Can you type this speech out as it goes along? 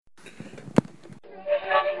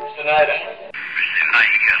Lionel,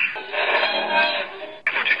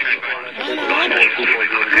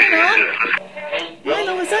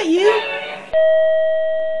 is that you?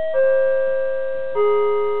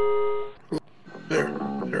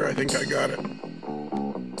 There, I think I got it.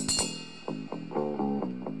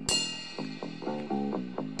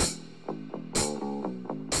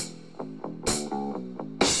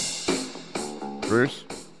 Bruce?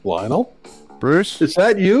 Lionel? Bruce? Is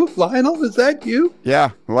that you? Lionel, is that you?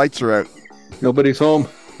 Yeah, the lights are out. Nobody's home.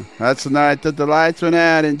 That's the night that the lights went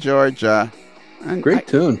out in Georgia. And Great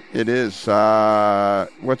tune. It is.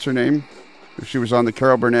 What's her name? She was on the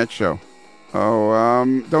Carol Burnett show.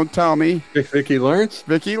 Oh, don't tell me. Vicki Lawrence?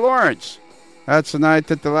 Vicki Lawrence. That's the night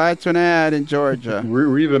that the lights went out in Georgia.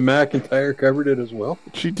 Reba McEntire covered it as well.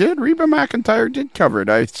 She did. Reba McEntire did cover it,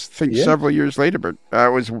 I think, several years later. But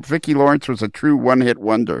Vicki Lawrence was a true one-hit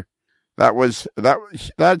wonder.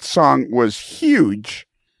 That song was huge,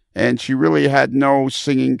 and she really had no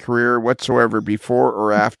singing career whatsoever before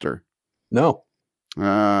or after. No.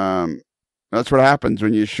 That's what happens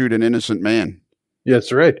when you shoot an innocent man.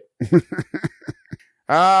 Yes, right.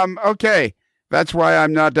 Okay. That's why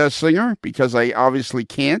I'm not a singer, because I obviously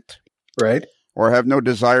can't. Right. Or have no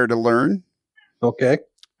desire to learn. Okay.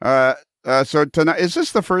 So tonight, is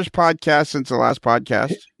this the first podcast since the last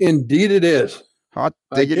podcast? Indeed it is. Hot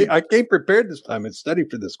diggity. I came prepared this time and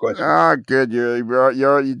studied for this question. Ah, good.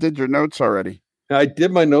 You did your notes already. I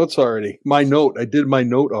did my notes already. I did my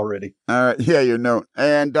note already. All right. Yeah, your note.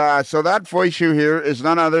 And so that voice you hear is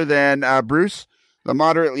none other than Bruce, the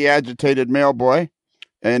moderately agitated male boy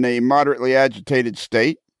in a moderately agitated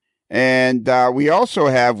state. And we also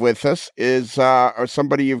have with us is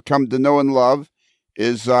somebody you've come to know and love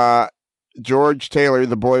is George Taylor,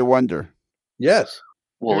 the boy wonder. Yes.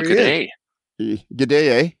 Well, good day. Good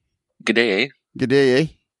day, eh? Good day, eh? Good day, eh?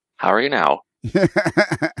 How are you now?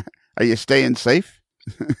 Are you staying safe?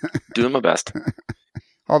 Doing my best.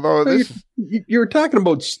 Although you were talking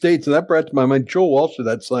about states, and that brought to my mind Joe Walsh with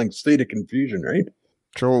that song "State of Confusion," right?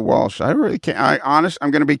 Joe Walsh. I really can't.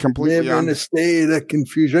 I'm going to be completely Live in a state of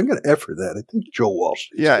confusion. I'm going to effort that. I think Joe Walsh.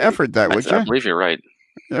 Yeah, effort that, would you? I believe you're right.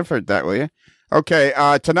 Effort that, will you? Okay.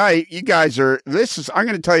 Tonight, you guys I'm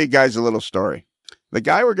going to tell you guys a little story. The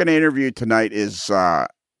guy we're going to interview tonight is,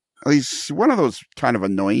 he's one of those kind of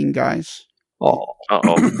annoying guys. Oh.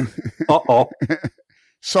 Uh-oh. Uh-oh.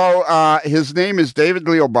 So his name is David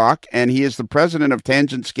Leobach, and he is the president of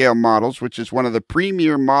Tangent Scale Models, which is one of the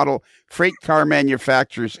premier model freight car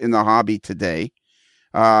manufacturers in the hobby today.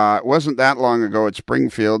 It wasn't that long ago at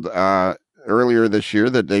Springfield, earlier this year,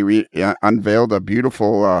 that they unveiled a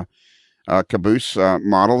beautiful caboose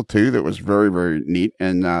model, too, that was very, very neat.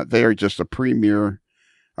 And they are just a premier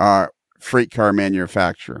freight car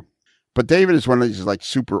manufacturer. But David is one of these like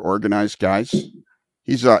super organized guys.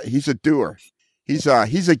 He's a doer. He's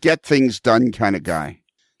a get things done kind of guy.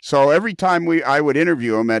 So every time I would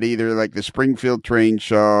interview him at either like the Springfield Train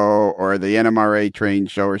Show or the NMRA Train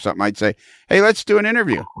Show or something, I'd say, "Hey, let's do an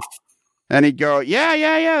interview." And he'd go, yeah,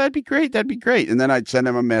 that'd be great. And then I'd send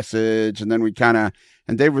him a message, and then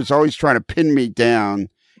and Dave was always trying to pin me down.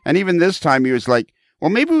 And even this time he was like, well,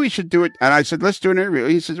 maybe we should do it. And I said, let's do an interview.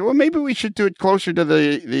 He says, well, maybe we should do it closer to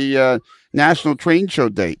the National Train Show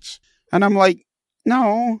dates. And I'm like,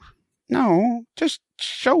 no, just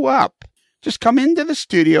show up. Just come into the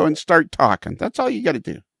studio and start talking. That's all you got to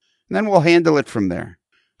do. And then we'll handle it from there.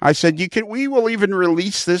 I said, we will even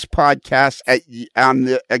release this podcast on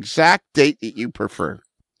the exact date that you prefer.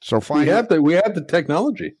 So finally, we have the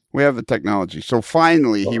technology. We have the technology. So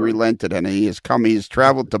finally, he relented, and he has come. He's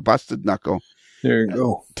traveled to Busted Knuckle. There you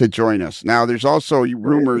go. To join us. Now, there's also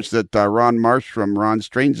rumors that Ron Marsh from Ron's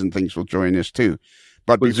Trains and Things will join us too.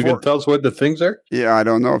 But is he going to tell us what the things are? Yeah, I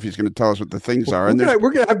don't know if he's going to tell us what the things are. We're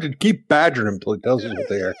going to have to keep badgering him until he tells us what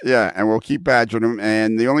they are. Yeah, and we'll keep badgering him.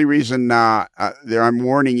 And the only reason I'm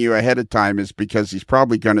warning you ahead of time is because he's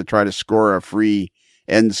probably going to try to score a free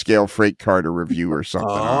N-scale freight car to review or something.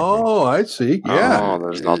 Oh, I see. Yeah. Oh,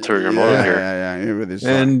 there's an ulterior motive here. Yeah.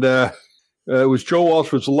 And it was Joe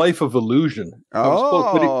Walsh's Life of Illusion.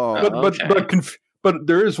 But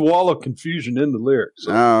there is Wall of Confusion in the lyrics.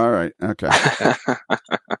 So. Oh, all right. Okay.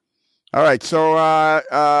 All right.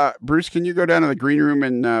 So, Bruce, can you go down to the green room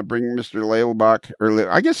and bring Mr. Leilbach?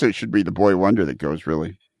 I guess it should be the Boy Wonder that goes,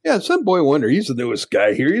 really. Yeah, it's that Boy Wonder. He's the newest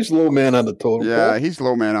guy here. He's the low man on the totem pole. Yeah, he's the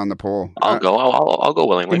low man on the pole. I'll go. I'll go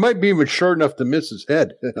willingly. He might be even short enough to miss his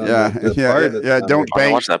head. Yeah. Don't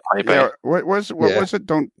bang. Watch that pipe. Yeah, what was it?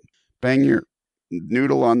 Don't bang your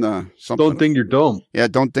noodle on the something. Don't ding your dome. Yeah,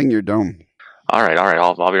 don't ding your dome. All right.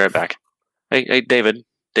 I'll be right back. Hey, David,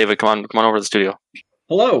 come on over to the studio.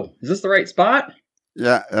 Hello. Is this the right spot?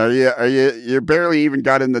 Yeah, are you barely even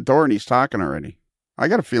got in the door and he's talking already. I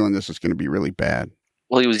got a feeling this is going to be really bad.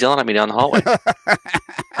 Well, he was yelling at me down the hallway.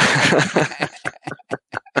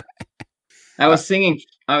 I was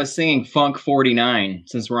singing Funk 49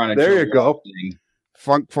 since we're on a There Joe you go. Walsh thing.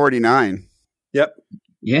 Funk 49. Yep.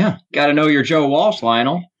 Yeah, got to know your Joe Walsh,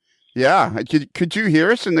 Lionel. Yeah, could you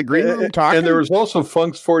hear us in the green room talking? And there was also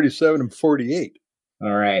Funks 47 and 48.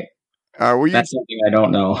 All right, were you? that's something I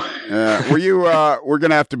don't know. Were you? We're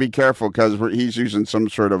gonna have to be careful because he's using some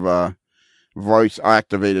sort of voice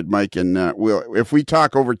activated mic, and if we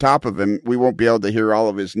talk over top of him, we won't be able to hear all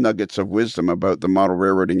of his nuggets of wisdom about the model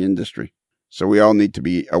railroading industry. So we all need to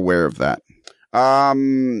be aware of that.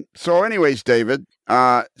 So, anyways, David,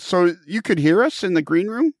 so you could hear us in the green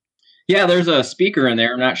room? Yeah, there's a speaker in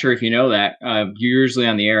there. I'm not sure if you know that. You're usually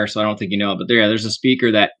on the air, so I don't think you know it. But there's a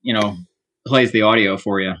speaker that plays the audio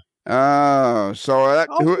for you. Oh, so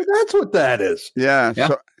That's what that is. Yeah.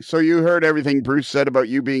 So you heard everything Bruce said about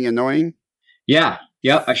you being annoying? Yeah.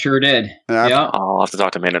 Yep, I sure did. Yeah. I'll have to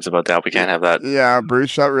talk to maintenance about that. We can't have that. Yeah,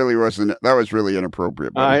 Bruce, that was really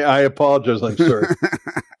inappropriate. I apologize. I'm sorry.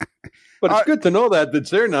 But it's good to know that it's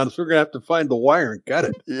there now, so we're going to have to find the wire and cut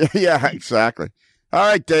it. Yeah, exactly. All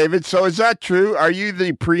right, David. So is that true? Are you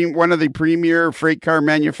one of the premier freight car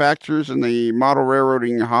manufacturers in the model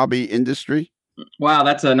railroading hobby industry? Wow,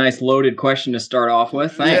 that's a nice loaded question to start off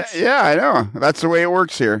with. Thanks. Yeah, I know. That's the way it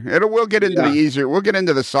works here. We'll get into we'll get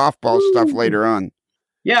into the softball stuff later on.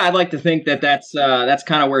 Yeah, I'd like to think that's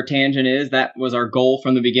kind of where Tangent is. That was our goal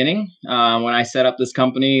from the beginning. When I set up this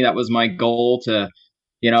company, that was my goal to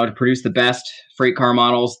produce the best freight car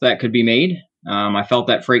models that could be made. I felt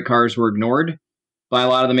that freight cars were ignored by a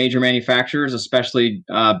lot of the major manufacturers, especially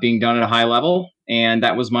being done at a high level. And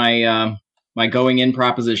that was my going in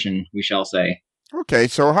proposition, we shall say. Okay,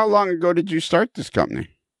 so how long ago did you start this company?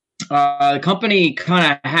 The company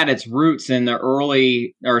kind of had its roots in the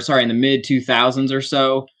mid 2000s or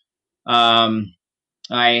so.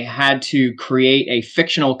 I had to create a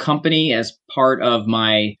fictional company as part of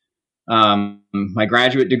my my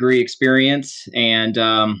graduate degree experience, and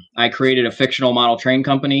I created a fictional model train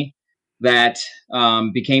company that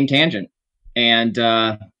became Tangent. And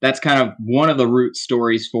that's kind of one of the root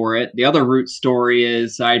stories for it. The other root story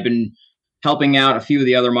is I'd been helping out a few of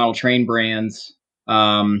the other model train brands,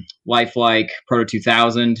 Lifelike, Proto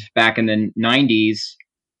 2000, back in the 90s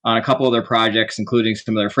on a couple of their projects, including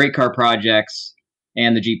some of their freight car projects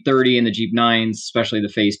and the Jeep 30 and the Jeep 9s, especially the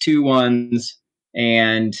Phase 2 ones.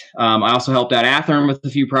 And I also helped out Athearn with a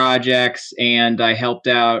few projects, and I helped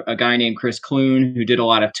out a guy named Chris Clune who did a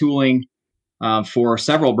lot of tooling for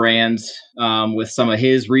several brands with some of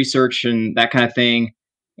his research and that kind of thing,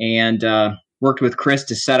 and worked with Chris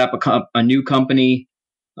to set up a new company.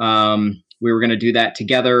 We were going to do that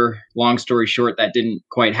together. Long story short, that didn't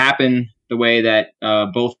quite happen the way that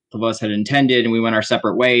both of us had intended, and we went our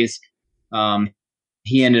separate ways.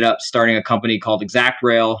 He ended up starting a company called Exact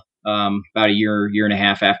Rail about a year and a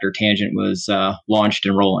half after Tangent was launched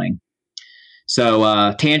and rolling.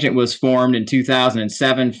 So Tangent was formed in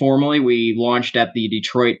 2007. Formally, we launched at the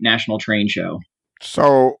Detroit National Train Show.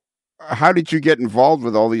 So how did you get involved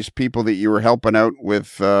with all these people that you were helping out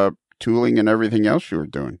with tooling and everything else you were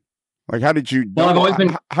doing? Like, how did you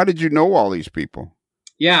how did you know all these people?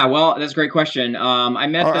 Yeah, well, that's a great question. I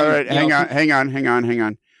met them. All right, hang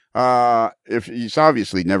on. If he's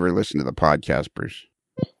obviously never listened to the podcast, Bruce.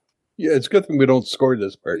 Yeah, it's a good thing we don't score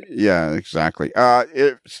this part. Yeah, exactly.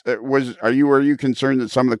 Were you concerned that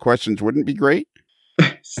some of the questions wouldn't be great?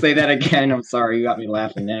 Say that again. I'm sorry, you got me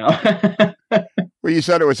laughing now. Well, you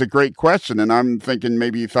said it was a great question, and I'm thinking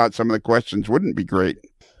maybe you thought some of the questions wouldn't be great.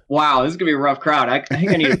 Wow, this is gonna be a rough crowd. I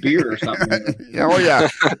think I need a beer or something. Oh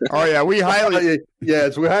yeah. We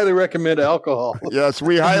highly recommend alcohol. Yes,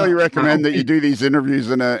 we highly recommend that you do these interviews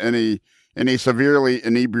in a severely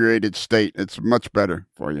inebriated state. It's much better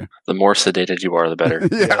for you. The more sedated you are, the better.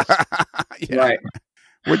 Yeah. Right.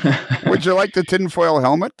 Would you like the tinfoil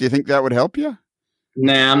helmet? Do you think that would help you?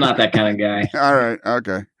 Nah, I'm not that kind of guy. All right.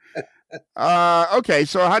 Okay. Okay.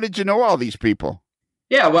 So how did you know all these people?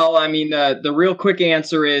 Yeah, well, I mean, the real quick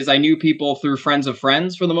answer is I knew people through friends of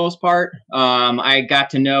friends for the most part. I got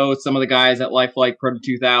to know some of the guys at Lifelike Proto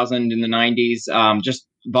 2000 in the 90s, just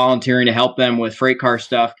volunteering to help them with freight car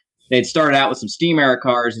stuff. They'd started out with some steam era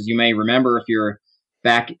cars, as you may remember if you're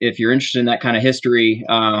interested in that kind of history.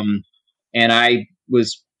 And I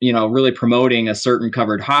was, really promoting a certain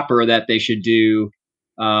covered hopper that they should do.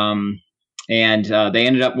 And they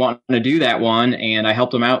ended up wanting to do that one, and I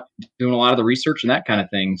helped them out doing a lot of the research and that kind of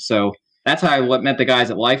thing. So that's how I met the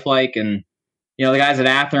guys at Lifelike, and the guys at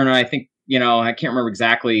Athearn. I think I can't remember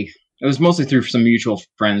exactly it was mostly through some mutual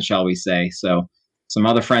friends, shall we say. So some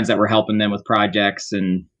other friends that were helping them with projects,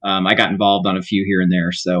 and I got involved on a few here and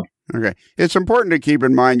there. So okay, it's important to keep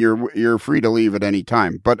in mind you're free to leave at any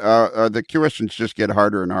time, but the questions just get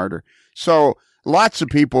harder and harder. So lots of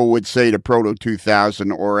people would say to Proto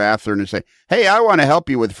 2000 or Athearn and say, "Hey, I want to help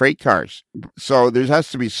you with freight cars." So there has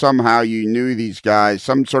to be somehow you knew these guys,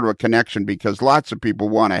 some sort of a connection, because lots of people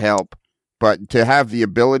want to help, but to have the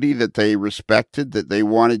ability that they respected, that they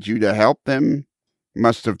wanted you to help them. There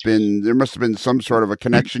must have been some sort of a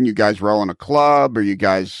connection. You guys were all in a club, or you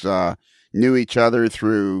guys knew each other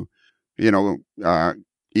through,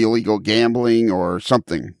 illegal gambling or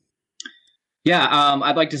something. Yeah,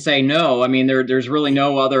 I'd like to say no. I mean, there's really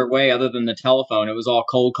no other way other than the telephone. It was all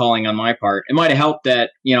cold calling on my part. It might have helped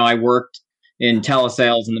that, I worked in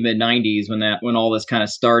telesales in the mid '90s when all this kind of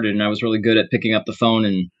started, and I was really good at picking up the phone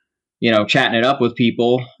and, chatting it up with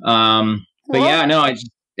people. But yeah, no,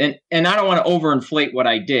 and I don't want to overinflate what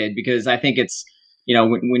I did, because I think it's,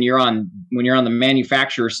 when you're on the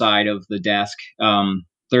manufacturer side of the desk,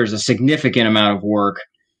 there's a significant amount of work.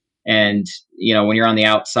 And, when you're on the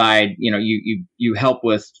outside, you help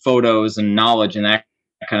with photos and knowledge and that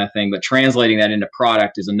kind of thing. But translating that into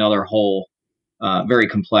product is another whole very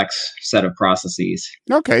complex set of processes.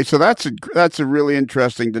 Okay, so that's a really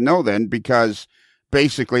interesting to know then, because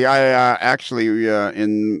basically I actually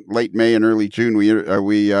in late May and early June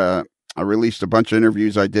I released a bunch of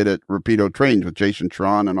interviews I did at Rapido Trains with Jason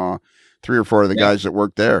Tron and 3 or 4 of the guys that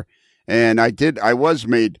worked there. And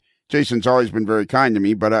Jason's always been very kind to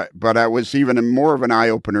me, but I was even more of an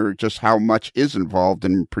eye-opener just how much is involved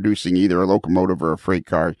in producing either a locomotive or a freight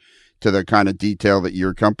car to the kind of detail that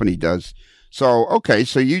your company does. So, okay,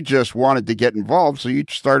 so you just wanted to get involved, so you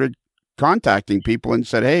started contacting people and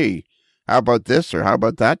said, "Hey, how about this or how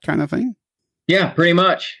about that," kind of thing? Yeah, pretty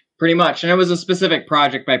much. And it was a specific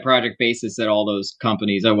project-by-project basis at all those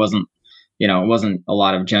companies. It wasn't a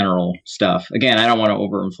lot of general stuff. Again, I don't want to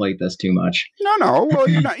overinflate this too much. No. Well,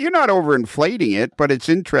 you're not overinflating it, but it's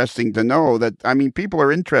interesting to know that, people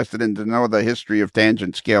are interested to know the history of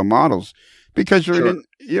tangent scale models, because you're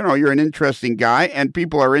an interesting guy, and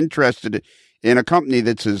people are interested in a company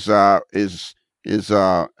that's as good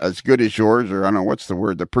as yours, or I don't know what's the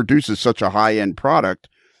word, that produces such a high-end product.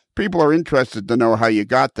 People are interested to know how you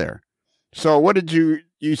got there. So what did you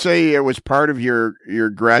say it was part of your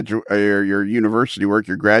graduate or your university work,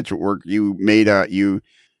 your graduate work? You made you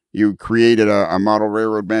created a model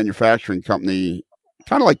railroad manufacturing company,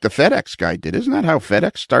 kind of like the FedEx guy did. Isn't that how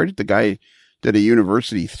FedEx started? The guy did a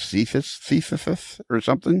university thesis or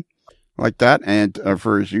something like that, and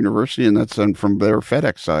for his university, and that's from there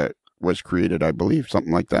FedEx was created, I believe,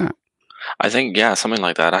 something like that. I think, yeah, something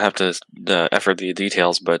like that. I have to effort the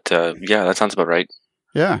details, but yeah, that sounds about right.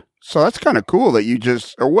 Yeah. So that's kind of cool that you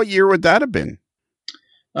what year would that have been?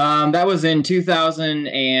 That was in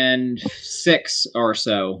 2006 or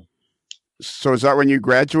so. So is that when you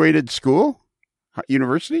graduated school,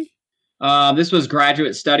 university? This was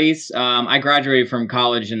graduate studies. I graduated from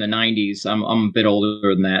college in the 90s. I'm a bit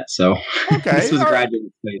older than that, so okay. This was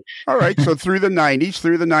graduate studies. All right, so through the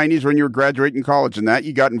 90s when you were graduating college and that,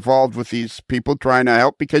 you got involved with these people trying to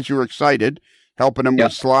help because you were excited, helping them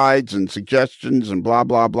with slides and suggestions and blah,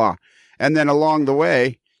 blah, blah. And then along the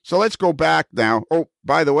way, so let's go back now. Oh,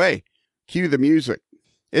 by the way, cue the music.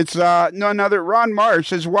 It's none other. Ron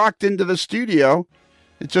Marsh has walked into the studio.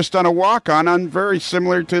 It's just done a walk-on very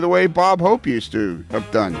similar to the way Bob Hope used to have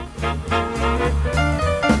done.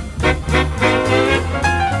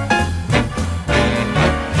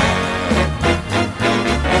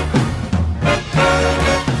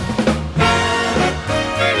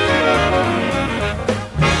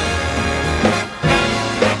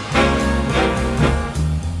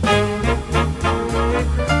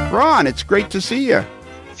 Ron, it's great to see you.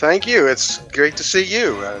 Thank you. It's great to see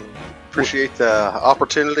you. Appreciate the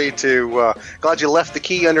opportunity to. Glad you left the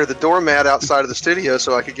key under the doormat outside of the studio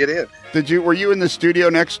so I could get in. Were you in the studio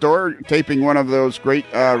next door taping one of those great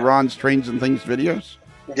Ron's Trains and Things videos?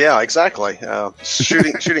 Yeah, exactly.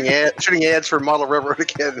 Shooting ads for Model Railroad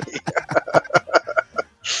Academy.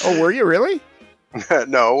 Oh, were you really?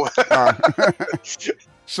 No.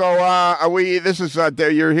 So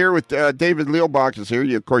you're here with David Leelbach is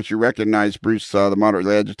here. Of course, you recognize Bruce, the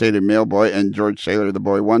moderately agitated mail boy, and George Saylor, the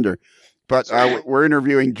boy wonder. But we're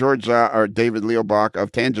interviewing David Leelbach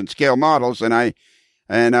of Tangent Scale Models, and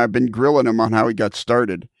I've been grilling him on how he got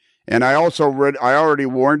started. And I also I already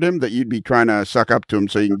warned him that you'd be trying to suck up to him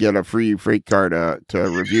so you can get a free freight car to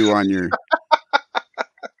review on your.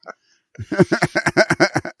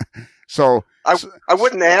 So I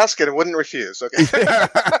wouldn't ask and I wouldn't refuse. Okay.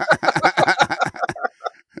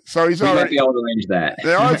 So he's We might already. be able to arrange that.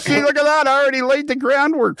 Oh, see, look at that! I already laid the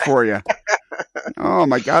groundwork for you. Oh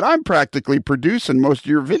my God, I'm practically producing most of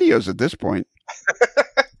your videos at this point.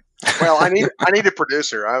 Well, I need a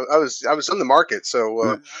producer. I was on the market,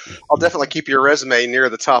 so I'll definitely keep your resume near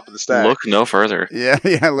the top of the stack. Look no further. Yeah,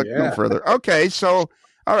 look no further. Okay, so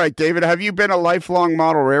all right, David, have you been a lifelong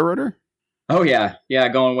model railroader? Oh yeah,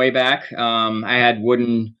 going way back. I had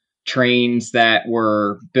wooden trains that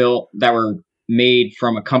were made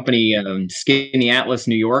from a company in Skinny Atlas,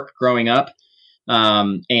 New York, growing up.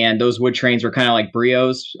 And those wood trains were kind of like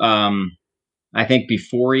Brios. I think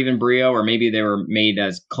before even Brio, or maybe they were made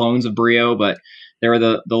as clones of Brio, but they were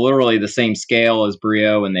the literally the same scale as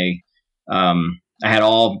Brio. And I had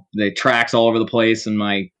all the tracks all over the place in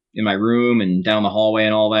my room and down the hallway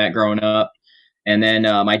and all that growing up. And then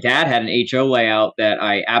my dad had an HO layout that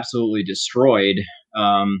I absolutely destroyed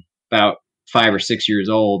about 5 or 6 years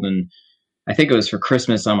old. And I think it was for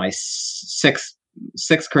Christmas on my sixth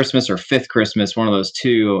Christmas or fifth Christmas, one of those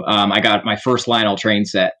two. I got my first Lionel train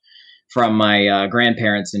set from my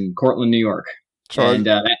grandparents in Cortland, New York. And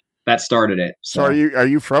that started it. So are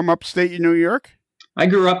you from upstate New York? I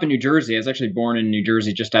grew up in New Jersey. I was actually born in New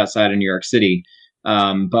Jersey, just outside of New York City.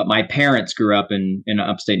 But my parents grew up in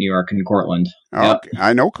upstate New York in Cortland. Oh, okay.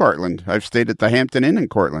 I know Cortland. I've stayed at the Hampton Inn in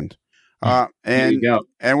Cortland. There you go.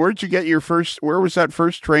 And where'd you get where was that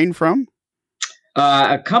first train from?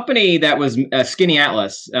 A company that was Skinny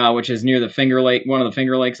Atlas, which is near the Finger Lake, one of the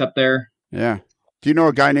Finger Lakes up there. Yeah. Do you know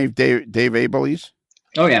a guy named Dave Abeles?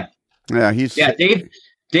 Oh yeah. Yeah, Dave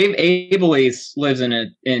Abeles lives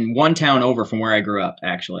in one town over from where I grew up,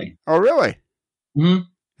 actually. Oh really? Mm-hmm.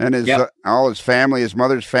 And all his family, his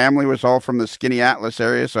mother's family, was all from the Skinny Atlas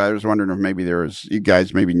area. So I was wondering if maybe you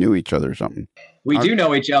guys maybe knew each other or something. We do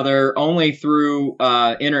know each other only through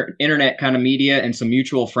internet kind of media and some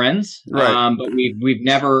mutual friends. Right. But we've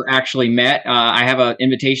never actually met. I have an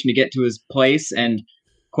invitation to get to his place, and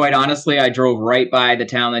quite honestly, I drove right by the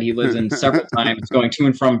town that he lives in several times, going to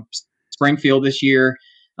and from Springfield this year.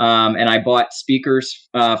 And I bought speakers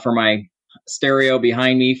for my stereo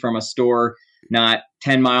behind me from a store not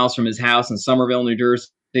 10 miles from his house in Somerville, New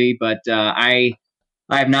Jersey. But I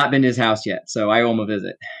have not been to his house yet, so I owe him a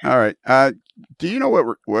visit. All right. Do you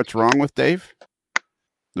know what's wrong with Dave?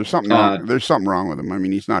 There's something wrong. There's something wrong with him. I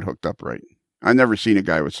mean, he's not hooked up right. I've never seen a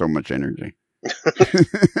guy with so much energy.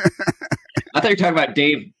 I thought you were talking about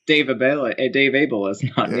Dave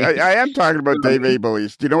Abeles, not me. I am talking about Dave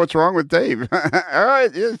Abeles. Do you know what's wrong with Dave? All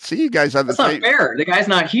right, see, you guys have the same. That's not fair. The guy's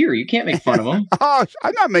not here. You can't make fun of him. Oh,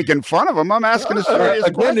 I'm not making fun of him. I'm asking a serious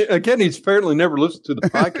question. Again, he's apparently never listened to the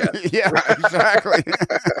podcast. Yeah, exactly.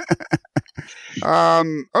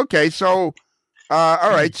 Okay, so.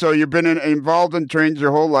 All right, so you've been involved in trains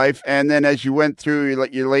your whole life, and then as you went through,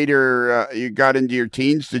 you got into your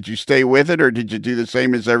teens. Did you stay with it, or did you do the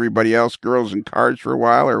same as everybody else, girls and cars for a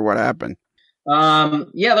while, or what happened?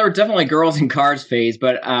 Yeah, there were definitely girls and cars phase,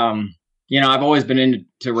 but I've always been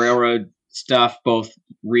into railroad stuff, both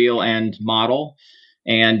real and model,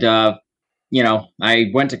 and I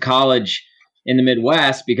went to college in the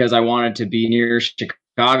Midwest because I wanted to be near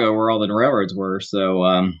Chicago, where all the railroads were.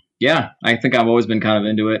 So. Yeah, I think I've always been kind of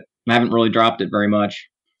into it. I haven't really dropped it very much.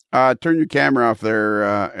 Turn your camera off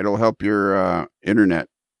there. It'll help your internet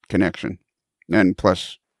connection. And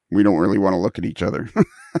plus, we don't really want to look at each other.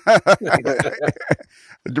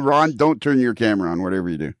 Ron, don't turn your camera on, whatever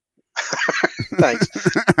you do. Thanks.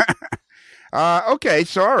 Okay,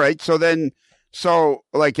 so all right. So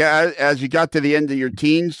as you got to the end of your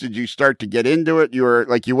teens, did you start to get into it?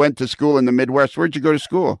 You went to school in the Midwest. Where'd you go to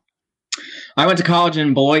school? I went to college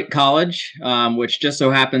in Beloit College, which just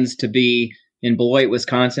so happens to be in Beloit,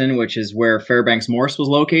 Wisconsin, which is where Fairbanks Morse was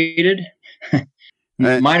located.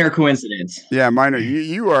 Minor coincidence. Yeah, minor.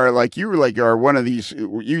 You are one of these.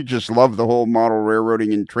 You just love the whole model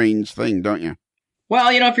railroading and trains thing, don't you? Well,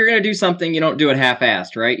 if you're going to do something, you don't do it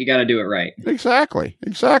half-assed, right? You got to do it right. Exactly.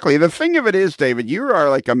 The thing of it is, David, you are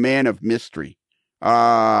like a man of mystery.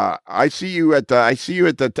 I see you at the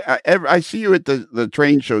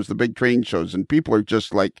train shows, the big train shows, and people are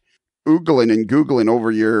just like oogling and googling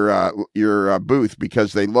over your booth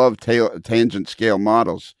because they love tangent scale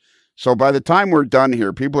models. So by the time we're done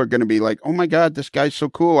here, people are going to be like, "Oh my God, this guy's so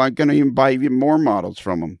cool! I'm going to even buy even more models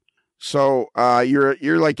from him." So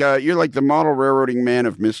you're like the model railroading man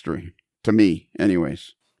of mystery to me,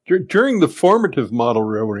 anyways. During the formative model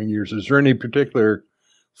railroading years, is there any particular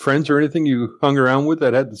friends or anything you hung around with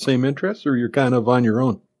that had the same interests, or you're kind of on your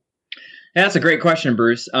own? Yeah, that's a great question,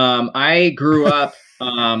 Bruce. I grew up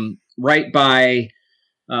right by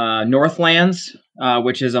Northlands,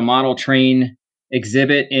 which is a model train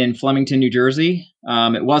exhibit in Flemington, New Jersey.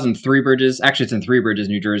 It was in Three Bridges. Actually, it's in Three Bridges,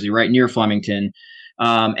 New Jersey, right near Flemington.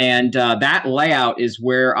 And that layout is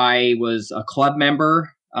where I was a club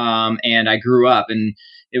member, and I grew up. And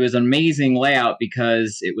it was an amazing layout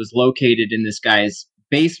because it was located in this guy's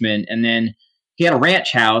basement. And then he had a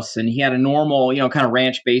ranch house, and he had a normal, kind of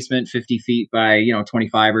ranch basement, 50 feet by,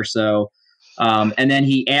 25 or so. And then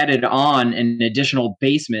he added on an additional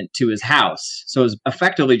basement to his house. So it was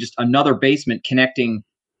effectively just another basement connecting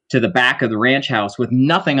to the back of the ranch house with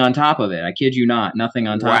nothing on top of it. I kid you not, nothing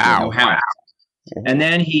on top of it, no house. And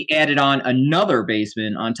then he added on another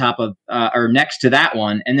basement on top of, or next to that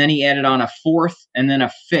one. And then he added on a fourth and then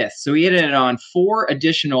a fifth. So he added on 4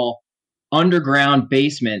 additional underground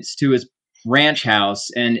basements to his ranch house.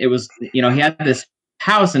 And it was, he had this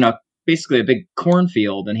house in basically a big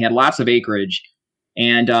cornfield, and he had lots of acreage.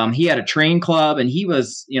 And he had a train club, and he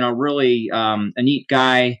was, really a neat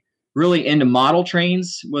guy. Really into model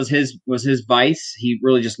trains was his vice. He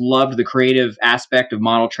really just loved the creative aspect of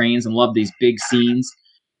model trains and loved these big scenes.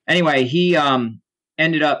 Anyway, he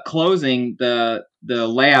ended up closing the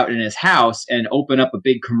layout in his house and opened up a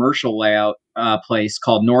big commercial layout place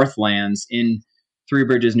called Northlands in Three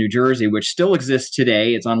Bridges, New Jersey, which still exists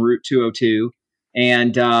today. It's on Route 202.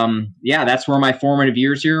 And that's where my formative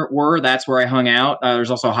years here were. That's where I hung out.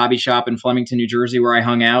 There's also a hobby shop in Flemington, New Jersey, where I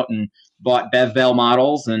hung out and bought Bev Bell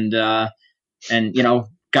models and got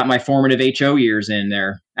my formative HO years in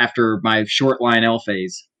there after my short line L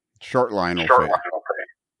phase. Short line L phase.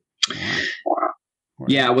 Wow.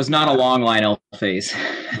 Yeah, it was not a long line L phase.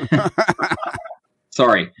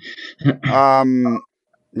 Sorry. Man,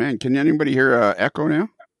 can anybody hear echo now?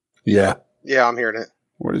 Yeah. Yeah, I'm hearing it.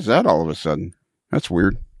 What is that all of a sudden? That's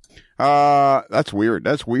weird. That's weird.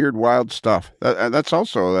 That's weird, wild stuff. That's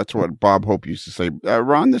what Bob Hope used to say.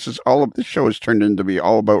 Ron, this show has turned into be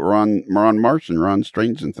all about Ron Marsh and Ron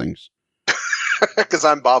Strange and things. Because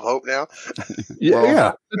I'm Bob Hope now.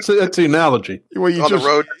 Yeah. That's the analogy. Well,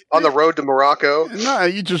 on the road to Morocco. No,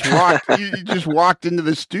 you just walked. you just walked into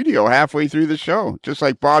the studio halfway through the show, just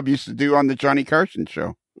like Bob used to do on the Johnny Carson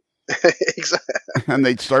show. Exactly. And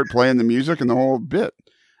they'd start playing the music and the whole bit.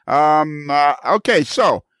 Okay,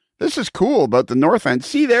 so this is cool about the North End.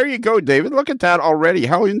 See, there you go, David. Look at that already.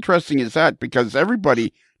 How interesting is that? Because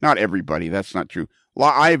not everybody, that's not true.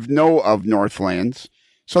 I know of Northlands.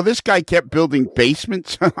 So this guy kept building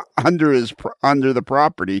basements under the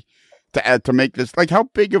property to make this. Like, how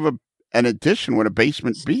big of an addition would a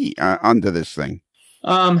basement be onto this thing?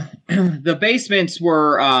 The basements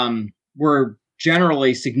were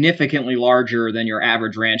generally significantly larger than your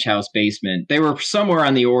average ranch house basement. They were somewhere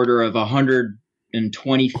on the order of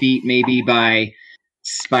 120 feet, maybe by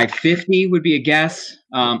 50 would be a guess.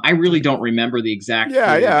 I really don't remember the exact.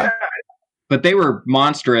 Yeah. But they were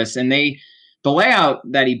monstrous, and the layout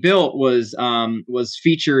that he built was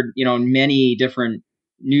featured, in many different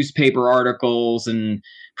newspaper articles and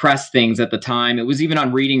press things at the time. It was even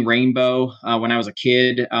on Reading Rainbow when I was a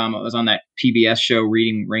kid. It was on that PBS show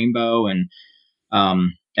Reading Rainbow, and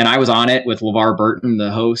I was on it with LeVar Burton,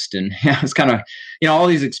 the host, and it was kind of, all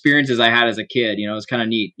these experiences I had as a kid. It was kind of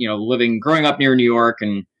neat, growing up near New York,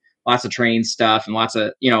 and lots of train stuff and lots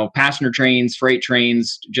of, passenger trains, freight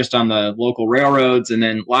trains, just on the local railroads, and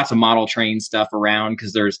then lots of model train stuff around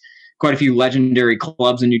because there's quite a few legendary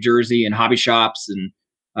clubs in New Jersey and hobby shops, and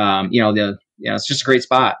it's just a great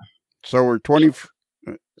spot. So we're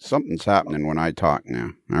something's happening when I talk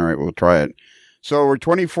now. All right, we'll try it. So we're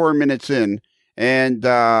 24 minutes in. And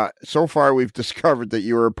so far, we've discovered that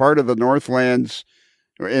you were a part of the Northlands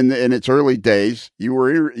in its early days. You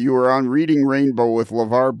were on Reading Rainbow with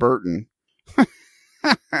LeVar Burton.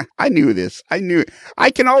 I knew this. I knew it. I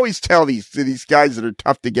can always tell these guys that are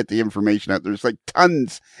tough to get the information out. There's like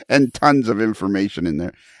tons and tons of information in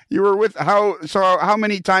there. You were with how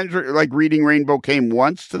many times Reading Rainbow came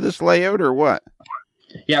once to this layout or what?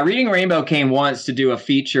 Yeah, Reading Rainbow came once to do a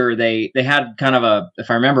feature. They had kind of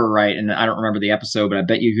if I remember right, and I don't remember the episode, but I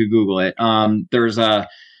bet you could Google it. There was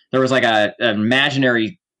an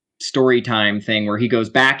imaginary story time thing where he goes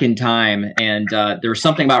back in time, and there was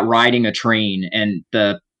something about riding a train, and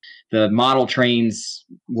the model trains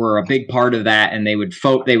were a big part of that, and they would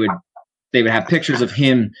have pictures of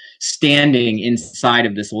him standing inside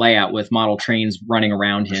of this layout with model trains running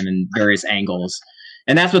around him in various angles.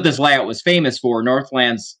 And that's what this layout was famous for.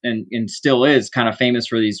 Northlands and still is kind of famous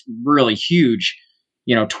for these really huge,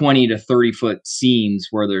 20 to 30 foot scenes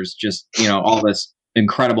where there's just, all this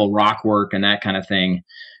incredible rock work and that kind of thing.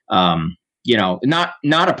 Not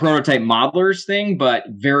a prototype modelers thing, but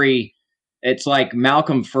it's like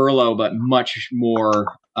Malcolm Furlow, but much more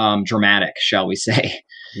dramatic, shall we say.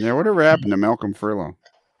 Yeah, whatever happened to Malcolm Furlow?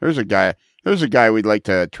 There's a guy we'd like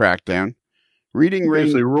to track down. Reading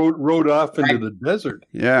Rain. They rode off into the desert.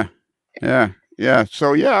 Yeah.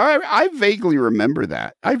 So I vaguely remember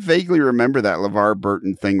that. I vaguely remember that LeVar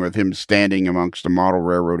Burton thing with him standing amongst the model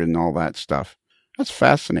railroad and all that stuff. That's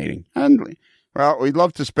fascinating. And well, we'd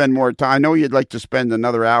love to spend more time. I know you'd like to spend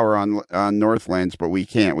another hour on Northlands, but we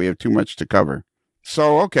can't. We have too much to cover.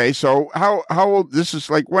 So okay. So how old? This is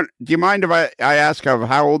like what? Do you mind if I ask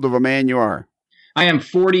how old of a man you are? I am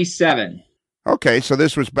 47. Okay, so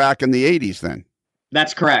this was back in the 80s then.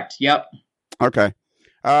 That's correct. Yep. Okay.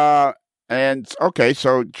 And okay,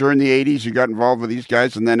 so during the 80s, you got involved with these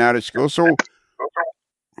guys and then out of school. So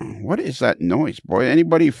what is that noise, boy?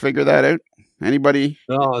 Anybody figure that out? Anybody?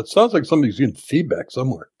 No, it sounds like somebody's getting feedback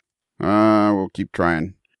somewhere. We'll keep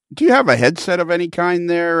trying. Do you have a headset of any kind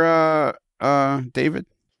there, David?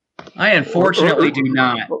 I unfortunately do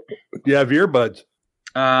not. Do you have earbuds?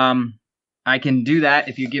 I can do that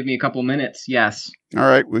if you give me a couple minutes. Yes. All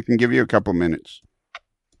right, we can give you a couple minutes.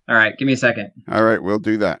 All right, give me a second. All right, we'll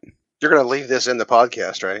do that. You're going to leave this in the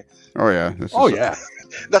podcast, right? Oh, yeah. Yeah.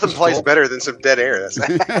 Nothing plays better than some dead air.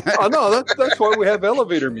 Oh, no, that's why we have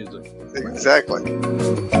elevator music. Exactly.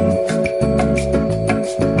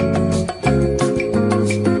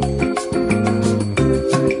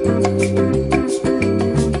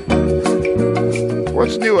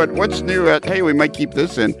 What's new at? Hey, we might keep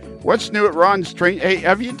this in. What's new at Ron's train? Hey,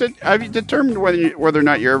 have you determined whether or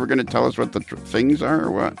not you're ever going to tell us what the things are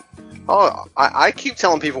or what? Oh, I keep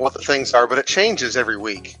telling people what the things are, but it changes every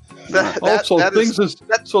week. Things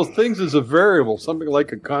is a variable, something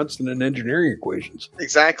like a constant in engineering equations.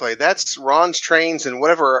 Exactly. That's Ron's trains and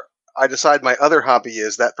whatever I decide my other hobby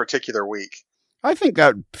is that particular week. I think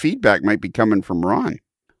that feedback might be coming from Ron.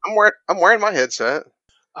 I'm wearing my headset.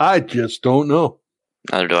 I just don't know.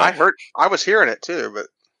 Neither do I. I was hearing it too, but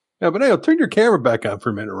yeah, but hey, turn your camera back on for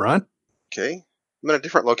a minute, Ron. Okay, I'm in a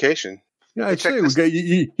different location. Yeah, I'd say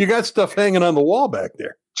you got stuff hanging on the wall back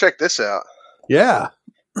there. Check this out. Yeah,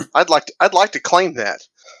 I'd like to claim that,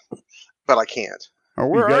 but I can't. Oh,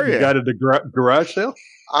 where are you? You got it at the garage sale?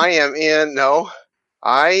 I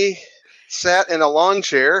sat in a lawn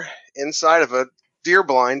chair inside of a deer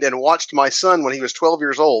blind and watched my son when he was 12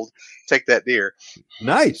 years old take that deer.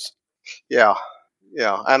 Nice. Yeah.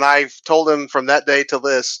 And I've told him from that day till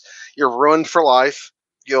this, you're ruined for life.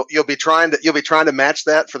 You'll be trying to match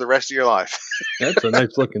that for the rest of your life. That's a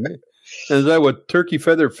nice looking name. Is that what turkey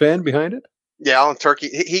feather fan behind it? Yeah, on turkey.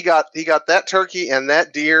 He got that turkey and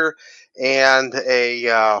that deer and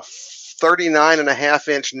a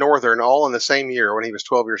 39.5-inch northern all in the same year when he was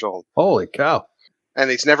 12 years old. Holy cow. And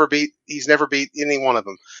he's never beat any one of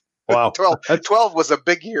them. Wow. 12 was a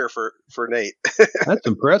big year for Nate. That's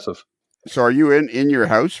impressive. So are you in your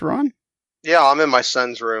house, Ron? Yeah, I'm in my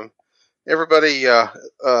son's room. Everybody,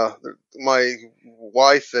 my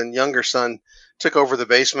wife and younger son took over the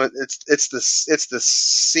basement. It's the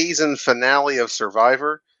season finale of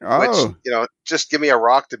Survivor, which, just give me a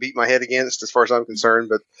rock to beat my head against as far as I'm concerned.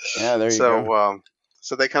 But yeah, there you go.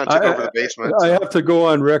 So they kind of took over the basement. I have to go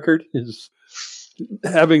on record as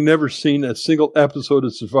having never seen a single episode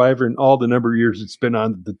of Survivor in all the number of years it's been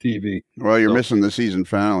on the TV. Well, you're missing the season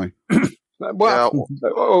finale. Well,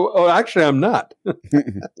 actually, I'm not.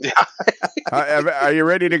 Yeah. Are you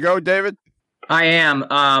ready to go, David? I am.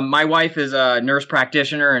 My wife is a nurse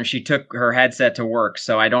practitioner, and she took her headset to work,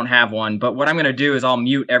 so I don't have one. But what I'm going to do is I'll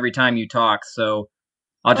mute every time you talk, so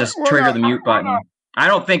I'll just trigger the mute button. I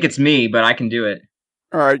don't think it's me, but I can do it.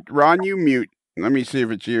 All right, Ron, you mute. Let me see if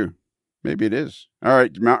it's you. Maybe it is. All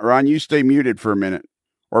right, Ron, you stay muted for a minute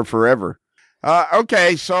or forever.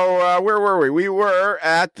 Okay, so where were we? We were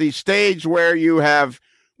at the stage where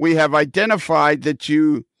we have identified that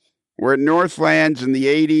you were at Northlands in the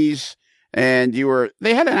 80s, and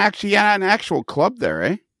they had an actual club there,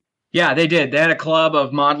 eh? Yeah, they did. They had a club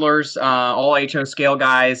of modelers, all HO scale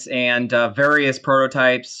guys, and various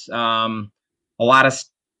prototypes, a lot of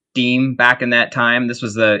steam back in that time. This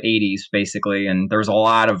was the 80s, basically, and there was a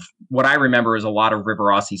lot of, what I remember is a lot of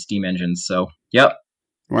Rivarossi steam engines, so, yep.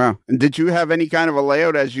 Wow. And did you have any kind of a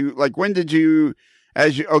layout after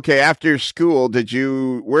school,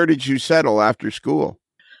 where did you settle after school?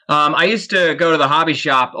 I used to go to the hobby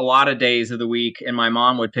shop a lot of days of the week, and my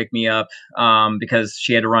mom would pick me up because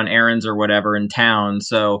she had to run errands or whatever in town.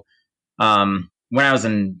 So when I was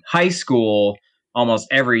in high school, almost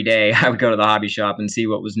every day I would go to the hobby shop and see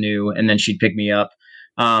what was new, and then she'd pick me up.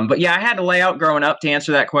 But yeah, I had a layout growing up to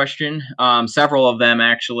answer that question. Several of them,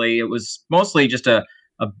 actually. It was mostly just a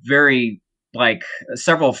very,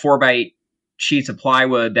 several 4x8 sheets of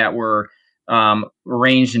plywood that were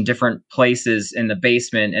arranged in different places in the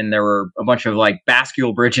basement, and there were a bunch of like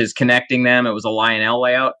bascule bridges connecting them. It was a Lionel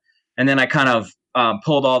layout. And then I kind of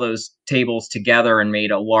pulled all those tables together and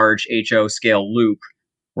made a large HO scale loop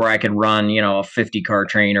where I could run, a 50 car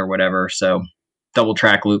train or whatever. So double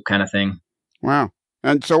track loop kind of thing. Wow.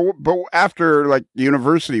 And so, but after like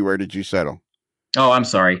university, where did you settle? Oh, I'm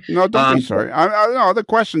sorry. No, don't be sorry. I know the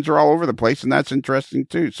questions are all over the place, and that's interesting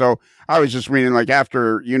too. So I was just meaning, like,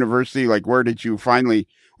 after university, like, where did you finally?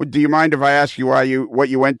 Do you mind if I ask you what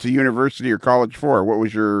you went to university or college for? What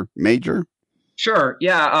was your major? Sure.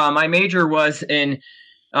 Yeah. My major was in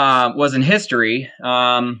history,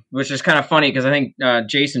 which is kind of funny because I think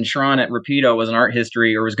Jason Schron at Rapido was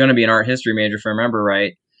was going to be an art history major, if I remember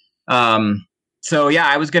right. So yeah,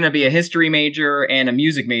 I was going to be a history major and a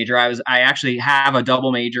music major. I actually have a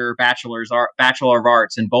double major, Bachelor of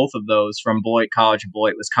Arts in both of those from Beloit College in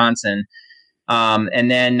Beloit, Wisconsin. And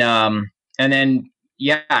then I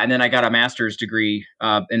got a master's degree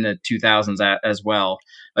in the 2000s as well,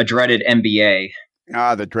 a dreaded MBA.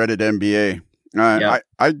 Ah, the dreaded MBA. I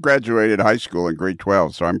graduated high school in grade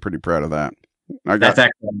 12, so I'm pretty proud of that. That's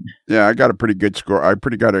excellent. Yeah, I got a pretty good score. I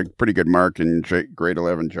got a pretty good mark in grade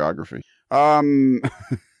 11 geography.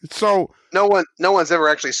 So no one's ever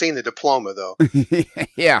actually seen the diploma, though.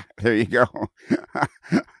 Yeah, there you go.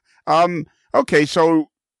 Okay, so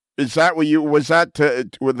is that that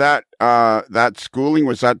schooling,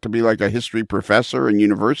 was that to be like a history professor in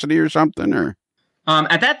university or something, or?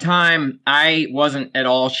 At that time, I wasn't at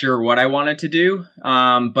all sure what I wanted to do,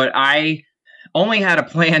 but I only had a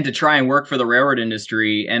plan to try and work for the railroad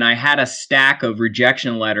industry, and I had a stack of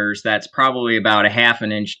rejection letters that's probably about a half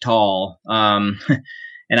an inch tall, and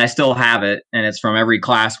I still have it, and it's from every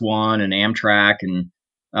Class 1 and Amtrak, and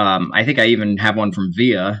I think I even have one from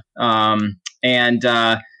VIA, and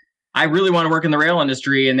I really want to work in the rail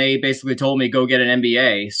industry, and they basically told me go get an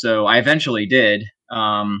MBA, so I eventually did,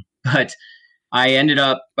 but I ended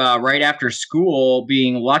up right after school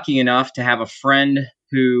being lucky enough to have a friend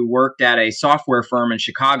who worked at a software firm in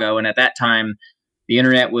Chicago, and at that time, the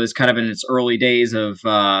internet was kind of in its early days of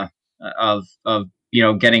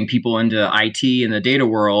getting people into IT in the data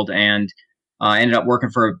world, and ended up working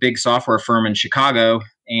for a big software firm in Chicago,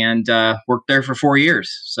 and worked there for 4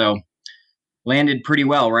 years. So landed pretty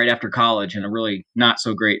well right after college in a really not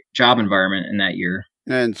so great job environment in that year.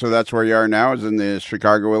 And so that's where you are now, is in the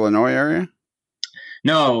Chicago, Illinois area?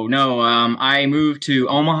 No. I moved to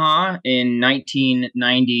Omaha in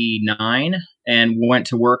 1999 and went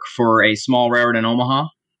to work for a small railroad in Omaha.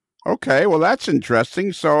 Okay, well, that's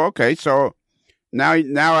interesting. So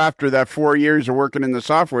now after that 4 years of working in the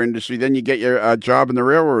software industry, then you get your job in the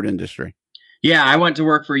railroad industry. Yeah, I went to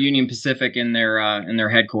work for Union Pacific in their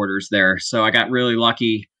headquarters there. So I got really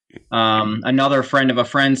lucky. Another friend of a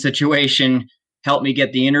friend situation helped me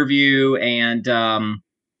get the interview, and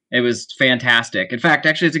it was fantastic. In fact,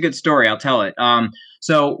 actually, it's a good story. I'll tell it.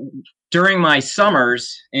 So during my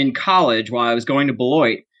summers in college, while I was going to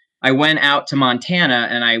Beloit, I went out to Montana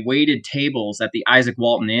and I waited tables at the Isaac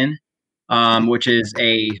Walton Inn, which is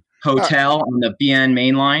a hotel on the BN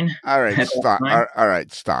main line. All right, stop. All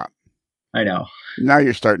right, stop. I know. Now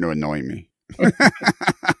you're starting to annoy me.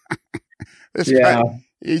 This guy,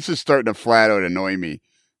 he's just starting to flat out annoy me.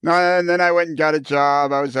 No, and then I went and got a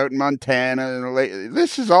job. I was out in Montana.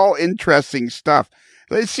 This is all interesting stuff.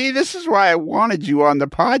 See, this is why I wanted you on the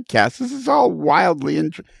podcast. This is all wildly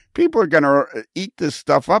interesting. People are going to eat this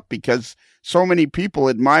stuff up because so many people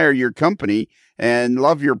admire your company and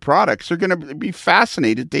love your products. They're going to be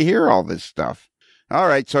fascinated to hear all this stuff. All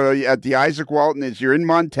right, so at the Isaac Walton, you're in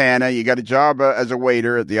Montana. You got a job as a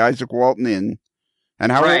waiter at the Isaac Walton Inn.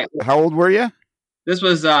 And how old were you? This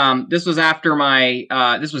was after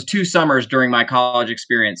this was 2 summers during my college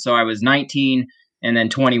experience. So I was 19 and then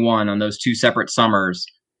 21 on those 2 separate summers.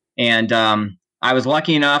 And I was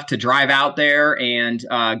lucky enough to drive out there and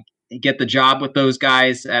get the job with those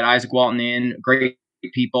guys at Isaac Walton Inn. Great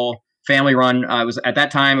people, family run. At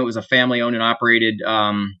that time, it was a family owned and operated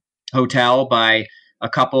hotel by a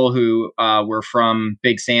couple who were from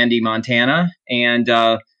Big Sandy, Montana. And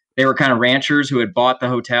they were kind of ranchers who had bought the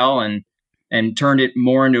hotel and turned it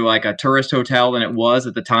more into like a tourist hotel than it was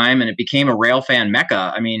at the time. And it became a railfan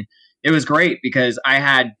mecca. I mean, it was great because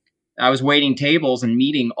I was waiting tables and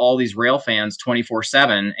meeting all these railfans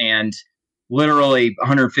 24/7, and literally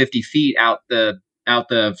 150 feet out the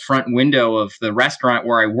front window of the restaurant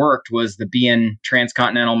where I worked was the BN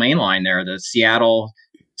Transcontinental Main Line there, the Seattle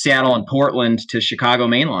and Portland to Chicago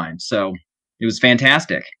Main Line. So it was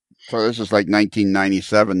fantastic. So this is like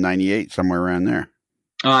 1997, 98, somewhere around there.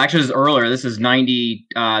 Actually, it was earlier. This is 90.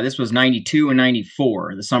 This was 92 and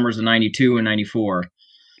 94. The summers of 92 and 94.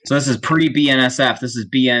 So this is pre-BNSF. This is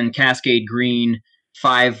BN Cascade Green,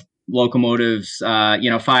 5 locomotives,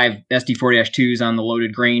 5 SD4-2s on the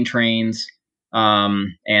loaded grain trains,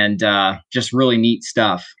 and just really neat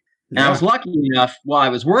stuff. And I was lucky enough while I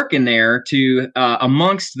was working there to,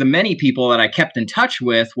 amongst the many people that I kept in touch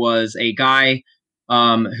with, was a guy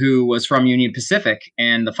who was from Union Pacific,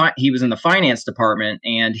 and he was in the finance department,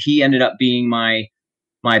 and he ended up being my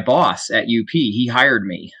boss at UP. He hired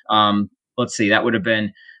me. Let's see, that would have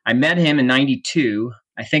been, I met him in 92.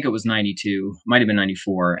 I think it was 92, might have been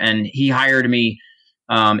 94. And he hired me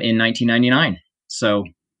in 1999. So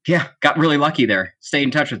yeah, got really lucky there. Stay in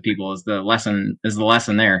touch with people is the lesson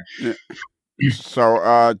there. Yeah.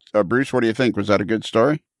 So, Bruce, what do you think? Was that a good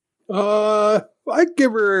story? I'd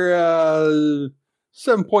give her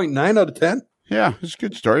 7.9 out of 10. Yeah, it's a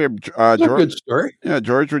good story. It's a good story. Yeah,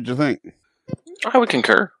 George, what'd you think? I would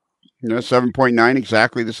concur. 7.9,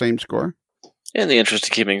 exactly the same score. In the interest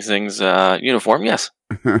of keeping things uniform, yes.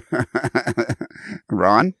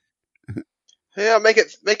 Ron? Yeah, make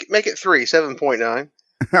it 3, 7.9.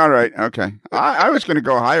 All right, okay. I was going to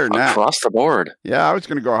go higher than that. Across the board. Yeah, I was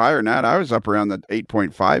going to go higher than that. I was up around the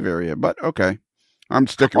 8.5 area, but okay. I'm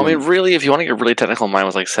sticking with really, if you want to get really technical, mine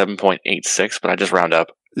was like 7.86, but I just round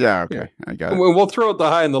up. Yeah, okay. I got it. We'll throw out the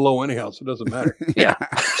high and the low anyhow, so it doesn't matter. Yeah.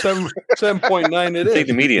 7.9 it is. Take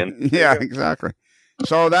the median. Yeah, exactly.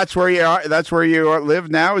 So that's where you are. That's where you live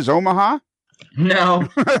now, is Omaha? No.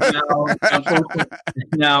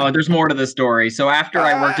 There's more to the story. So after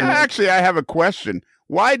I worked in... Actually, I have a question.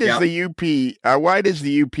 Why does the UP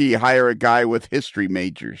hire a guy with history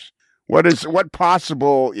majors? What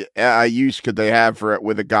possible use could they have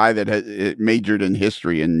with a guy that majored in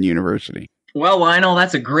history in university? Well, Lionel,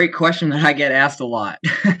 that's a great question that I get asked a lot.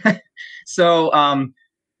 So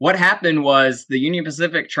what happened was the Union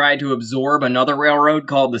Pacific tried to absorb another railroad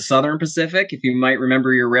called the Southern Pacific, if you might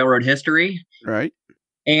remember your railroad history. Right.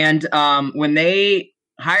 And when they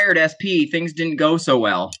hired SP, things didn't go so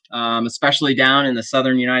well, especially down in the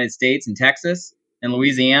southern United States and Texas and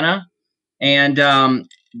Louisiana. And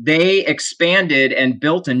they expanded and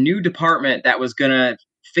built a new department that was going to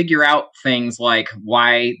figure out things like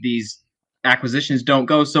why these acquisitions don't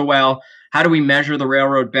go so well. How do we measure the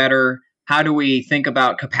railroad better? How do we think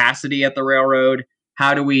about capacity at the railroad?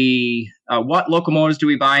 How do we, what locomotives do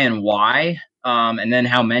we buy and why? And then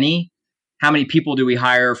how many people do we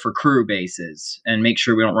hire for crew bases and make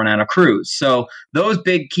sure we don't run out of crews? So those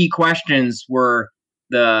big key questions were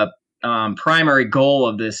the primary goal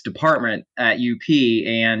of this department at UP.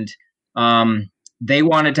 And they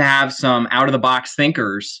wanted to have some out-of-the-box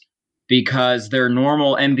thinkers because their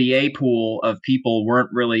normal MBA pool of people weren't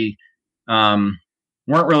really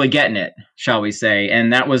getting it, shall we say.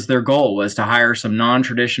 And that was their goal, was to hire some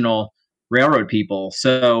non-traditional railroad people.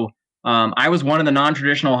 So I was one of the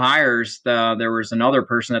non-traditional hires. There was another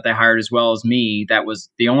person that they hired as well as me. That was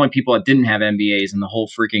the only people that didn't have MBAs in the whole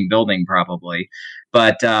freaking building, probably.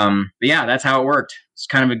 But yeah, that's how it worked. It's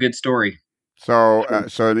kind of a good story. So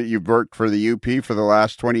you've worked for the UP for the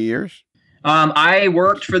last 20 years? I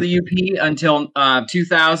worked for the UP until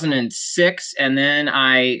 2006, and then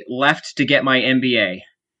I left to get my MBA.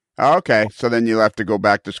 Okay, so then you left to go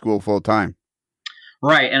back to school full time.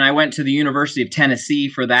 Right, and I went to the University of Tennessee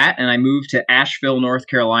for that, and I moved to Asheville, North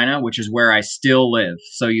Carolina, which is where I still live.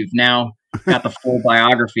 So you've now got the full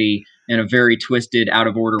biography in a very twisted,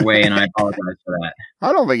 out-of-order way, and I apologize for that.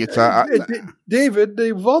 I don't think it's... David,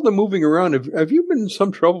 with all the moving around, have you been in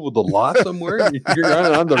some trouble with the law somewhere?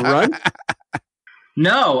 You're on the run?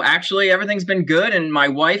 No, actually, everything's been good, and my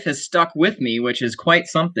wife has stuck with me, which is quite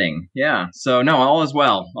something. Yeah, so no, all is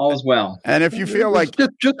well. All is well. And if you feel like...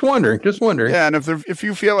 Just wondering. Yeah, and if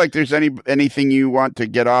you feel like there's anything you want to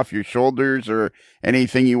get off your shoulders or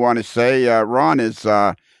anything you want to say, Ron is...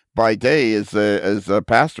 by day is a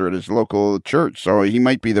pastor at his local church, so he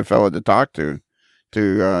might be the fellow to talk to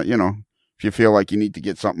if you feel like you need to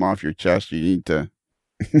get something off your chest, you need to.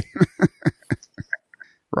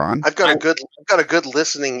 Ron, I've got a good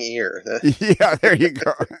listening ear. Yeah, there you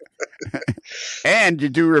go. And you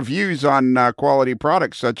do reviews on quality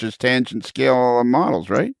products such as tangent scale models,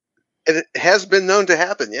 right? It has been known to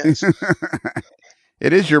happen, yes.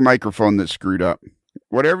 It is your microphone that's screwed up.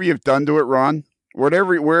 Whatever you've done to it, Ron.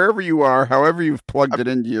 Wherever you are, however you've plugged it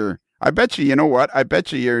into your, I bet you know what? I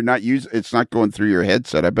bet you're not it's not going through your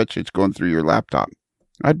headset. I bet you it's going through your laptop.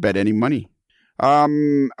 I'd bet any money.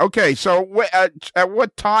 Okay, so at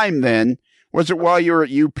what time then? Was it while you were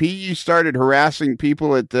at UP you started harassing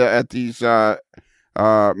people at these model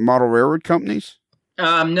railroad companies?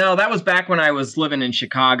 No, that was back when I was living in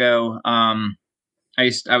Chicago. I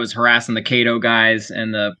was harassing the Cato guys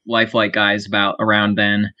and the Lifelike guys around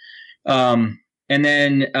then. And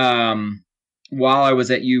then while I was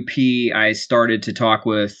at UP, I started to talk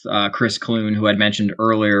with Chris Clune, who I'd mentioned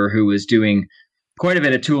earlier, who was doing quite a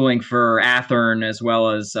bit of tooling for Athearn, as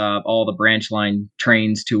well as all the branch line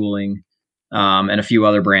trains tooling, and a few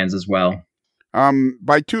other brands as well.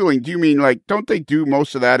 By tooling, do you mean don't they do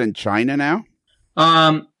most of that in China now?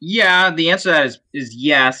 Yeah, the answer to that is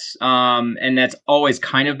yes. And that's always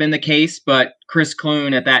kind of been the case, but Chris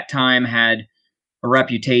Clune at that time had a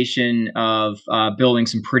reputation of building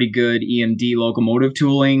some pretty good EMD locomotive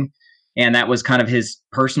tooling, and that was kind of his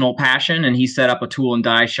personal passion, and he set up a tool and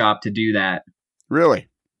die shop to do that. Really?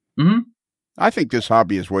 Mm-hmm. I think this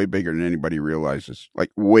hobby is way bigger than anybody realizes,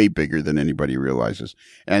 way bigger than anybody realizes.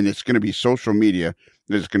 And it's going to be social media.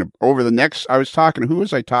 There's going to, who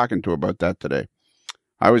was I talking to about that today?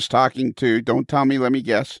 I was talking to, don't tell me, let me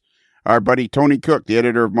guess, our buddy Tony Cook, the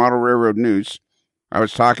editor of Model Railroad News. I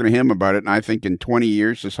was talking to him about it, and I think in 20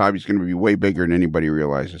 years, this hobby is going to be way bigger than anybody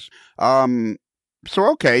realizes. So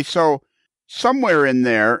somewhere in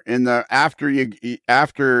there, after you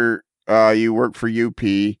worked for UP,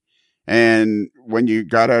 and when you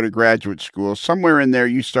got out of graduate school, somewhere in there,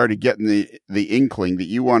 you started getting the inkling that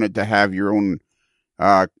you wanted to have your own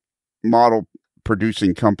model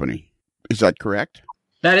producing company. Is that correct?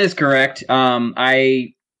 That is correct.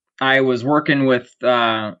 I was working with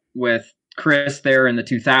Chris there in the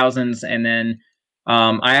 2000s, and then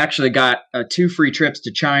I actually got 2 free trips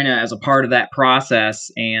to China as a part of that process,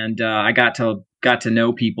 and I got to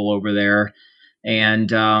know people over there,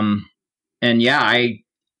 and yeah,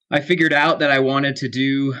 I figured out that I wanted to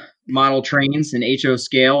do model trains in HO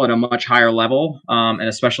scale at a much higher level, and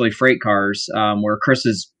especially freight cars, where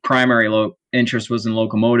Chris's primary interest was in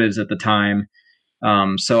locomotives at the time.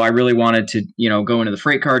 So I really wanted to, go into the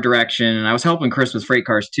freight car direction, and I was helping Chris with freight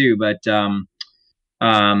cars too, but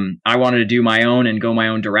I wanted to do my own and go my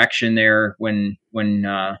own direction there when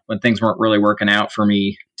things weren't really working out for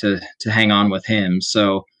me to hang on with him.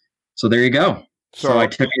 So there you go. So I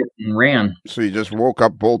took it and ran. So you just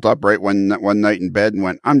bolt up right one night in bed and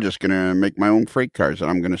went, I'm just going to make my own freight cars,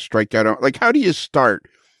 and I'm going to strike out. How do you start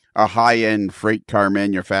a high-end freight car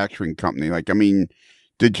manufacturing company?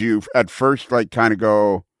 Did you at first kind of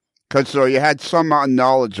go, because you had some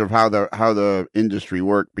knowledge of how the industry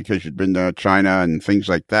worked because you'd been to China and things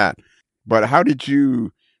like that. But how did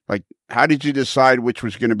you decide which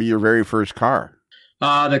was going to be your very first car?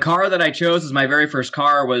 The car that I chose as my very first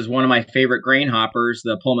car was one of my favorite grain hoppers,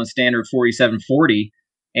 the Pullman Standard 4740.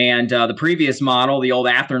 And the previous model, the old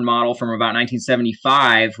Athearn model from about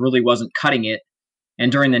 1975, really wasn't cutting it.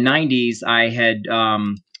 And during the 90s, I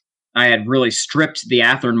had really stripped the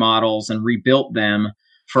Athearn models and rebuilt them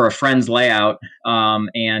for a friend's layout,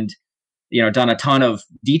 and done a ton of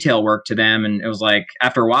detail work to them. And it was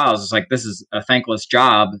after a while, I was just this is a thankless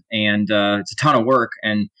job, and it's a ton of work,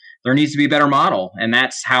 and there needs to be a better model. And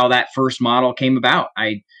that's how that first model came about.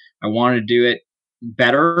 I wanted to do it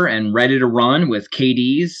better and ready to run with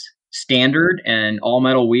KDs standard and all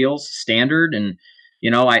metal wheels standard. And,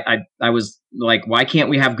 I was why can't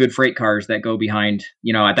we have good freight cars that go behind,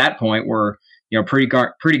 at that point were, pretty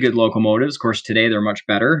good locomotives. Of course, today they're much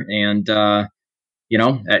better. And,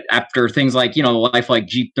 after things like, the Lifelike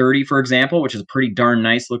Jeep 30, for example, which is a pretty darn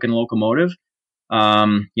nice looking locomotive,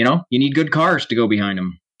 you need good cars to go behind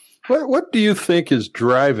them. What do you think is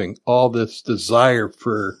driving all this desire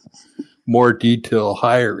for more detail,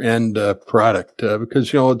 higher end product?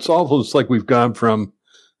 Because, it's almost like we've gone from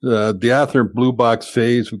the Athearn Blue Box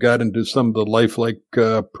phase. We got into some of the Lifelike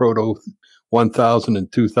Proto 1000 and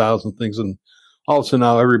 2000 things. And all of a sudden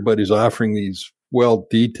now everybody's offering these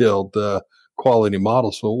well-detailed quality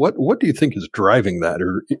models. So what do you think is driving that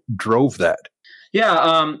or drove that?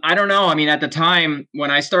 Yeah, I don't know. At the time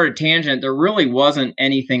when I started Tangent, there really wasn't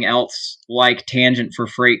anything else like Tangent for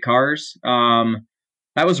freight cars.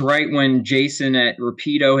 That was right when Jason at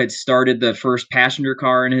Rapido had started the first passenger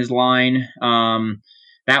car in his line.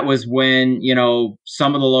 That was when,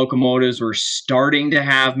 some of the locomotives were starting to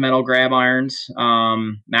have metal grab irons,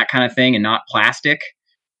 that kind of thing, and not plastic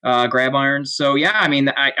grab irons. So, yeah,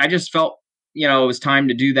 I just felt, it was time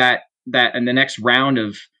to do that in the next round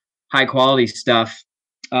of high quality stuff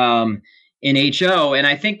in HO. And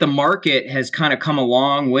I think the market has kind of come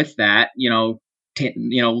along with that,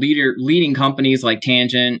 leading companies like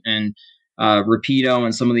Tangent and Rapido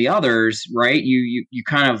and some of the others, right?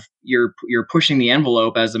 You're pushing the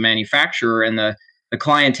envelope as a manufacturer, and the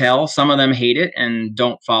clientele, some of them hate it and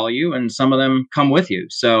don't follow you, and some of them come with you.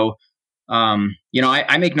 So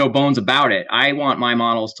I make no bones about it. I want my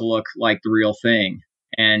models to look like the real thing.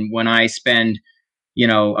 And when I spend,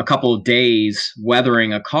 a couple of days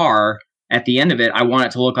weathering a car, at the end of it, I want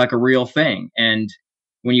it to look like a real thing. And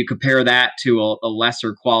when you compare that to a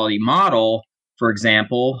lesser quality model, for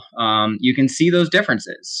example, you can see those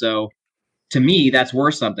differences. So to me, that's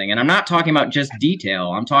worth something. And I'm not talking about just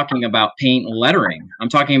detail. I'm talking about paint and lettering. I'm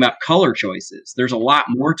talking about color choices. There's a lot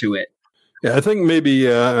more to it. Yeah, I think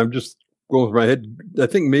maybe I'm just going with my head. I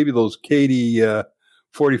think maybe those Kadee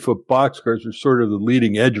 40-foot boxcars are sort of the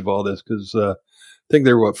leading edge of all this, because I think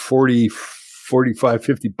they're, what, 40, 45,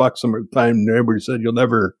 50 bucks some of the time. And everybody said you'll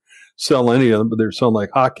never sell any of them, but they're selling like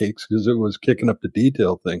hotcakes because it was kicking up the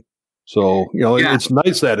detail thing. So, It's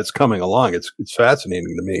nice that it's coming along. It's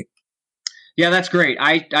fascinating to me. Yeah, that's great.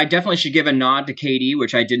 I definitely should give a nod to Kadee,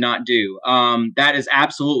 which I did not do. That is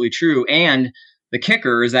absolutely true. And the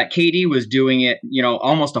kicker is that Kadee was doing it,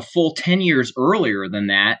 almost a full 10 years earlier than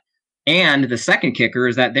that. And the second kicker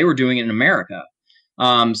is that they were doing it in America.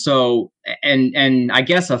 So I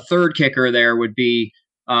guess a third kicker there would be,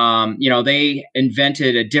 they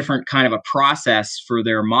invented a different kind of a process for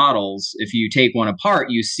their models. If you take one apart,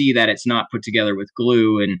 you see that it's not put together with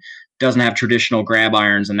glue and doesn't have traditional grab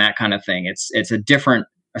irons and that kind of thing. It's a different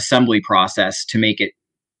assembly process to make it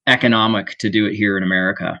economic to do it here in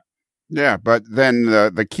America. Yeah, but then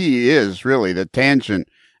the key is really the Tangent.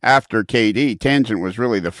 After Kadee, Tangent was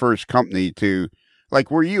really the first company to,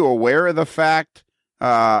 were you aware of the fact?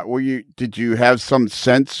 Did you have some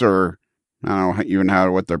sense, or I don't know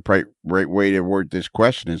even what the right way to word this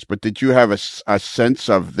question is, but did you have a sense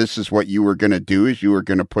of this is what you were going to do, is you were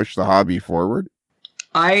going to push the hobby forward?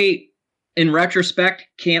 I, in retrospect,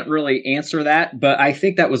 can't really answer that, but I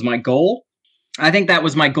think that was my goal. I think that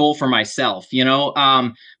was my goal for myself.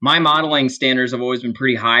 My modeling standards have always been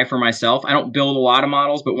pretty high for myself. I don't build a lot of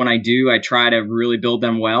models, but when I do, I try to really build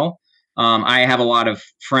them well. I have a lot of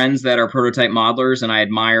friends that are prototype modelers, and I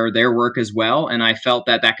admire their work as well. And I felt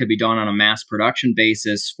that could be done on a mass production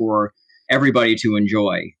basis for everybody to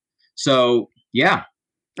enjoy. So, yeah.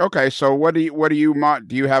 Okay. So do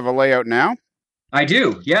you have a layout now? I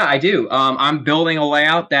do. Yeah, I do. I'm building a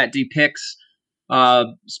layout that depicts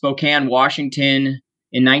Spokane, Washington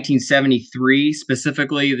in 1973,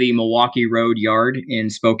 specifically the Milwaukee Road Yard in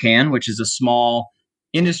Spokane, which is a small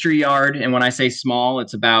industry yard. And when I say small,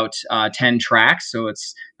 it's about 10 tracks. So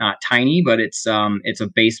it's not tiny, but it's a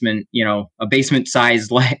basement, a basement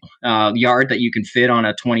sized yard that you can fit on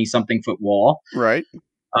a 20-something foot wall. Right.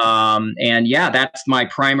 And yeah, that's my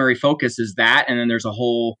primary focus, is that. And then there's a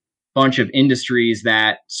whole bunch of industries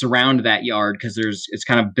that surround that yard, because it's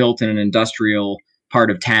kind of built in an industrial part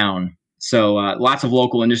of town. So lots of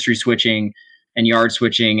local industry switching and yard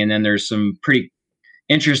switching. And then there's some pretty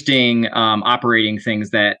interesting operating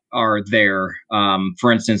things that are there. For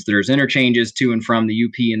instance, there's interchanges to and from the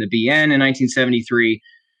UP and the BN in 1973.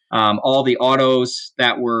 All the automobiles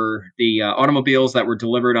that were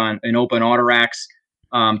delivered in open auto racks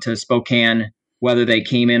to Spokane, whether they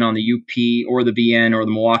came in on the UP or the BN or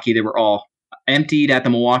the Milwaukee, they were all emptied at the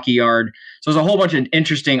Milwaukee yard. So there's a whole bunch of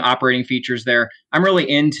interesting operating features there. I'm really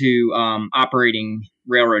into operating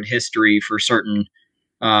railroad history for certain,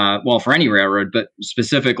 for any railroad, but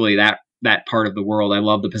specifically that part of the world. I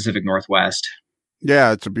love the Pacific Northwest.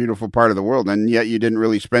 Yeah, it's a beautiful part of the world, and yet you didn't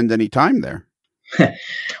really spend any time there.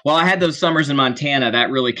 Well, I had those summers in Montana. That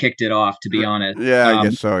really kicked it off, to be honest. Yeah, I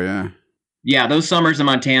guess so, yeah. Yeah, those summers in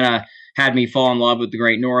Montana had me fall in love with the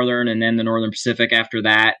Great Northern, and then the Northern Pacific after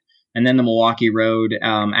that, and then the Milwaukee Road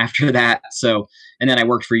after that. So, and then I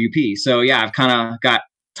worked for UP. So yeah, I've kind of got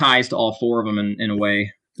ties to all four of them in a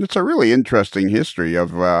way. It's a really interesting history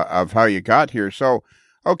of how you got here. So,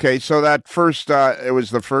 okay, so that first, it was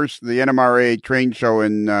the NMRA train show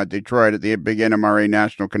in Detroit at the big NMRA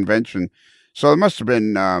National Convention. So it must have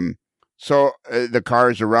been, the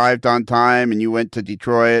cars arrived on time and you went to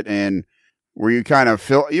Detroit, and were you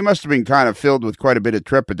you must have been kind of filled with quite a bit of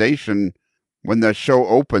trepidation when the show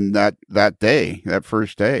opened that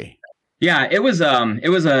first day. Yeah, it was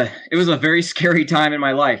a very scary time in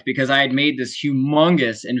my life, because I had made this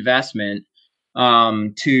humongous investment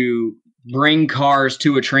to bring cars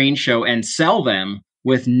to a train show and sell them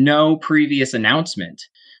with no previous announcement.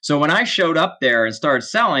 So when I showed up there and started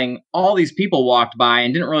selling, all these people walked by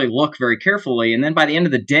and didn't really look very carefully. And then by the end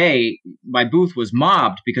of the day, my booth was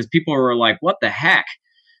mobbed because people were like, what the heck?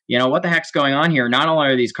 What the heck's going on here? Not only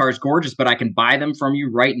are these cars gorgeous, but I can buy them from you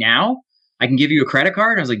right now. I can give you a credit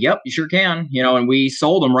card. I was like, yep, you sure can. And we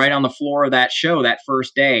sold them right on the floor of that show that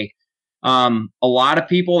first day. A lot of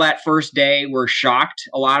people that first day were shocked.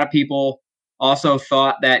 A lot of people also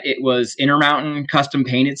thought that it was Intermountain custom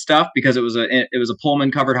painted stuff because it was a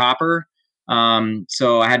Pullman covered hopper.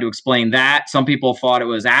 So I had to explain that. Some people thought it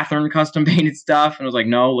was Athearn custom painted stuff, and I was like,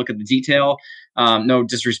 no, look at the detail. No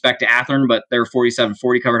disrespect to Athearn, but their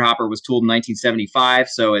 4740 covered hopper was tooled in 1975,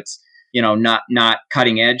 so it's not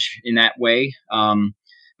cutting edge in that way.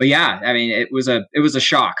 But yeah, I mean, it was a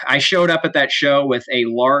shock. I showed up at that show with a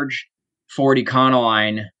large Ford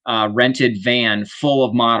Econoline rented van full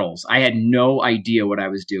of models. I had no idea what I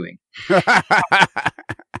was doing.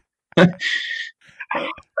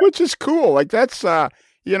 Which is cool. Like that's,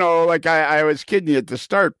 like I was kidding you at the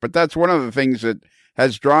start, but that's one of the things that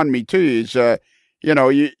has drawn me to you is,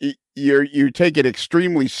 you take it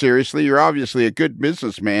extremely seriously. You're obviously a good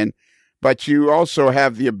businessman, but you also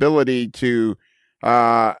have the ability to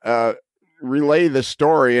relay the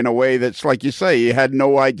story in a way that's, like you say, you had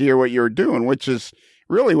no idea what you were doing, which is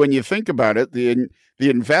really, when you think about it, the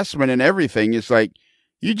investment and everything is like,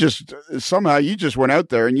 you just went out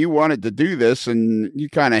there and you wanted to do this, and you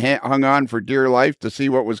kind of hung on for dear life to see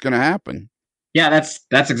what was going to happen. Yeah,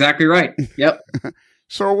 that's exactly right. Yep.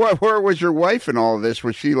 So where was your wife in all of this?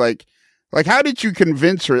 Was she like, how did you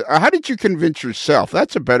convince her? How did you convince yourself?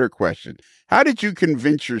 That's a better question. How did you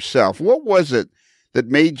convince yourself? What was it that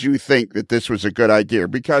made you think that this was a good idea?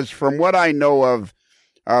 Because from what I know of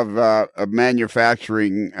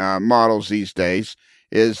manufacturing models these days,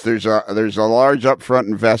 is there's a large upfront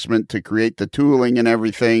investment to create the tooling and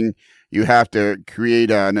everything. You have to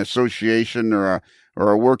create an association or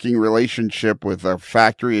a working relationship with a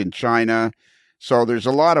factory in China. So there's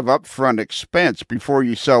a lot of upfront expense before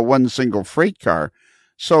you sell one single freight car.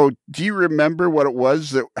 So do you remember what it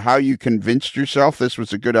was how you convinced yourself this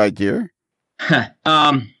was a good idea?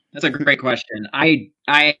 That's a great question. I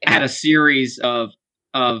had a series of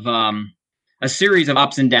ups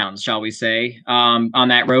and downs, shall we say, on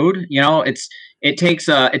that road. It takes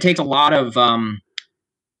a lot of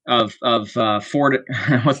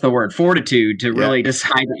fortitude to really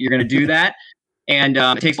decide that you're going to do that. And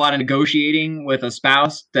it takes a lot of negotiating with a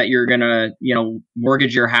spouse that you're going to,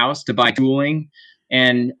 mortgage your house to buy tooling.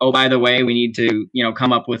 And, oh, by the way, we need to,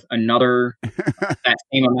 come up with another that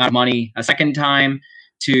same amount of money a second time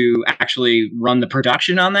to actually run the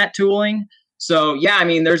production on that tooling. So, yeah, I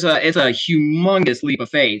mean, it's a humongous leap of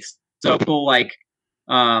faith. So people like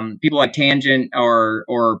Tangent or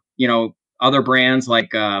other brands like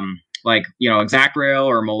Exactrail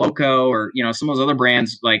or Moloko or, some of those other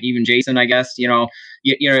brands, like even Jason, I guess,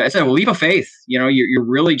 it's a leap of faith. You're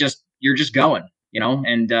really you're just going,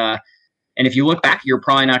 and if you look back, you're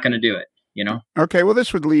probably not going to do it, Okay, well,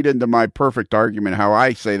 this would lead into my perfect argument, how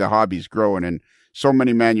I say the hobby's growing, and so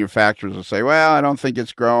many manufacturers will say, well, I don't think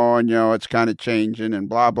it's growing, it's kind of changing and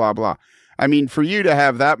blah, blah, blah. I mean, for you to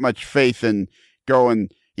have that much faith in going,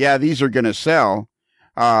 yeah, these are going to sell,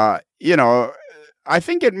 I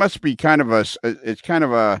think it must be kind of a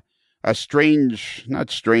strange, not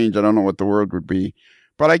strange, I don't know what the word would be,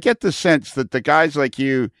 but I get the sense that the guys like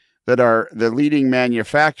you that are the leading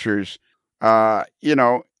manufacturers, I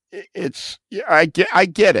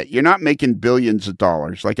get it. You're not making billions of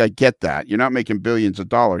dollars. Like, I get that. You're not making billions of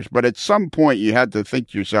dollars. But at some point, you had to think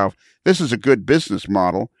to yourself, this is a good business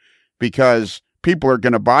model because people are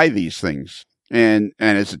going to buy these things. And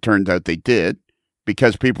as it turns out, they did,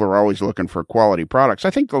 because people are always looking for quality products. I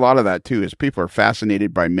think a lot of that, too, is people are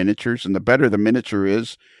fascinated by miniatures. And the better the miniature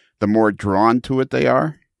is, the more drawn to it they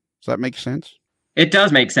are. Does that make sense? It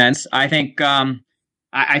does make sense. I think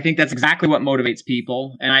I think that's exactly what motivates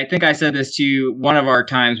people. And I think I said this to you one of our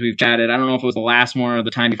times we've chatted. I don't know if it was the last one or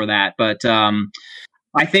the time before that, but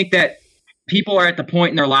I think that people are at the point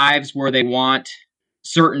in their lives where they want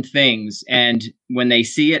certain things, and when they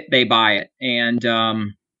see it, they buy it. And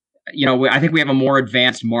I think we have a more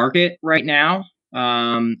advanced market right now.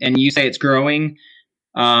 And you say it's growing.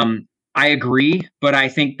 I agree, but I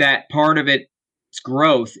think that part of its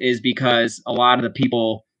growth is because a lot of the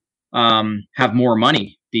people have more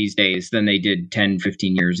money these days than they did 10,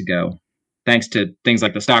 15 years ago, thanks to things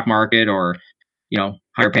like the stock market or,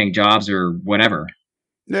 higher paying jobs or whatever.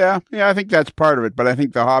 Yeah, I think that's part of it. But I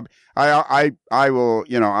think the hobby, I will,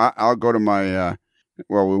 I'll go to my,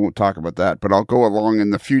 well, we won't talk about that, but I'll go along in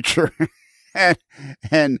the future and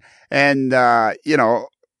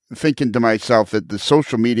thinking to myself that the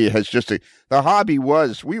social media has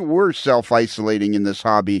we were self-isolating in this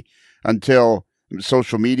hobby until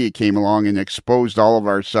social media came along and exposed all of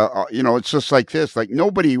our, it's just like this, like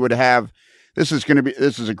nobody would have, this is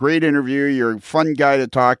a great interview. You're a fun guy to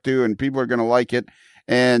talk to and people are going to like it.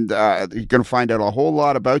 And you're going to find out a whole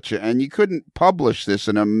lot about you. And you couldn't publish this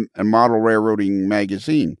in a model railroading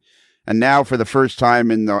magazine. And now for the first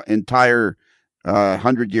time in the entire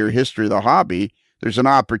 100-year history of the hobby, there's an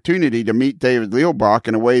opportunity to meet David Leobach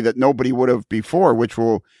in a way that nobody would have before, which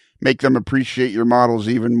will make them appreciate your models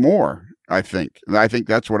even more. I think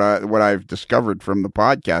that's what I've discovered from the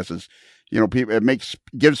podcast is,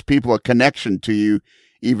 gives people a connection to you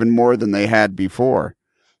even more than they had before.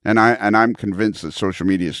 And I'm convinced that social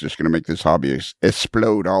media is just going to make this hobby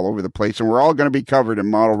explode all over the place, and we're all going to be covered in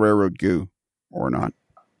model railroad goo, or not.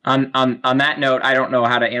 On that note, I don't know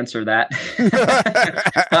how to answer that.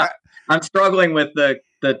 I'm struggling with the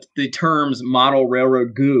terms model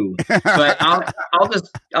railroad goo, but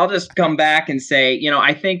I'll just come back and say,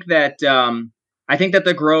 I think that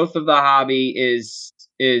the growth of the hobby is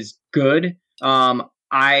good.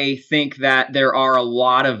 I think that there are a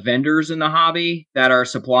lot of vendors in the hobby that are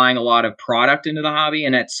supplying a lot of product into the hobby,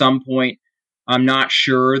 and at some point, I'm not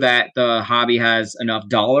sure that the hobby has enough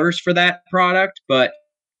dollars for that product, but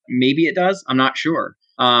maybe it does. I'm not sure.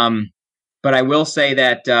 But I will say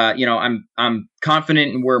that, I'm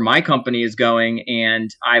confident in where my company is going, and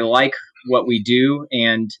I like what we do,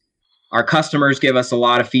 and our customers give us a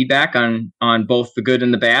lot of feedback on both the good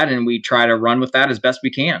and the bad, and we try to run with that as best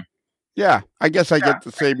we can. Yeah, I guess I get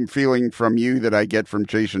the same feeling from you that I get from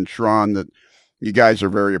Jason Schron, that you guys are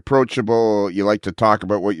very approachable. You like to talk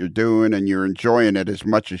about what you're doing, and you're enjoying it as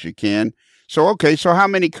much as you can. So how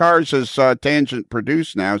many cars has Tangent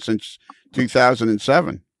produced now since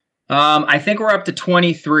 2007? I think we're up to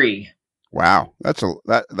 23. Wow, that's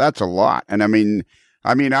a lot. And I mean,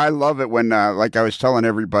 I love it when, like I was telling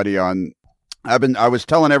everybody I was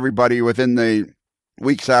telling everybody within the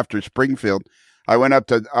weeks after Springfield, I went up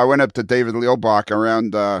to David Leobach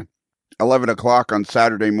around 11 o'clock on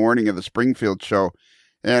Saturday morning of the Springfield show,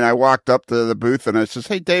 and I walked up to the booth and I says,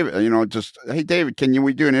 "Hey David, hey David,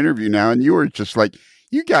 we do an interview now?" And you were just like,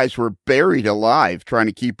 you guys were buried alive trying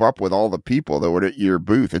to keep up with all the people that were at your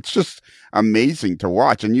booth. It's just amazing to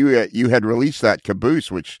watch. And you had released that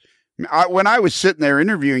caboose, which when I was sitting there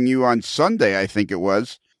interviewing you on Sunday, I think it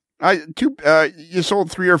was, you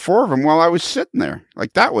sold 3 or 4 of them while I was sitting there.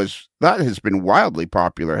 Like that has been wildly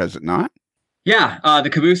popular, has it not? Yeah, the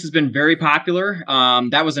caboose has been very popular.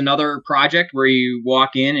 That was another project where you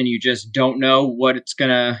walk in and you just don't know what's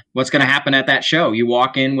gonna happen at that show. You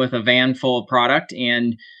walk in with a van full of product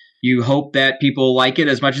and you hope that people like it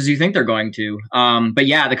as much as you think they're going to. But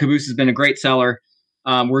yeah, the caboose has been a great seller.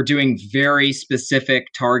 We're doing very specific,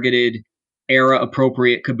 targeted,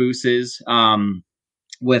 era-appropriate cabooses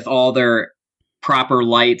with all their proper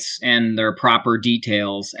lights and their proper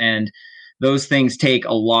details, and those things take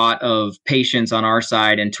a lot of patience on our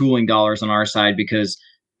side and tooling dollars on our side, because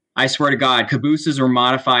I swear to God, cabooses are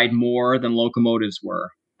modified more than locomotives were.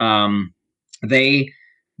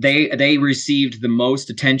 They received the most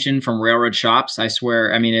attention from railroad shops. I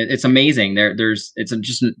swear. I mean, it's amazing. They're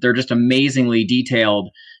just amazingly detailed,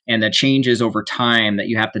 and the changes over time that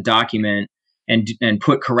you have to document and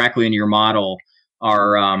put correctly in your model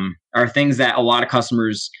are things that a lot of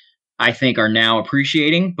customers, I think, are now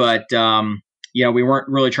appreciating. But we weren't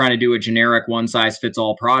really trying to do a generic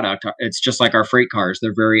one-size-fits-all product. It's just like our freight cars.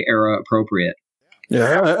 They're very era-appropriate.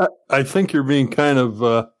 Yeah, I think you're being kind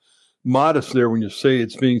of modest there when you say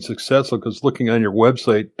it's being successful, because looking on your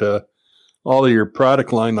website, all of your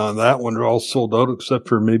product line on that one are all sold out except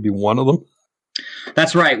for maybe one of them.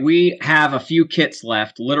 That's right. We have a few kits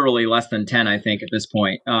left, literally less than 10, I think, at this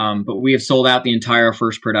point. But we have sold out the entire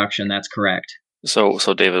first production. That's correct. So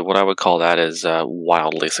David, what I would call that is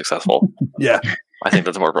wildly successful. Yeah, I think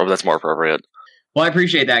that's more appropriate. Well, I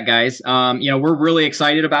appreciate that, guys. We're really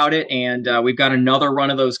excited about it, and we've got another run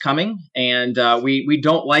of those coming. And we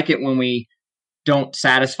don't like it when we don't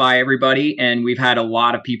satisfy everybody. And we've had a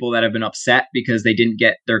lot of people that have been upset because they didn't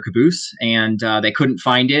get their caboose and they couldn't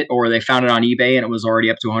find it, or they found it on eBay and it was already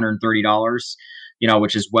up to $130.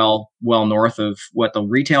 Which is well north of what the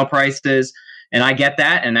retail price is. And I get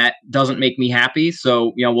that, and that doesn't make me happy.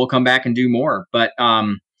 So, we'll come back and do more. But,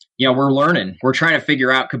 we're learning. We're trying to figure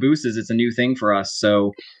out cabooses. It's a new thing for us.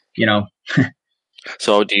 So,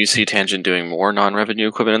 So do you see Tangent doing more non-revenue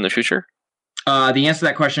equipment in the future? The answer to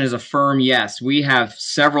that question is a firm yes. We have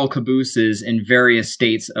several cabooses in various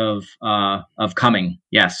states of coming.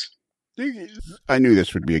 Yes. I knew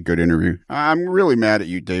this would be a good interview. I'm really mad at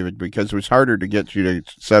you, David, because it was harder to get you to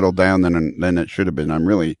settle down than it should have been. I'm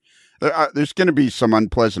really... there's going to be some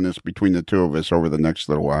unpleasantness between the two of us over the next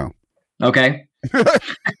little while. Okay. Well,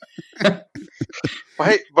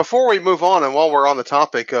 hey, before we move on, and while we're on the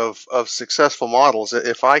topic of successful models,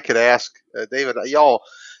 if I could ask, David, y'all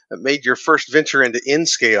made your first venture into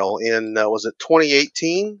N-Scale in, was it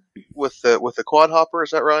 2018 with the quad hopper? Is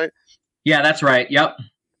that right? Yeah, that's right. Yep.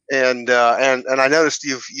 And I noticed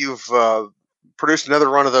you've produced another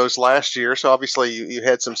run of those last year, so obviously you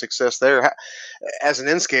had some success there. As an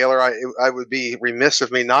N-scaler, I would be remiss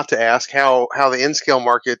of me not to ask how the N-scale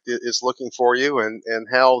market is looking for you, and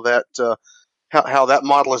how that how that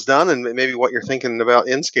model is done, and maybe what you're thinking about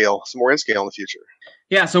N-scale, some more N-scale in the future.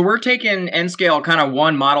 Yeah, so we're taking N-scale kind of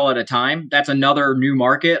one model at a time. That's another new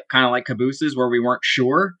market, kind of like Cabooses, where we weren't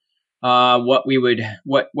sure what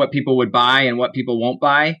people would buy and what people won't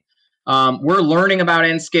buy. We're learning about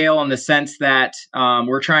N-scale in the sense that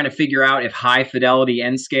we're trying to figure out if high fidelity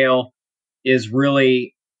N-scale is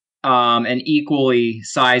really an equally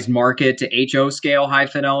sized market to HO scale high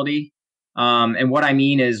fidelity. And what I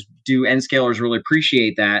mean is, do N-scalers really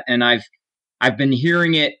appreciate that? And I've been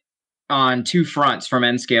hearing it on two fronts from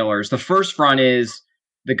N-scalers. The first front is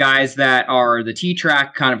the guys that are the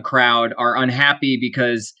T-Track kind of crowd are unhappy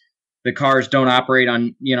because the cars don't operate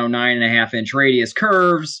on 9.5-inch radius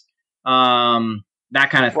curves, that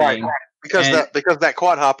kind of thing. Right. Because that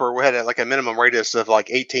quad hopper had like a minimum radius of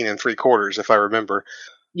like 18 3/4, if I remember.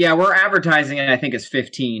 Yeah, we're advertising it, I think, as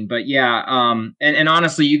 15, but yeah, and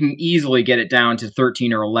honestly, you can easily get it down to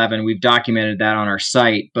 13 or 11. We've documented that on our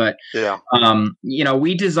site, but yeah,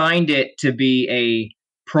 we designed it to be a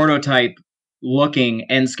prototype-looking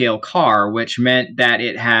N-scale car, which meant that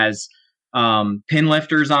it has pin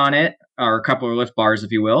lifters on it, or a couple of lift bars,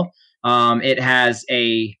 if you will. It has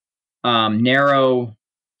a narrow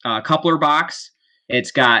coupler box.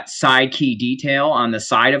 It's got side key detail on the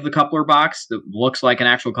side of the coupler box that looks like an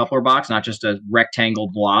actual coupler box, not just a rectangle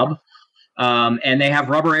blob. And they have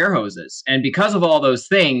rubber air hoses. And because of all those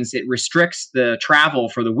things, it restricts the travel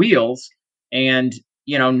for the wheels. And,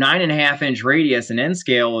 9.5-inch radius in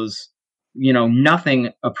N-scale is,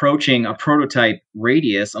 nothing approaching a prototype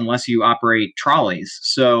radius unless you operate trolleys.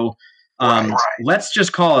 So let's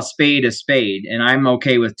just call a spade. And I'm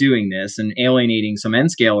okay with doing this and alienating some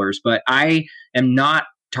N-scalers, but I am not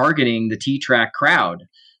targeting the T-Track crowd.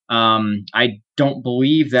 I don't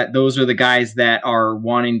believe that those are the guys that are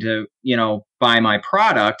wanting to, buy my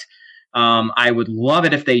product. I would love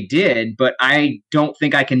it if they did, but I don't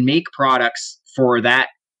think I can make products for that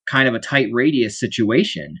kind of a tight radius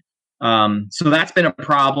situation. So that's been a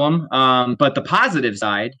problem. But the positive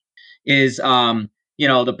side is,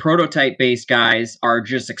 the prototype-based guys are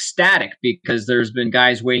just ecstatic because there's been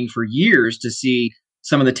guys waiting for years to see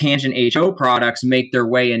some of the Tangent HO products make their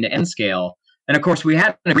way into N-scale. And of course, we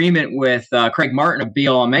had an agreement with Craig Martin of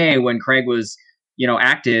BLMA when Craig was,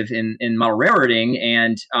 active in model railroading,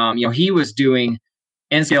 and he was doing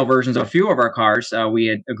N-scale versions of a few of our cars. We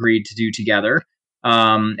had agreed to do together,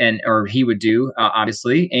 or he would do,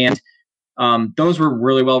 obviously, and those were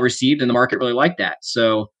really well received, and the market really liked that.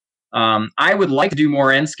 So I would like to do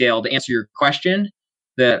more N-scale to answer your question.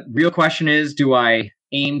 The real question is, do I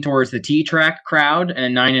aim towards the T-Track crowd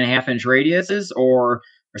and 9.5-inch radiuses, or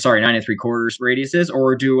 9 3/4 radiuses,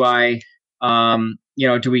 or do I,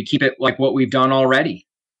 do we keep it like what we've done already?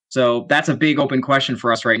 So that's a big open question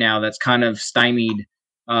for us right now. That's kind of stymied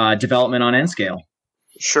development on N-scale.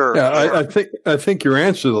 Sure. Yeah, I think your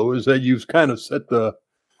answer though is that you've kind of set the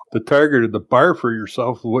target or the bar for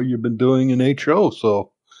yourself of what you've been doing in HO.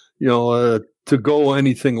 So, to go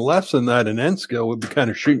anything less than that in N-scale would be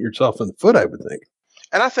kind of shooting yourself in the foot, I would think.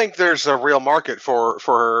 And I think there's a real market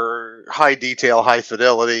for high detail, high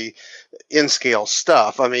fidelity, N-scale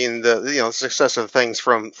stuff. I mean, the success of things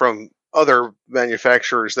from other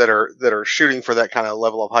manufacturers that are shooting for that kind of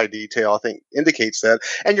level of high detail, I think indicates that.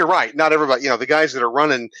 And you're right, not everybody, the guys that are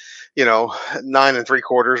running, 9 3/4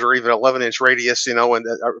 or even 11-inch radius, and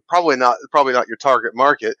are probably not your target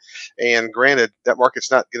market. And granted, that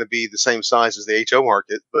market's not going to be the same size as the HO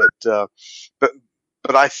market,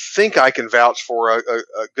 but I think I can vouch for a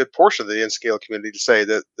good portion of the N-scale community to say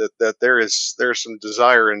that there's some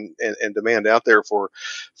desire and demand out there for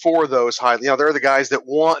those high. There are the guys that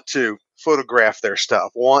want to photograph their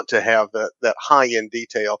stuff, want to have that high end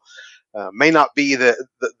detail. May not be the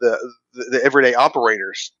everyday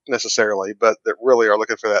operators necessarily, but that really are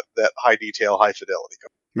looking for that high detail, high fidelity.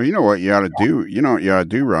 Well, you know what you ought to do. You know what you ought to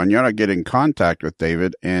do, Ron. You ought to get in contact with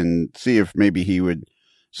David and see if maybe he would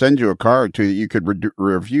send you a car or two that you could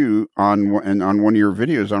review on one of your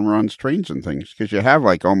videos on Ron's Trains and Things, because you have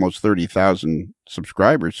like almost 30,000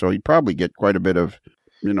 subscribers, so he'd probably get quite a bit of,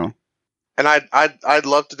 And I'd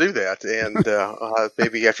love to do that, and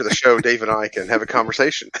maybe after the show, Dave and I can have a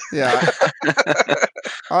conversation. Yeah,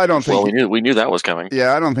 I don't think. Well, we knew that was coming.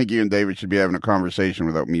 Yeah, I don't think you and David should be having a conversation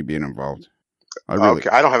without me being involved. Okay,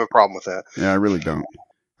 I don't have a problem with that. Yeah, I really don't.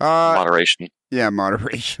 Moderation. Yeah,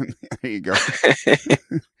 moderation. There you go.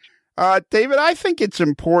 David, I think it's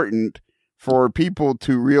important for people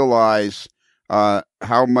to realize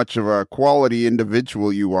how much of a quality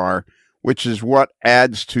individual you are, which is what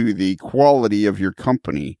adds to the quality of your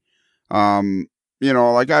company.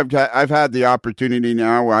 Like I've had the opportunity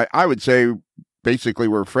now. I would say basically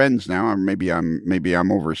we're friends now, or maybe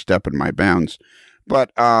I'm overstepping my bounds,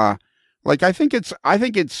 but I think it's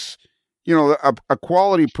a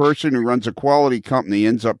quality person who runs a quality company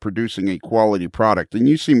ends up producing a quality product, and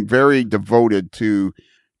you seem very devoted to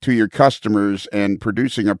your customers and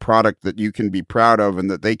producing a product that you can be proud of and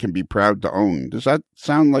that they can be proud to own. Does that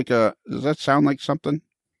sound like something?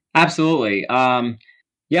 Absolutely.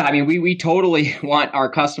 Yeah, I mean, we totally want our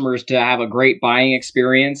customers to have a great buying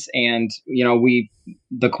experience. And,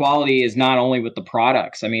 the quality is not only with the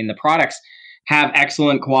products. I mean, the products have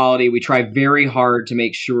excellent quality. We try very hard to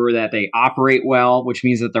make sure that they operate well, which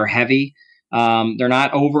means that they're heavy. They're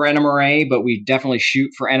not over NMRA, but we definitely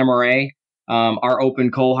shoot for NMRA. Our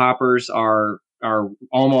open coal hoppers are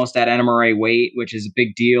almost at NMRA weight, which is a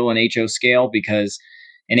big deal in HO scale, because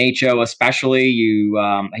in HO especially, you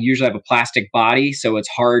usually have a plastic body, so it's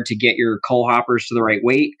hard to get your coal hoppers to the right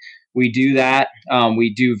weight. We do that.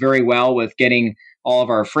 We do very well with getting all of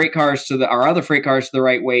our freight cars our other freight cars to the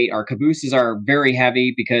right weight. Our cabooses are very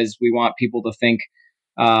heavy because we want people to think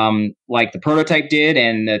like the prototype did,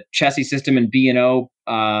 and the chassis system and B&O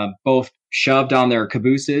both shoved on their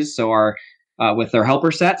cabooses. So with their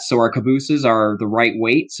helper sets, so our cabooses are the right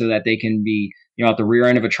weight so that they can be, at the rear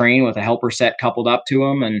end of a train with a helper set coupled up to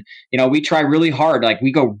them. And, we try really hard. Like,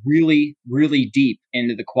 we go really, really deep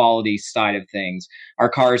into the quality side of things. Our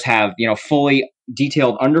cars have, fully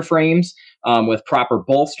detailed underframes with proper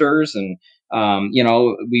bolsters, and,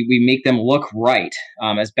 we make them look right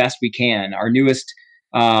as best we can. Our newest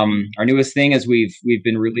thing is we've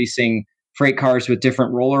been releasing freight cars with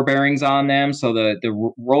different roller bearings on them. So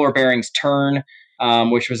the roller bearings turn,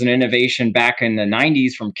 which was an innovation back in the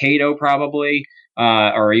 90s from Kato probably,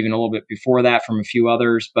 or even a little bit before that from a few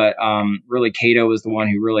others. But really, Kato was the one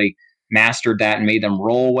who really mastered that and made them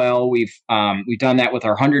roll well. We've done that with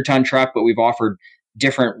our 100-ton truck, but we've offered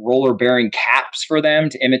different roller bearing caps for them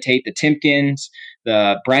to imitate the Timkens,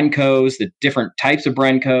 the Brencos, the different types of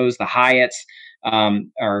Brencos, the Hyatts.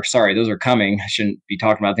 Those are coming. I shouldn't be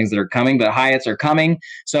talking about things that are coming, but Hyatts are coming.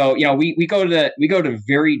 So, we go to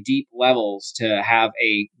very deep levels to have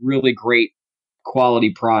a really great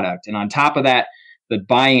quality product. And on top of that, the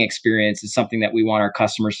buying experience is something that we want our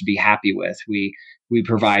customers to be happy with. We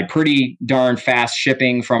provide pretty darn fast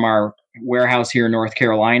shipping from our warehouse here in North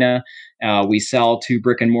Carolina. We sell to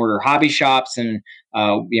brick and mortar hobby shops, and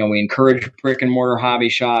we encourage brick and mortar hobby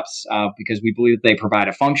shops because we believe they provide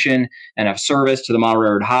a function and a service to the model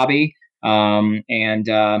railroad hobby. I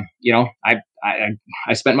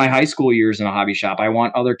spent my high school years in a hobby shop. I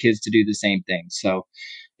want other kids to do the same thing. So,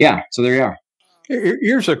 yeah. So there you are.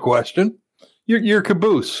 Here's a question. Your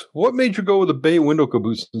caboose. What made you go with a bay window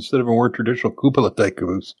caboose instead of a more traditional cupola type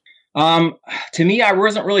caboose? To me, I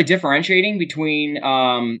wasn't really differentiating between,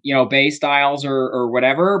 bay styles or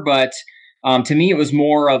whatever, but, to me, it was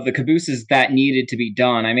more of the cabooses that needed to be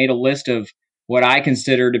done. I made a list of what I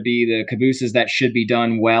consider to be the cabooses that should be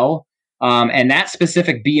done well. And that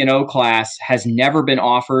specific B&O class has never been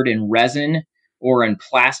offered in resin or in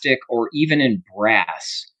plastic or even in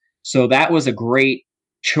brass. So that was a great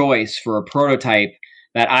choice for a prototype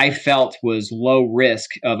that I felt was low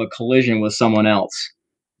risk of a collision with someone else.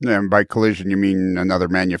 Yeah, and by collision, you mean another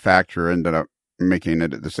manufacturer ended up making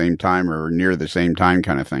it at the same time or near the same time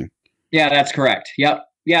kind of thing? Yeah, that's correct. Yep.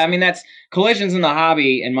 Yeah, I mean, that's collisions in the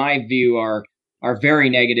hobby, in my view, are very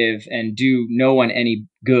negative and do no one any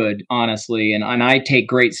good, honestly. And I take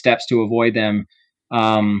great steps to avoid them,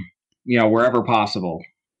 wherever possible.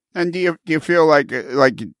 And do you feel like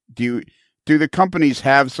do the companies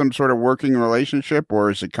have some sort of working relationship, or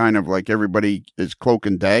is it kind of like everybody is cloak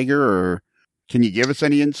and dagger, or can you give us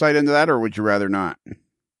any insight into that, or would you rather not?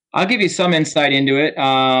 I'll give you some insight into it.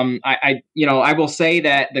 I will say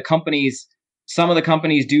that some of the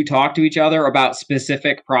companies do talk to each other about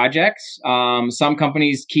specific projects. Some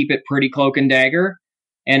companies keep it pretty cloak and dagger,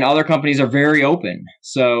 and other companies are very open.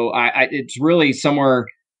 So it's really somewhere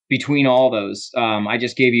between all those. I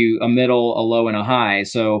just gave you a middle, a low, and a high.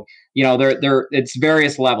 So, it's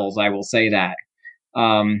various levels. I will say that.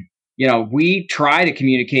 We try to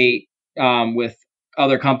communicate with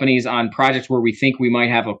other companies on projects where we think we might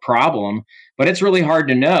have a problem, but it's really hard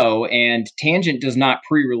to know. And Tangent does not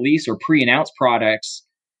pre-release or pre-announce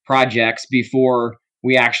projects before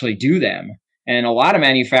we actually do them. And a lot of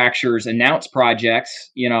manufacturers announce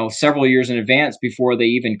projects, several years in advance before they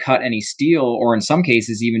even cut any steel, or in some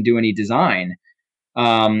cases even do any design.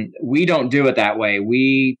 We don't do it that way.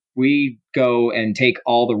 We we go and take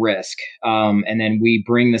all the risk, and then we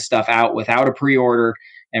bring the stuff out without a pre-order.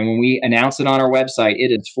 And when we announce it on our website,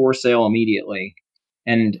 it is for sale immediately.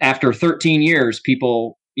 And after 13 years,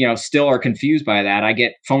 people, still are confused by that. I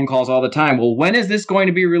get phone calls all the time. Well, when is this going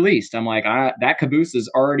to be released? I'm like, that caboose has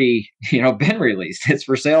already, been released. It's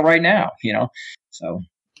for sale right now, So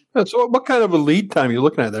what kind of a lead time are you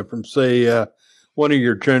looking at there from, say, one of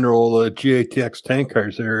your general GATX tank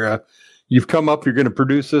cars there? You've come up, you're going to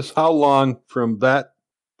produce this. How long from that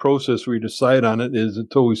process we decide on it is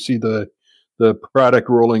until we see the product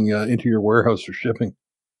rolling into your warehouse for shipping?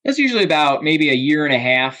 It's usually about maybe a year and a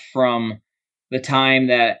half from the time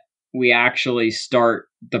that we actually start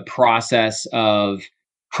the process of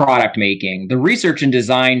product making. The research and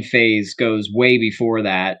design phase goes way before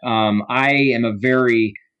that. I am a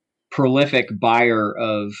very prolific buyer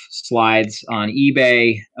of slides on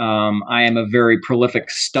eBay. I am a very prolific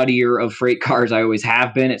studier of freight cars. I always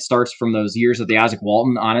have been. It starts from those years of the Isaac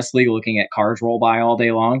Walton, honestly, looking at cars roll by all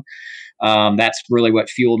day long. That's really what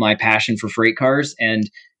fueled my passion for freight cars. And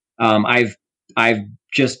I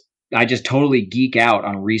just totally geek out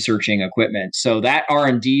on researching equipment. So that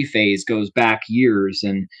R&D phase goes back years,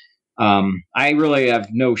 and I really have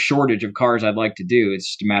no shortage of cars I'd like to do. It's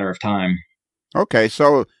just a matter of time. Okay,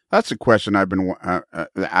 so that's a question I've been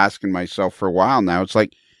asking myself for a while now. It's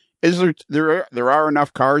like, is there are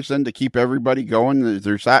enough cars then to keep everybody going?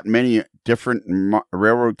 There's that many different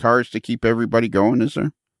railroad cars to keep everybody going, is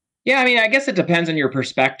there? Yeah, I mean, I guess it depends on your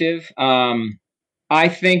perspective. I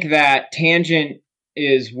think that Tangent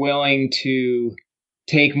is willing to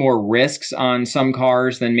take more risks on some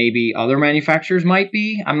cars than maybe other manufacturers might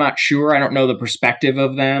be. I'm not sure. I don't know the perspective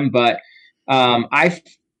of them, but I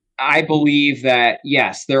believe that,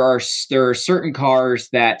 yes, there are certain cars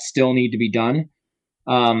that still need to be done.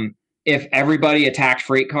 If everybody attacked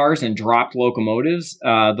freight cars and dropped locomotives,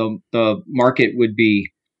 the market would be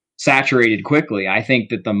saturated quickly. I think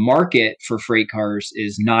that the market for freight cars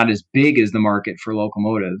is not as big as the market for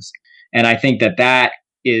locomotives. And I think that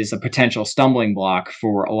is a potential stumbling block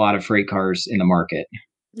for a lot of freight cars in the market.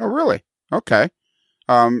 Oh, really? Okay.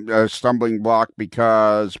 A stumbling block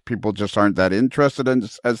because people just aren't that interested in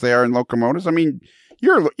as they are in locomotives. I mean,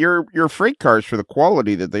 your freight cars, for the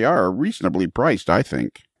quality that they are reasonably priced, I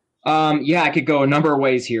think. Yeah, I could go a number of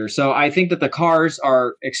ways here. So I think that the cars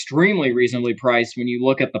are extremely reasonably priced when you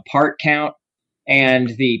look at the part count and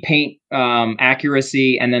the paint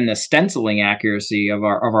accuracy, and then the stenciling accuracy of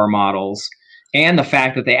our models, and the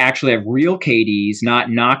fact that they actually have real KDs, not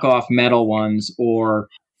knockoff metal ones or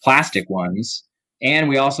plastic ones. And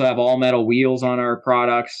we also have all metal wheels on our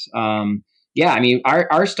products. Yeah, I mean,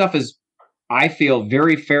 our stuff is, I feel,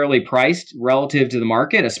 very fairly priced relative to the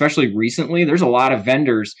market, especially recently. There's a lot of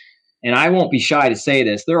vendors, and I won't be shy to say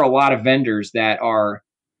this, there are a lot of vendors that are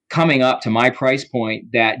coming up to my price point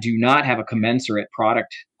that do not have a commensurate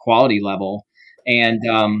product quality level. And,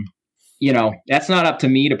 that's not up to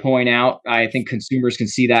me to point out. I think consumers can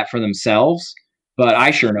see that for themselves, but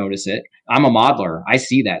I sure notice it. I'm a modeler. I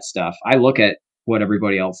see that stuff. I look at what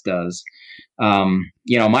everybody else does.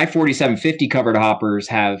 My 4750 covered hoppers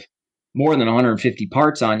have more than 150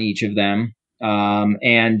 parts on each of them.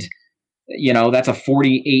 And that's a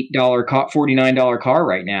 $49 car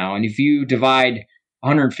right now. And if you divide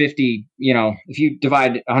 150, if you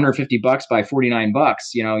divide $150 by $49,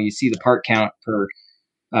 you see the part count per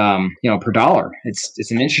dollar.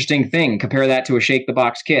 It's an interesting thing. Compare that to a shake the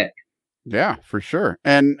box kit. Yeah, for sure.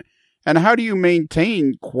 And how do you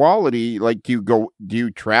maintain quality? Like, do you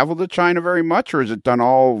travel to China very much, or is it done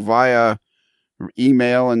all via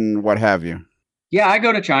email and what have you? Yeah, I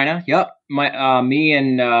go to China. Yep. Me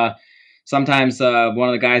and sometimes one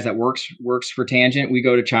of the guys that works for Tangent, we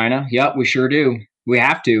go to China. Yep, we sure do. We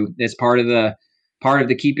have to. It's part of the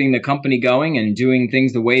keeping the company going and doing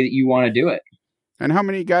things the way that you want to do it. And how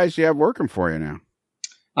many guys do you have working for you now?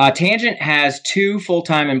 Tangent has 2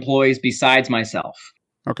 full-time employees besides myself.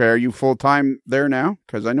 Okay, are you full-time there now?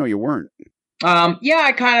 Because I know you weren't.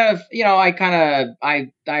 Yeah,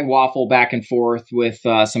 I waffle back and forth with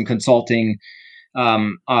some consulting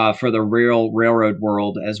for the railroad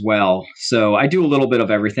world as well. So I do a little bit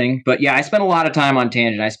of everything. But yeah, I spend a lot of time on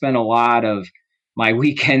Tangent. I spend a lot of my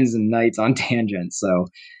weekends and nights on Tangent. So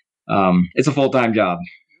it's a full-time job.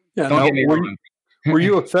 Yeah, Don't get me wrong. Were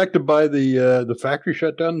you affected by the factory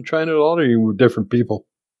shutdown in China at all, or you were different people?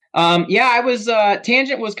 Yeah, I was.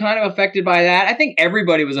 Tangent was kind of affected by that. I think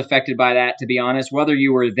everybody was affected by that, to be honest. Whether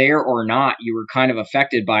you were there or not, you were kind of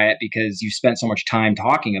affected by it because you spent so much time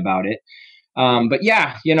talking about it. But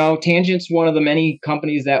yeah, Tangent's one of the many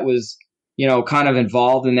companies that was kind of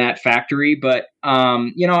involved in that factory. But,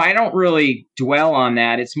 I don't really dwell on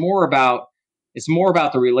that. It's more about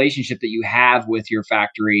the relationship that you have with your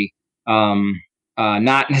factory,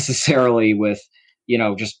 not necessarily with,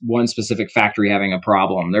 just one specific factory having a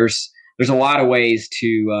problem. There's a lot of ways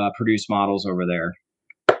to produce models over there.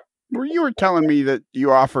 Well, you were telling me that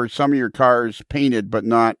you offer some of your cars painted but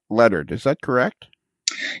not lettered. Is that correct?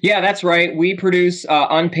 Yeah, that's right. We produce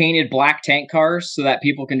unpainted black tank cars so that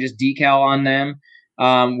people can just decal on them.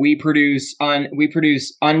 We produce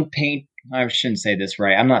unpainted. I shouldn't say this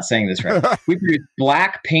right. I'm not saying this right. We produce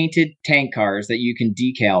black painted tank cars that you can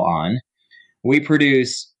decal on. We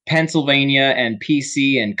produce Pennsylvania and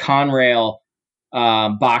PC and Conrail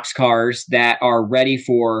box cars that are ready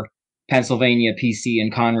for Pennsylvania PC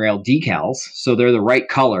and Conrail decals. So they're the right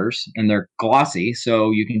colors and they're glossy,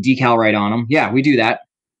 so you can decal right on them. Yeah, we do that.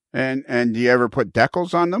 And do you ever put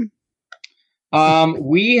decals on them?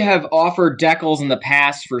 We have offered decals in the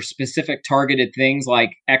past for specific targeted things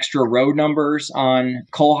like extra road numbers on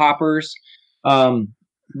coal hoppers.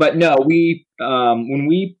 But no, when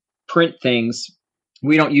we print things,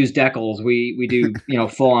 we don't use decals. We do,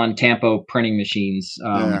 full on tampo printing machines,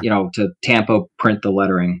 to tampo print the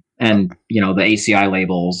lettering and, the ACI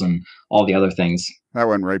labels and all the other things. That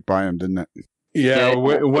went right by him, didn't it? Yeah,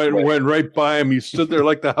 went right by him. He stood there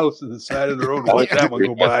like the house on the side of the road and watched that one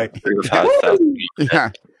go by.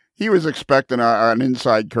 Yeah, he was expecting an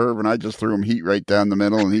inside curve, and I just threw him heat right down the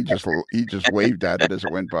middle, and he just waved at it as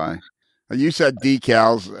it went by. You said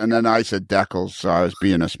decals, and then I said decals, so I was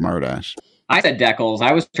being a smartass. I said decals.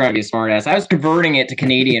 I was trying to be a smartass. I was converting it to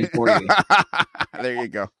Canadian for you. There you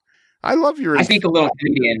go. I love your. I speak a little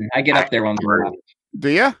Canadian. I get up there once in a while. Do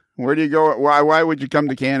you? Where do you go? Why would you come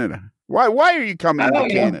to Canada? Why are you coming to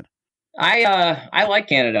Canada? I like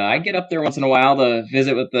Canada. I get up there once in a while to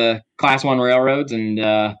visit with the Class 1 railroads, and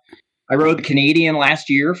I rode the Canadian last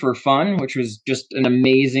year for fun, which was just an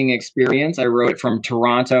amazing experience. I rode it from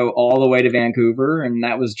Toronto all the way to Vancouver, and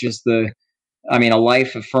that was just a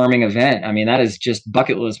life-affirming event. I mean, that is just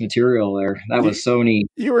bucket list material there. That was so neat.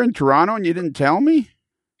 You were in Toronto and you didn't tell me?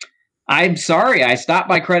 I'm sorry. I stopped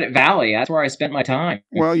by Credit Valley. That's where I spent my time.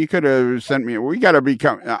 Well, you could have sent me. We got to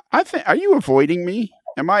become. Are you avoiding me?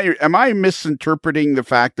 Am I misinterpreting the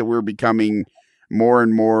fact that we're becoming more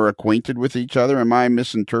and more acquainted with each other? Am I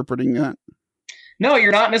misinterpreting that? No,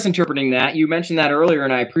 you're not misinterpreting that. You mentioned that earlier,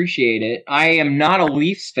 and I appreciate it. I am not a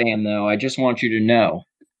Leafs fan, though. I just want you to know.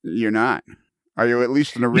 You're not. Are you at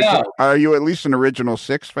least an original? No. Are you at least an original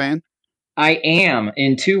Six fan? I am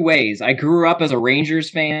in two ways. I grew up as a Rangers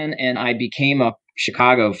fan, and I became a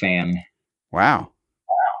Chicago fan. Wow.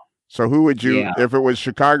 So who would you, if it was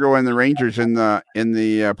Chicago and the Rangers in the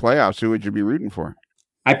playoffs, who would you be rooting for?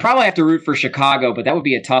 I'd probably have to root for Chicago, but that would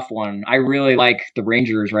be a tough one. I really like the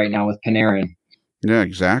Rangers right now with Panarin. Yeah,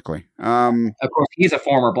 exactly. Of course, he's a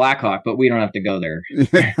former Blackhawk, but we don't have to go there.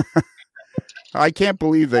 I can't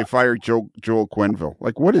believe they fired Joel Quenneville.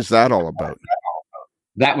 Like, what is that all about?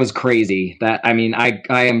 That was crazy. I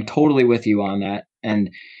am totally with you on that. And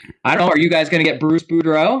I don't know, are you guys going to get Bruce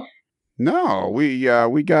Boudreau? No, we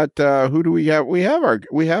got who do we have? We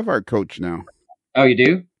have our coach now. Oh, you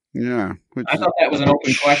do? Yeah. I thought that was an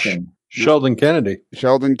open question. Sheldon Kennedy.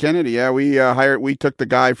 Yeah, we took the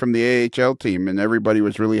guy from the AHL team, and everybody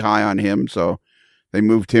was really high on him, so they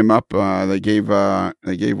moved him up. They gave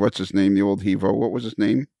what's his name, the old Hevo. What was his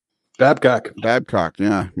name? Babcock,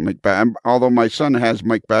 yeah. Although my son has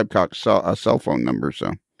Mike Babcock's cell phone number,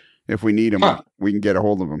 so if we need him, we can get a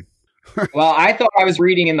hold of him. Well, I thought I was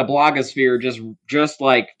reading in the blogosphere just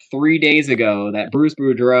like 3 days ago that Bruce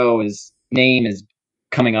Boudreau's name is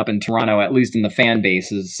coming up in Toronto, at least in the fan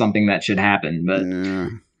base, is something that should happen. But yeah,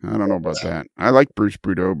 I don't know about that. I like Bruce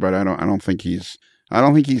Boudreau, but I don't think he's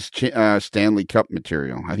Stanley Cup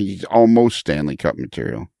material. I think he's almost Stanley Cup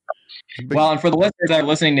material. Well, and for the listeners that are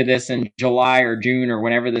listening to this in July or June or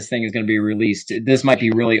whenever this thing is going to be released, this might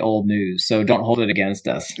be really old news, so don't hold it against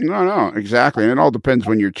us. No, exactly. And it all depends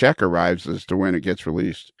when your check arrives as to when it gets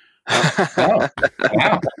released. Oh,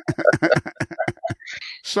 wow.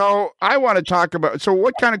 So I want to talk about,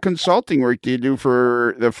 what kind of consulting work do you do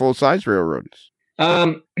for the full-size railroads?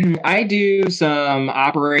 I do some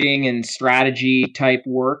operating and strategy type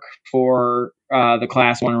work for the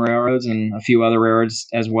Class 1 railroads and a few other railroads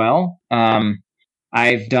as well.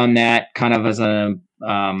 I've done that kind of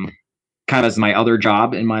as my other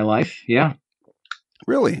job in my life. Yeah.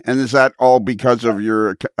 Really? And is that all because of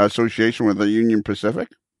your association with the Union Pacific?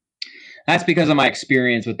 That's because of my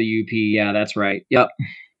experience with the UP. Yeah, that's right. Yep.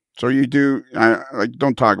 So you do,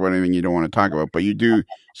 don't talk about anything you don't want to talk about, but you do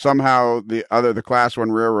somehow the Class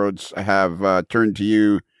 1 railroads have turned to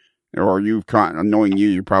you or knowing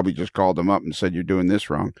you probably just called them up and said you're doing this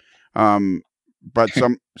wrong. But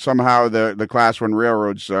somehow the Class 1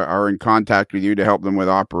 railroads are in contact with you to help them with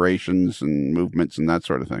operations and movements and that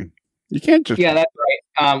sort of thing. You can't just... Yeah, that's right.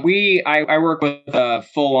 I work with a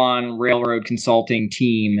full-on railroad consulting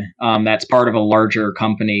team that's part of a larger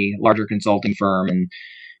company, larger consulting firm,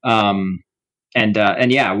 and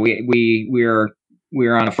yeah,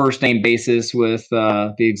 we're on a first name basis with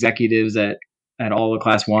the executives at all the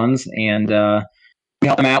Class 1s, and we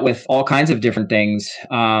help them out with all kinds of different things.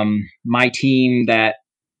 My team that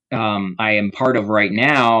I am part of right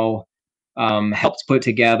now helps put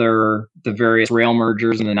together the various rail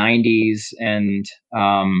mergers in the 90s and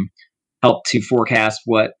helped to forecast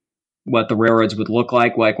what the railroads would look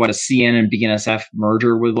like what a CN and BNSF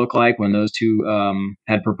merger would look like when those two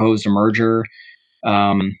had proposed a merger.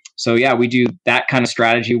 So yeah, we do that kind of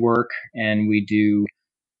strategy work, and we do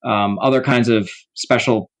other kinds of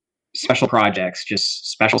special projects, just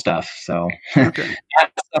special stuff. So Okay.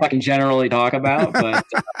 that's stuff I can generally talk about, but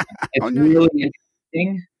it's really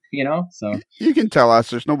interesting, so. You can tell us.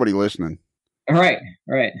 There's nobody listening. Right.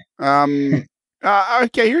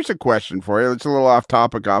 Okay, here's a question for you. It's a little off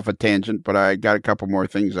topic, off a tangent, but I got a couple more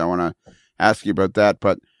things I want to ask you about that.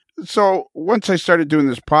 But so once I started doing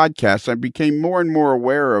this podcast, I became more and more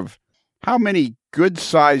aware of how many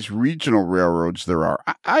good-sized regional railroads there are.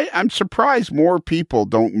 I'm surprised more people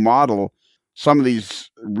don't model some of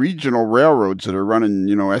these regional railroads that are running,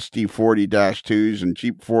 SD40-2s and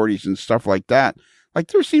cheap 40s and stuff like that. Like,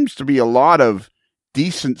 there seems to be a lot of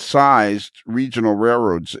decent-sized regional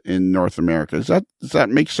railroads in North America. Does that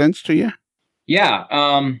make sense to you? Yeah,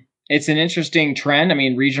 it's an interesting trend. I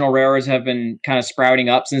mean, regional railroads have been kind of sprouting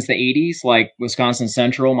up since the 80s, like Wisconsin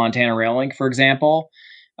Central, Montana Rail Link, for example.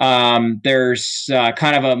 There's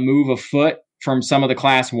kind of a move afoot from some of the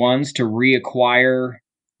Class 1s to reacquire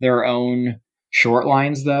their own short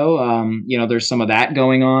lines, though. There's some of that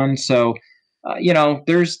going on. So,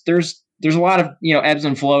 there's a lot of, ebbs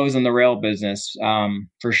and flows in the rail business,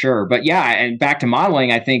 for sure. But yeah, and back to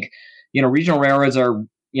modeling, I think, regional railroads are,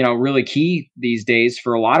 really key these days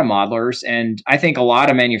for a lot of modelers. And I think a lot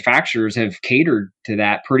of manufacturers have catered to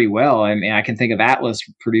that pretty well. I mean, I can think of Atlas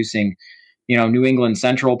producing, New England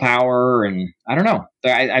Central Power, and I don't know.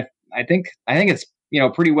 I think it's,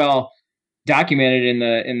 pretty well documented in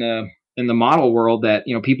the model world that,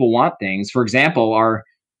 people want things. For example, our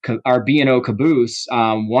B&O caboose,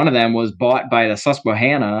 one of them was bought by the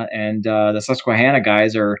Susquehanna, and the Susquehanna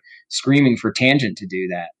guys are screaming for Tangent to do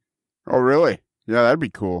that. Oh, really? Yeah, that'd be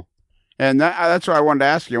cool. And that's what I wanted to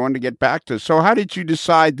ask you. I wanted to get back to. So how did you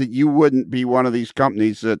decide that you wouldn't be one of these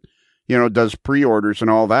companies that, does pre-orders and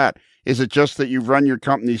all that? Is it just that you've run your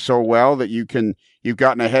company so well that you've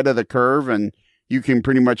gotten ahead of the curve and you can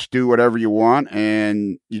pretty much do whatever you want,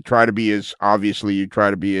 and you try to be as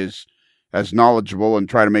knowledgeable and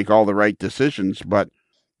try to make all the right decisions? But,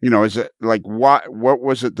 is it like, what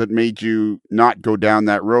was it that made you not go down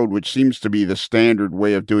that road, which seems to be the standard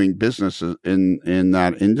way of doing business in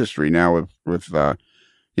that industry now with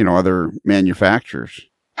other manufacturers?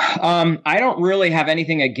 I don't really have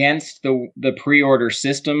anything against the pre-order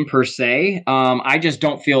system per se. I just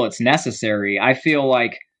don't feel it's necessary. I feel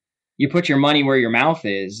like you put your money where your mouth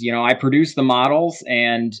is. I produce the models,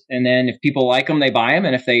 and then if people like them, they buy them,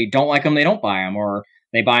 and if they don't like them, they don't buy them, or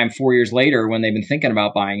they buy them 4 years later when they've been thinking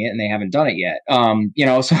about buying it and they haven't done it yet.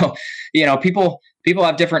 People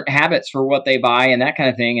have different habits for what they buy and that kind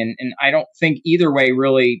of thing, and I don't think either way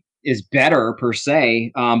really is better per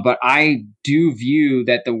se, but I do view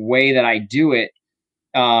that the way that I do it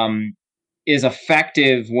is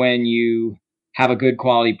effective when you have a good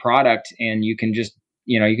quality product and you can just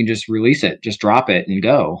release it, just drop it and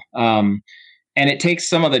go. And it takes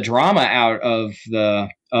some of the drama out of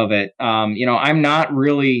it. I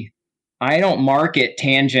don't market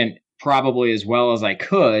Tangent probably as well as I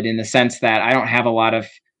could, in the sense that I don't have a lot of,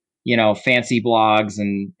 fancy blogs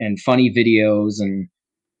and funny videos and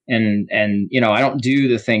I don't do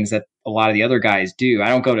the things that a lot of the other guys do. I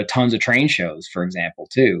don't go to tons of train shows, for example,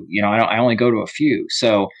 too. I only go to a few.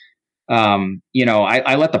 So,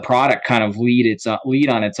 I let the product kind of lead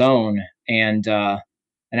on its own, and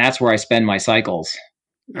that's where I spend my cycles.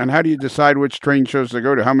 And how do you decide which train shows to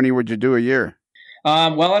go to? How many would you do a year?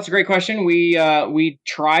 Well, that's a great question. We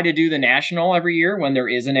try to do the national every year when there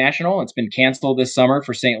is a national. It's been canceled this summer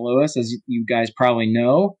for St. Louis, as you guys probably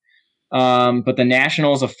know. But the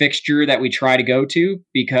national is a fixture that we try to go to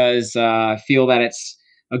because I feel that it's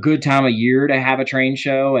a good time of year to have a train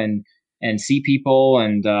show and see people.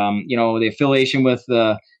 And, the affiliation with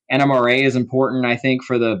the NMRA is important, I think,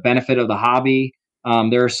 for the benefit of the hobby.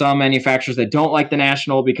 There are some manufacturers that don't like the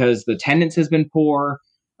National because the attendance has been poor.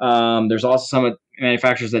 There's also some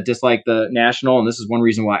manufacturers that dislike the National, and this is one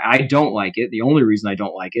reason why I don't like it. The only reason I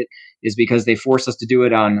don't like it is because they force us to do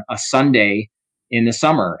it on a Sunday in the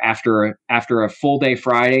summer after a full day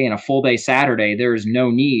Friday and a full day Saturday. There is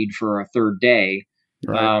no need for a third day.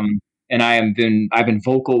 Right. And I've been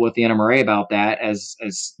vocal with the NMRA about that as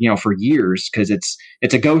for years, because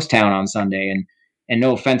it's a ghost town on Sunday. And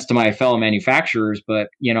no offense to my fellow manufacturers, but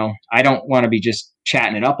I don't want to be just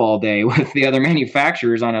chatting it up all day with the other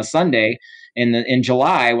manufacturers on a Sunday in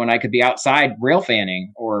July when I could be outside rail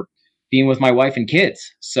fanning or being with my wife and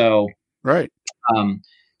kids. So right.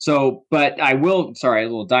 But I will. Sorry, a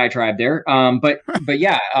little diatribe there. But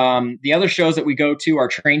yeah, the other shows that we go to are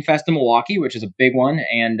Train Fest in Milwaukee, which is a big one,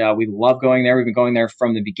 and we love going there. We've been going there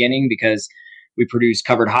from the beginning because we produce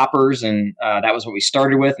covered hoppers, and that was what we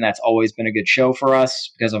started with, and that's always been a good show for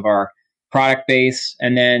us because of our product base.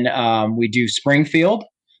 And then we do Springfield,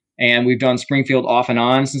 and we've done Springfield off and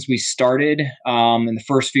on since we started. In the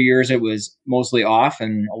first few years, it was mostly off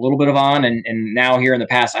and a little bit of on, and now here in the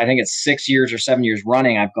past, I think it's 6 years or 7 years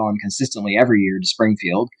running, I've gone consistently every year to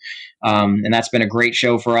Springfield, and that's been a great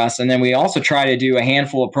show for us. And then we also try to do a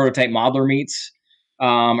handful of prototype modeler meets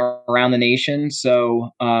around the nation.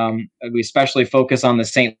 So we especially focus on the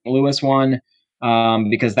St. Louis one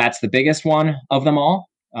because that's the biggest one of them all,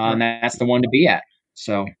 and that's the one to be at.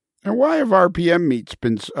 So. And why have RPM meets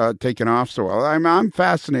been taken off so well? I'm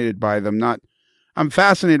fascinated by them. I'm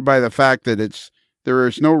fascinated by the fact that there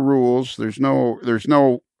is no rules, there's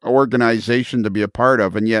no organization to be a part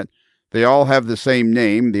of, and yet they all have the same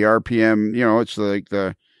name. The RPM, it's like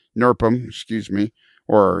the NERPM,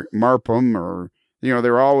 or MARPM, or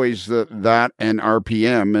they're always that and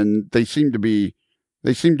RPM, and they seem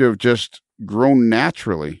to have just grown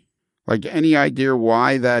naturally. Like, any idea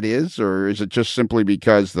why that is, or is it just simply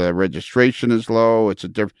because the registration is low? It's a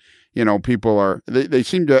different, everybody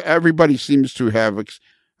seems to have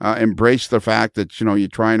embraced the fact that, you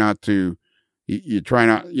try not,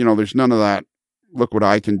 there's none of that, look what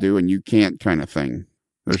I can do and you can't kind of thing.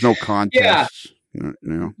 There's no contests.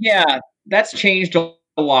 Yeah, that's changed a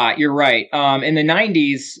lot. You're right. In the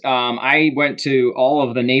 90s, I went to all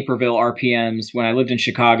of the Naperville RPMs when I lived in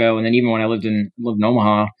Chicago, and then even when I lived in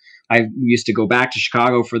Omaha. I used to go back to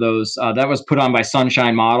Chicago for those. That was put on by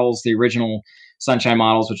Sunshine Models, the original Sunshine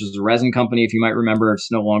Models, which is a resin company, if you might remember. It's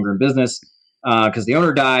no longer in business because the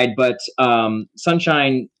owner died. But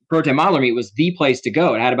Sunshine Prototype Modeler Meet was the place to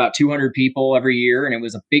go. It had about 200 people every year, and it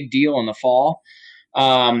was a big deal in the fall.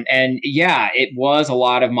 And yeah, it was a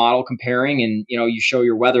lot of model comparing, and you show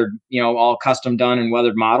your weathered, all custom done and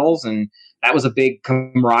weathered models, and that was a big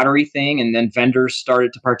camaraderie thing. And then vendors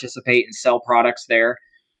started to participate and sell products there.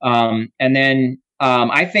 And then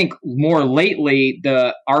I think more lately,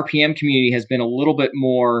 the RPM community has been a little bit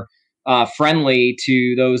more friendly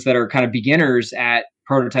to those that are kind of beginners at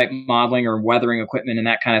prototype modeling or weathering equipment and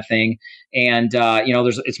that kind of thing. And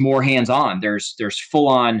it's more hands-on. There's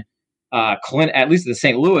full-on at least the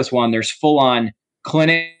St. Louis one. There's full-on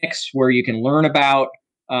clinics where you can learn about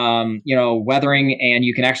weathering, and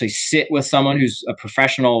you can actually sit with someone who's a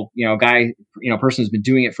professional, person who's been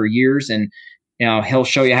doing it for years, and he'll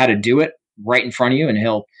show you how to do it right in front of you, and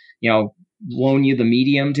he'll, loan you the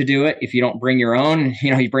medium to do it. If you don't bring your own,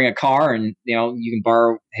 you bring a car, and, you can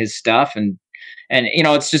borrow his stuff. And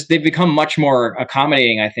it's just, they've become much more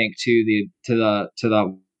accommodating, I think, to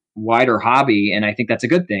the wider hobby. And I think that's a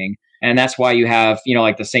good thing. And that's why you have,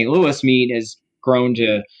 like the St. Louis meet has grown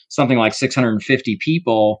to something like 650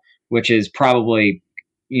 people, which is probably,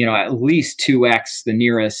 at least 2x the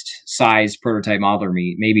nearest size prototype modeler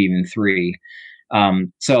meet, maybe even 3.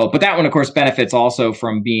 But that one, of course, benefits also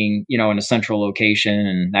from being, in a central location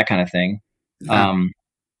and that kind of thing.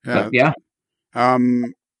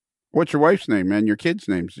 What's your wife's name and your kids'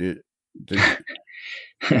 names?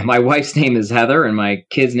 My wife's name is Heather, and my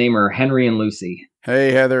kids' name are Henry and Lucy.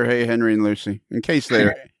 Hey, Heather. Hey, Henry and Lucy. In case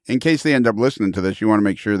they end up listening to this, you want to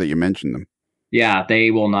make sure that you mention them. Yeah,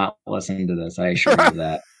 they will not listen to this. I assure you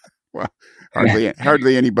that. Well,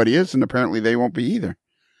 hardly anybody is, and apparently they won't be either.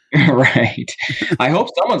 Right. I hope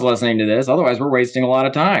someone's listening to this. Otherwise, we're wasting a lot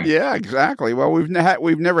of time. Yeah, exactly. Well, we've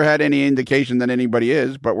never had any indication that anybody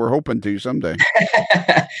is, but we're hoping to someday.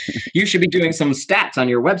 You should be doing some stats on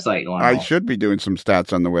your website, Lionel. I should be doing some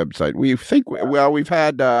stats on the website. We've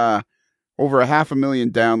had over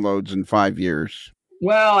 500,000 downloads in 5 years.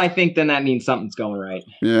 Well, I think then that means something's going right.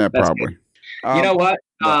 Yeah, that's probably. You know what?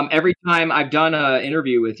 Every time I've done an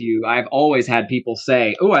interview with you, I've always had people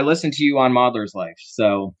say, "Oh, I listened to you on Modeler's Life."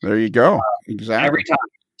 So there you go. Exactly. Every time.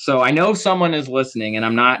 So I know someone is listening, and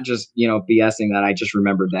I'm not just, BSing that. I just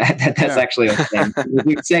remembered that's actually a thing.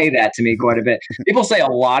 You say that to me quite a bit. People say a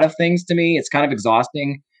lot of things to me. It's kind of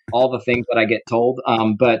exhausting, all the things that I get told.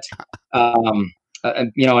 And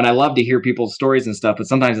I love to hear people's stories and stuff, but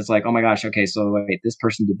sometimes it's like, oh my gosh, okay, so wait, this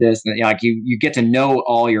person did this, and you get to know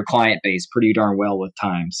all your client base pretty darn well with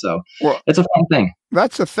time. So it's a fun thing.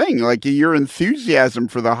 That's the thing. Like, your enthusiasm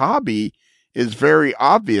for the hobby is very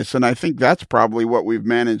obvious, and I think that's probably what we've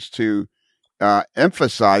managed to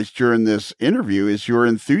emphasize during this interview is your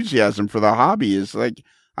enthusiasm for the hobby. Is like,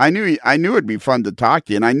 I knew it'd be fun to talk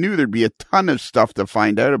to you, and I knew there'd be a ton of stuff to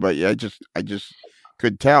find out about you. I just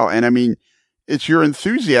could tell, and I mean, it's your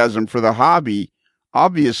enthusiasm for the hobby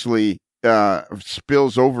obviously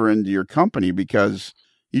spills over into your company because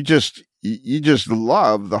you just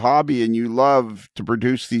love the hobby and you love to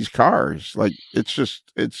produce these cars. Like, it's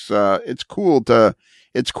cool to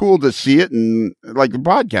see it. And like, the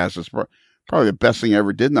podcast is probably the best thing I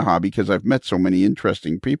ever did in the hobby because I've met so many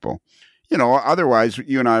interesting people. Otherwise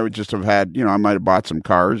you and I would just have had, I might have bought some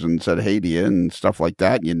cars and said hey to you and stuff like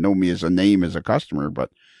that. And you'd know me as a name as a customer,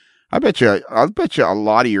 but I'll bet you a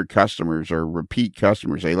lot of your customers are repeat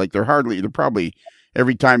customers. They're probably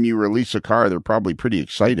every time you release a car, they're probably pretty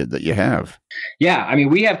excited that you have. Yeah. I mean,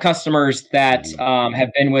 we have customers that have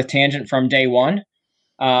been with Tangent from day one.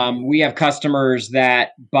 We have customers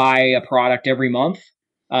that buy a product every month.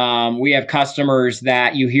 We have customers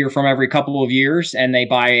that you hear from every couple of years and they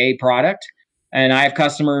buy a product. And I have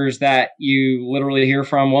customers that you literally hear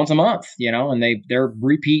from once a month, and they're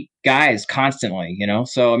repeat guys constantly,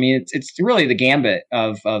 So, I mean, it's really the gambit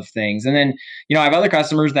of things. And then, I have other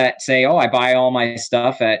customers that say, oh, I buy all my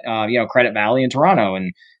stuff at, Credit Valley in Toronto.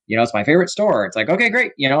 And, it's my favorite store. It's like, okay,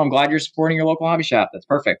 great. I'm glad you're supporting your local hobby shop. That's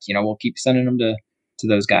perfect. We'll keep sending them to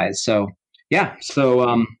those guys. So, yeah.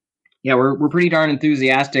 So, we're pretty darn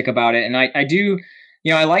enthusiastic about it. And I do,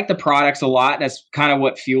 I like the products a lot. That's kind of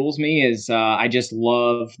what fuels me is I just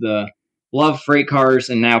love freight cars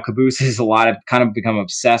and now cabooses a lot. I've kind of become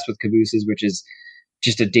obsessed with cabooses, which is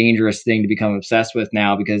just a dangerous thing to become obsessed with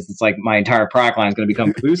now because it's like my entire product line is going to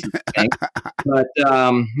become cabooses. But,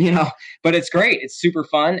 but it's great. It's super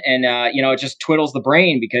fun. And, it just twiddles the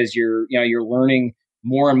brain because you're learning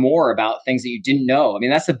more and more about things that you didn't know. I mean,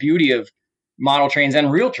 that's the beauty of model trains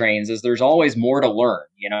and real trains is there's always more to learn,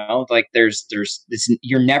 like there's this,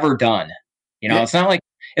 you're never done, yeah. It's not like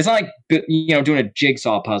doing a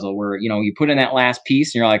jigsaw puzzle where, you put in that last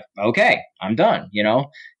piece and you're like, okay, I'm done.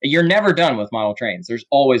 You're never done with model trains. There's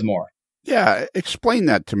always more. Yeah. Explain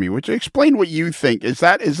that to me. Explain what you think. Is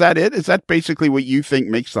that it? Is that basically what you think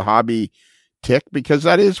makes the hobby tick? Because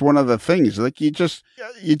that is one of the things, like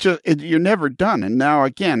you're never done. And now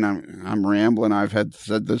again, I'm rambling. I've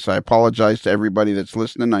said this. I apologize to everybody that's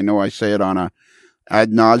listening. I know I say it on a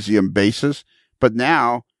ad nauseum basis, but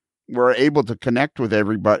now we're able to connect with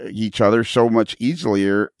each other so much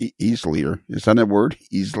easier. Easier. Is that a word?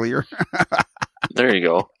 Easier. There you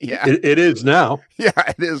go. Yeah, it is now. Yeah,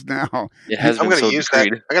 it is now. It has I'm been going to use that.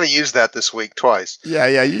 I'm going to use that this week twice.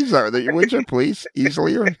 Yeah. Use that. Would you please?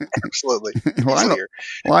 Easier. Absolutely.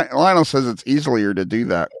 Lionel says it's easier to do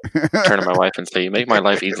that. Turn to my wife and say, "You make my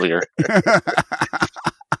life easier."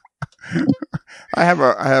 I have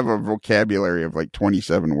a vocabulary of like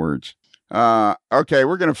 27 words. Okay,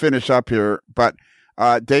 we're going to finish up here, but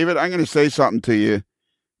David, I'm going to say something to you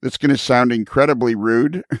that's going to sound incredibly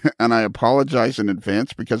rude, and I apologize in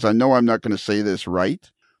advance because I know I'm not going to say this right,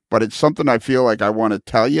 but it's something I feel like I want to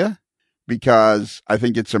tell you because I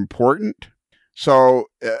think it's important. So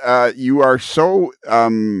you are so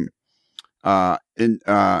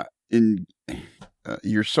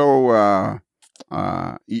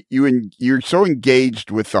you're so engaged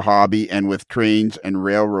with the hobby and with trains and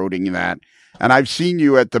railroading that. And I've seen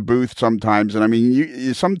you at the booth sometimes, and I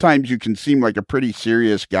mean, sometimes you can seem like a pretty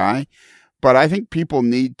serious guy, but I think people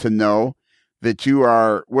need to know that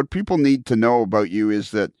what people need to know about you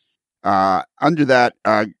is that under that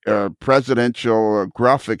presidential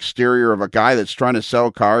gruff exterior of a guy that's trying to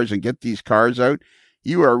sell cars and get these cars out,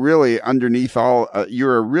 you are really underneath you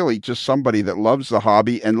are really just somebody that loves the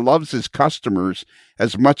hobby and loves his customers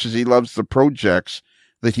as much as he loves the projects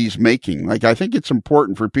that he's making. Like, I think it's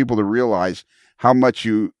important for people to realize how much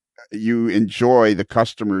you enjoy the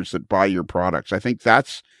customers that buy your products. I think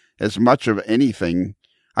that's as much of anything.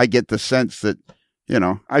 I get the sense that,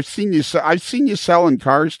 I've seen you selling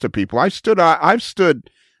cars to people.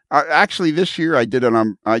 Actually this year I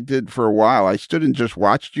did for a while. I stood and just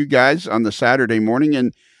watched you guys on the Saturday morning,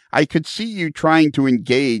 and I could see you trying to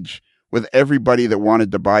engage with everybody that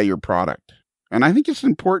wanted to buy your product. And I think it's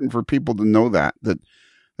important for people to know that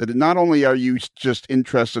that not only are you just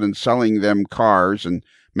interested in selling them cars and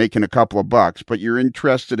making a couple of bucks, but you're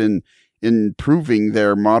interested in improving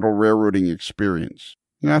their model railroading experience.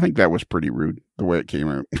 Yeah, I think that was pretty rude, the way it came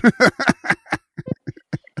out.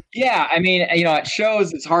 Yeah, I mean, it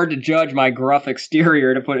shows it's hard to judge my gruff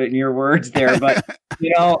exterior, to put it in your words there. But,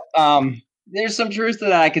 there's some truth to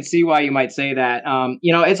that. I could see why you might say that.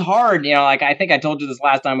 It's hard. Like I think I told you this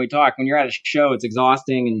last time we talked. When you're at a show, it's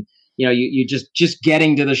exhausting, and you just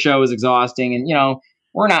getting to the show is exhausting. And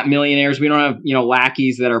we're not millionaires. We don't have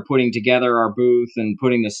lackeys that are putting together our booth and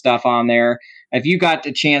putting the stuff on there. If you got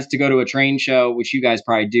the chance to go to a train show, which you guys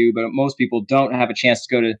probably do, but most people don't have a chance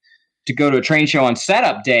to go to a train show on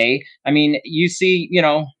setup day. I mean, you see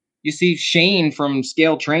Shane from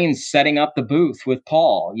Scale Trains setting up the booth with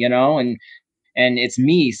Paul, and it's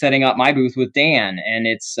me setting up my booth with Dan, and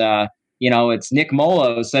it's Nick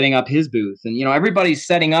Molo setting up his booth, and everybody's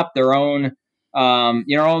setting up their own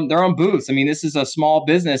their own booths. I mean, this is a small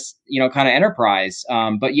business, kind of enterprise.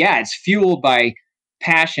 But yeah, it's fueled by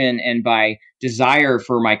passion and by desire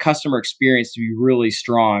for my customer experience to be really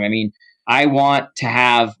strong. I mean, I want to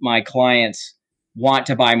have my clients want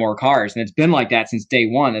to buy more cars. And it's been like that since day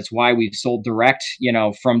one. That's why we've sold direct,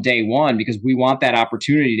 from day one, because we want that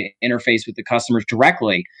opportunity to interface with the customers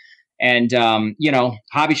directly. And,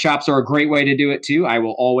 hobby shops are a great way to do it too. I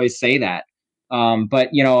will always say that. But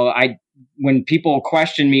when people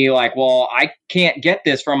question me like, well, I can't get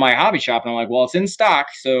this from my hobby shop. And I'm like, well, it's in stock.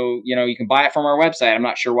 So, you can buy it from our website. I'm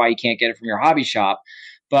not sure why you can't get it from your hobby shop.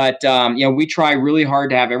 But, we try really hard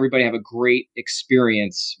to have everybody have a great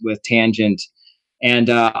experience with Tangent. And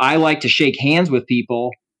I like to shake hands with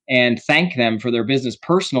people and thank them for their business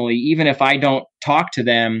personally. Even if I don't talk to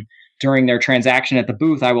them during their transaction at the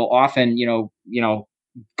booth, I will often,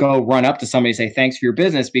 go run up to somebody and say, thanks for your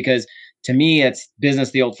business, because to me, it's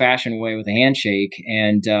business the old-fashioned way with a handshake.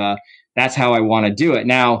 And that's how I want to do it.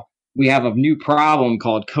 Now, we have a new problem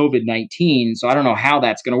called COVID-19. So I don't know how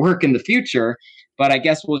that's going to work in the future. But I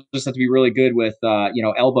guess we'll just have to be really good with,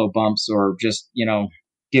 elbow bumps, or just,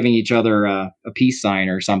 giving each other a peace sign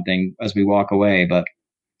or something as we walk away. But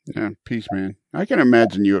yeah, peace, man. I can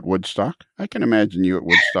imagine you at Woodstock.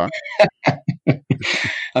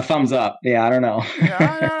 A thumbs up. Yeah, I don't know.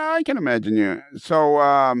 Yeah, I can imagine you. So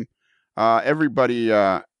everybody,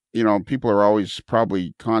 people are always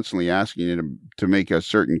probably constantly asking you to make a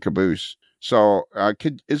certain caboose. So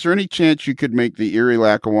is there any chance you could make the Erie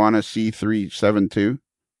Lackawanna C372?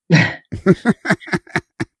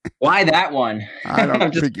 Why that one? I don't know.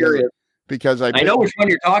 I'm just curious. Because I know which one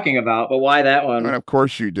you're talking about, but why that one? And of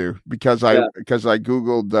course you do. Because I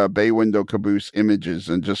Googled bay window caboose images,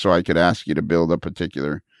 and just so I could ask you to build a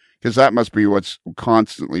particular, because that must be what's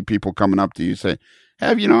constantly people coming up to you say,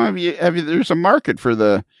 have you there's a market for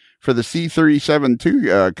the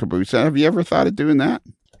C372 caboose. Have you ever thought of doing that?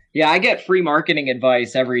 Yeah, I get free marketing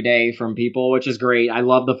advice every day from people, which is great. I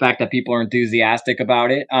love the fact that people are enthusiastic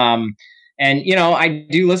about it. And, I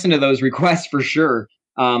do listen to those requests for sure.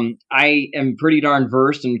 I am pretty darn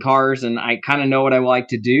versed in cars, and I kind of know what I like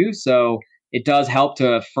to do. So it does help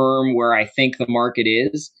to affirm where I think the market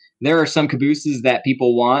is. There are some cabooses that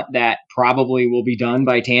people want that probably will be done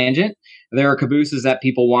by Tangent. There are cabooses that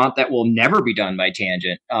people want that will never be done by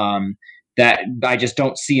Tangent, that I just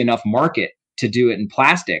don't see enough market to do it in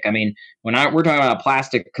plastic. I mean, we're talking about a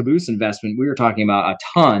plastic caboose investment, we were talking about a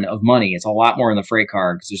ton of money. It's a lot more in the freight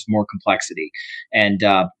car because there's more complexity, and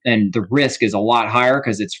the risk is a lot higher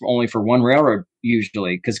because it's only for one railroad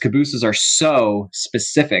usually, because cabooses are so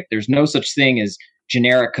specific. There's no such thing as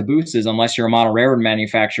generic cabooses unless you're a model railroad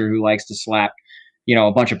manufacturer who likes to slap,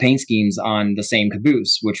 a bunch of paint schemes on the same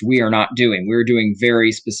caboose, which we are not doing. We're doing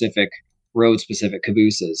very specific road specific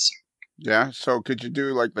cabooses. Yeah, so could you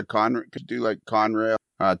do like Conrail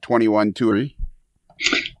 21-2?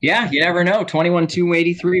 Yeah, you never know.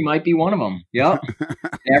 21-283 might be one of them. Yep.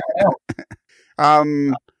 You never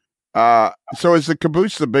know. So is the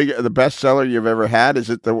caboose the best seller you've ever had?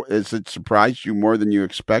 Is it surprised you more than you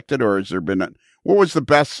expected, or has there been what was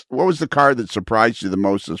the car that surprised you the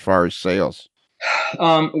most as far as sales?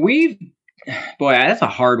 Boy, that's a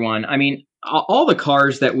hard one. I mean, all the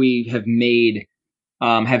cars that we have made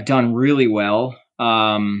have done really well.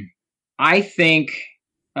 I think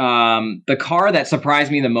the car that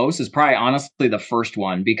surprised me the most is probably honestly the first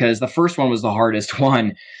one, because the first one was the hardest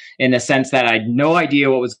one in the sense that I had no idea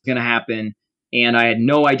what was going to happen, and I had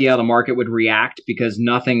no idea how the market would react, because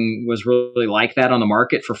nothing was really like that on the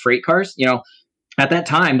market for freight cars. At that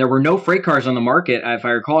time, there were no freight cars on the market, if I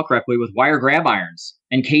recall correctly, with wire grab irons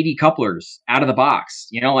and KD couplers out of the box.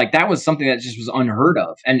 That was something that just was unheard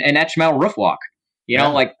of. And etched metal roof walk.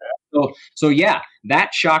 So yeah,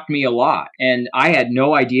 that shocked me a lot. And I had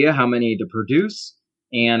no idea how many to produce,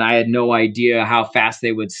 and I had no idea how fast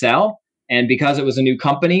they would sell. And because it was a new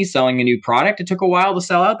company selling a new product, it took a while to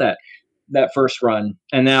sell out that first run.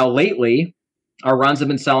 And now lately, our runs have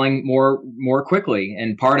been selling more quickly.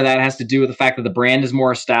 And part of that has to do with the fact that the brand is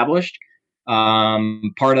more established.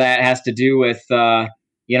 Part of that has to do with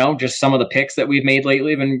just some of the picks that we've made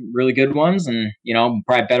lately have been really good ones, and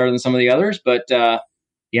probably better than some of the others. But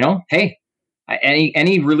hey,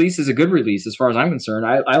 any release is a good release as far as I'm concerned.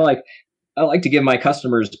 I like to give my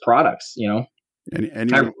customers products. I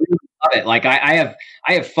really love it. Like I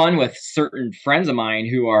have fun with certain friends of mine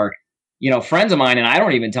who are friends of mine, and I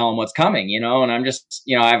don't even tell them what's coming. And I'm just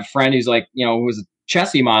I have a friend who's like who was a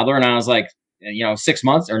chassis modeler, and I was like 6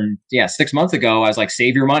 months ago I was like,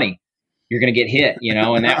 save your money. You're going to get hit,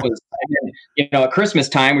 and that was, at Christmas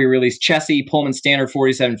time, we released Chessie Pullman Standard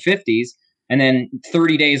 4750s. And then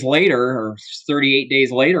 30 days later, or 38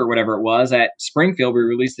 days later, whatever it was, at Springfield, we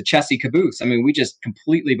released the Chessie Caboose. I mean, we just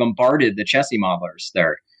completely bombarded the Chessie modelers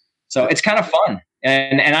there. So it's kind of fun.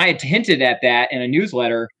 And I had hinted at that in a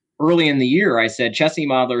newsletter early in the year. I said, Chessie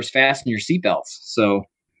modelers, fasten your seatbelts. So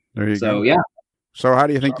there you go. Yeah. So how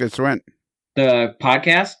do you think this went? The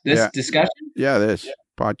podcast, discussion? Yeah, this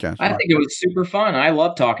podcast. I think it was super fun. I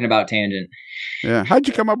love talking about Tangent. Yeah. How'd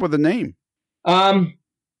you come up with the name?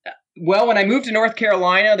 Well, when I moved to North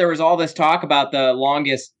Carolina, there was all this talk about the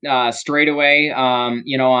longest straightaway, on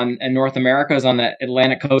North America, is on the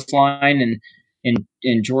Atlantic coastline and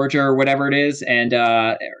in Georgia or whatever it is. And,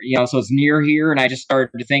 so it's near here. And I just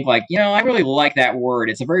started to think like, I really like that word.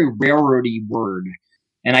 It's a very railroady word.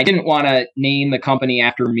 And I didn't want to name the company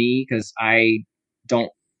after me because I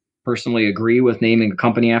don't personally agree with naming a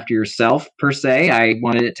company after yourself per se. I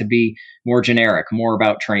wanted it to be more generic, more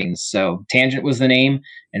about trains. So Tangent was the name,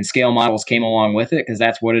 and Scale Models came along with it because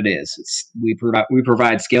that's what it is. We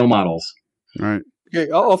provide scale models. All right.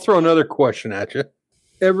 Okay, I'll throw another question at you.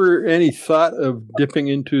 Ever any thought of dipping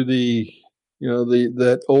into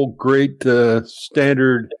that old great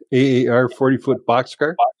standard AAR 40-foot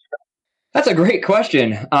boxcar? That's a great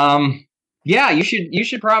question. Yeah, you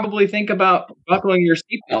should probably think about buckling your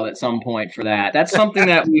seatbelt at some point for that. That's something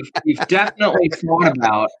that we've definitely thought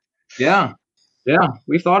about. Yeah,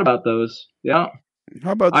 we've thought about those. Yeah.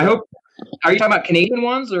 How about? Are you talking about Canadian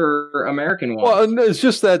ones or American ones? Well, it's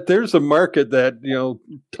just that there's a market that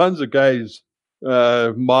tons of guys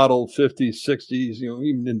model 50s, 60s,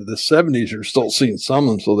 even into the 70s are still seeing some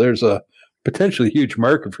of them. So there's a potentially huge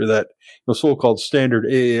market for that so-called standard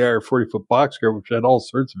AAR 40-foot boxcar, which had all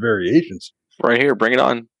sorts of variations. Right here, bring it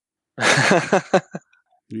on.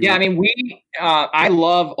 Yeah, I mean, I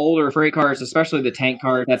love older freight cars, especially the tank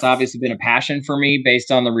cars. That's obviously been a passion for me based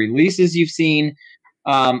on the releases you've seen.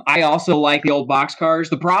 I also like the old box cars.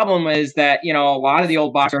 The problem is that, a lot of the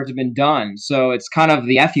old box cars have been done. So it's kind of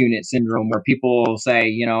the F unit syndrome where people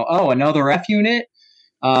say, oh, another F unit.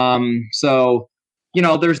 So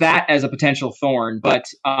there's that as a potential thorn. But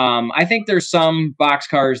I think there's some box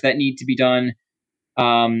cars that need to be done.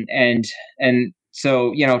 And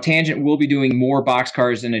so, Tangent will be doing more box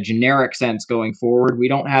cars in a generic sense going forward. We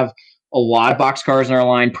don't have a lot of box cars in our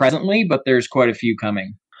line presently, but there's quite a few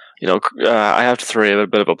coming. I have to throw you a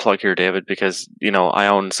bit of a plug here, David, because, I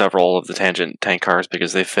own several of the Tangent tank cars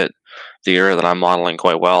because they fit the era that I'm modeling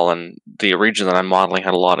quite well. And the region that I'm modeling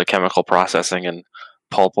had a lot of chemical processing and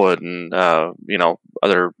pulpwood and,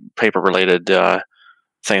 other paper-related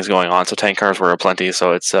things going on. So tank cars were aplenty.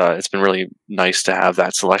 So it's been really nice to have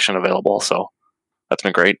that selection available. So that's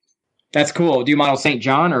been great. That's cool. Do you model St.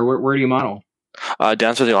 John, or where do you model?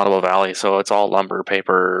 Down through the Ottawa Valley. So it's all lumber,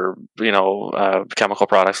 paper, chemical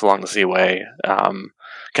products along the Seaway,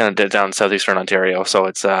 kind of down southeastern Ontario. So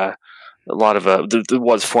it's a lot of, there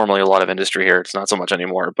was formerly a lot of industry here. It's not so much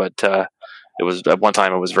anymore, but it was, at one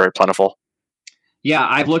time, it was very plentiful. Yeah,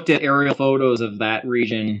 I've looked at aerial photos of that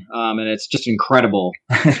region, and it's just incredible.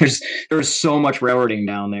 There's so much railroading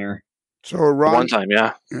down there. So, Ron, one time,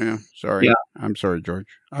 yeah. Yeah, sorry. Yeah. I'm sorry, George.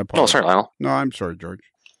 I apologize. Oh, sorry, Lionel. No, I'm sorry, George.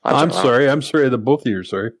 I'm sorry. I'm sorry that both of you are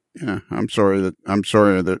sorry. Yeah, I'm sorry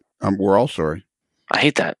that we're all sorry. I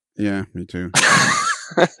hate that. Yeah, me too.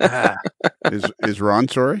 Is Ron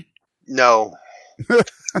sorry? No.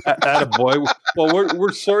 Attaboy. Well,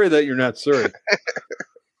 we're sorry that you're not sorry.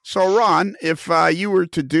 So, Ron, if you were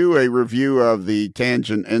to do a review of the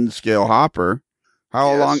Tangent N-scale hopper,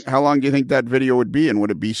 how long do you think that video would be, and would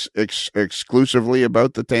it be exclusively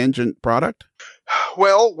about the Tangent product?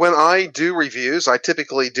 Well, when I do reviews, I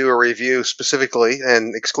typically do a review specifically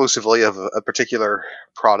and exclusively of a particular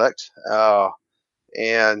product.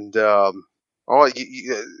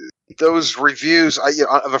 those reviews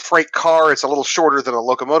of a freight car, it's a little shorter than a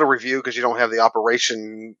locomotive review because you don't have the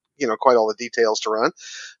operation, quite all the details to run.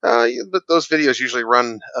 But those videos usually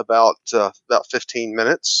run about 15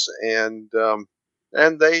 minutes, and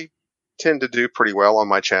they tend to do pretty well on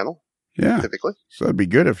my channel. Yeah, typically. So it'd be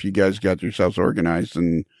good if you guys got yourselves organized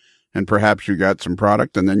and perhaps you got some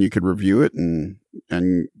product and then you could review it and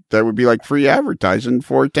that would be like free advertising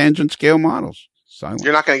for Tangent Scale Models. Silence.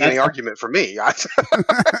 You're not going to get any argument from me. Yes,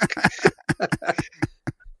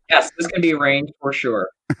 this can be arranged for sure.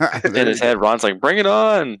 In his head, Ron's like, "Bring it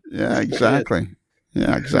on!" Yeah, exactly.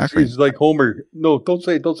 Yeah, exactly. He's like Homer. No, don't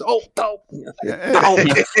say. Oh, no.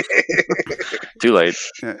 Too late.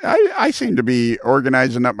 I seem to be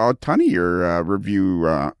organizing up a ton of your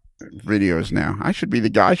review videos now. I should be the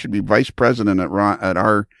guy. I should be vice president at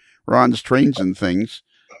Ron's Trains and Things,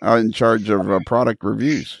 in charge of product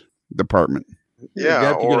reviews department.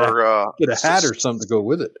 Yeah, or get a hat or something to go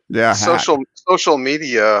with it. Yeah, social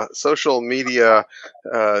media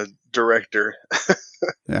director.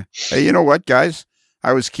 Yeah. Hey, you know what, guys?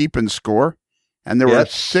 I was keeping score, and there were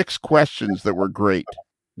 6 questions that were great.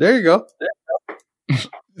 There you go.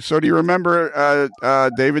 So, do you remember,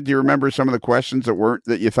 David? Do you remember some of the questions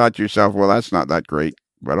that you thought to yourself, "Well, that's not that great,"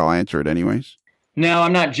 but I'll answer it anyways? No,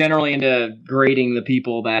 I'm not generally into grading the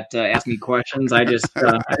people that ask me questions. I just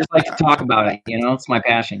like to talk about it. It's my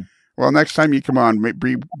passion. Well, next time you come on,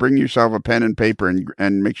 bring yourself a pen and paper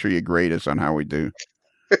and make sure you grade us on how we do.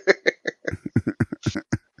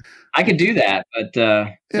 I could do that, but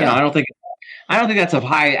I don't think that's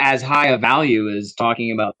as high a value as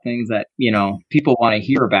talking about things that people want to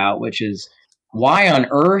hear about, which is why on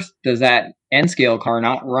earth does that N scale car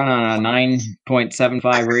not run on a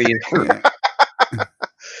 9.75 radius curve?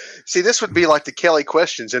 See, this would be like the Kelly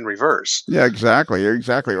questions in reverse. Yeah, exactly.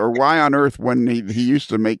 Or why on earth, when he used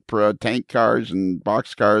to make tank cars and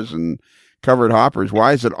box cars and covered hoppers,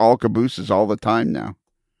 why is it all cabooses all the time now?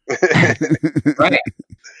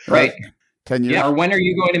 Right. 10 years. Yeah, or when are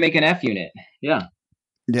you going to make an F unit? Yeah.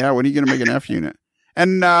 Yeah, when are you going to make an F unit?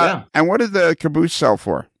 And what did the caboose sell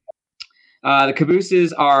for? The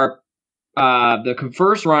cabooses are the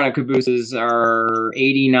first run of cabooses are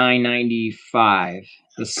 $89.95.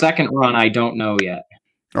 The second run, I don't know yet.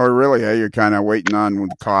 Oh, really? You're kind of waiting on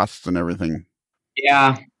with costs and everything.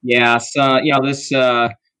 Yeah. So this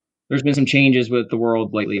there's been some changes with the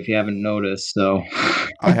world lately, if you haven't noticed. So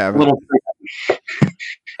I haven't.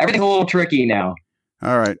 Everything's a little tricky now.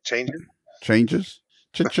 All right. Changes. Changes.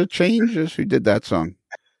 Who did that song?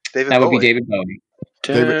 David That would Bowie. be David Bowie.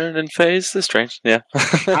 Turn and face the strange. Yeah.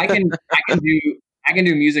 I can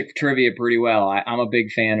do music trivia pretty well. I'm a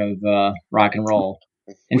big fan of rock and roll.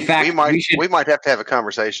 In fact, we might have to have a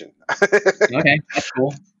conversation. Okay, that's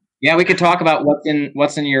cool. Yeah, we could talk about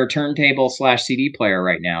what's in your turntable/CD player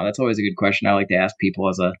right now. That's always a good question. I like to ask people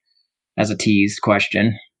as a tease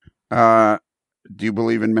question. Do you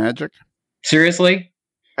believe in magic? Seriously?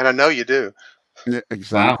 And I know you do. Yeah,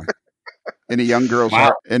 exactly. Wow. In a young girl's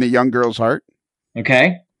heart. In a young girl's heart.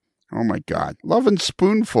 Okay. Oh my God! Love and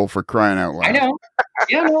Spoonful, for crying out loud. I know.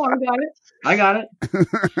 Yeah, no, I got it.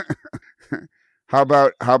 How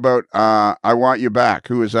about I Want You Back?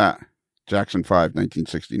 Who is that? Jackson 5,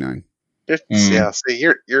 1969. Yeah. See,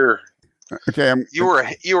 you're okay. You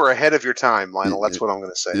were ahead of your time, Lionel. That's what I'm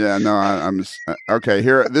going to say. Yeah. No, I'm okay.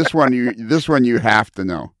 Here, this one you have to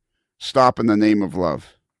know. Stop in the Name of Love.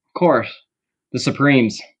 Of course, the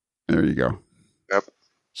Supremes. There you go. Yep.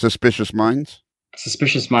 Suspicious Minds.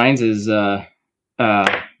 Suspicious Minds is well,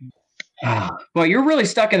 you're really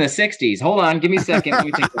stuck in the 60s. Hold on, give me a second. Let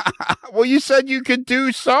me take this. Well, you said you could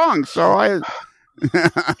do songs, so I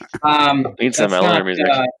need some elevator music.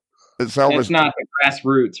 It's Elvis. It's not the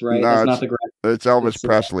Grassroots, right? No, it's Elvis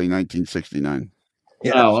Presley, 1969.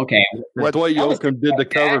 Yes. Oh, okay. Dwight Yoakam did the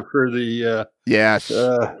cover for the yes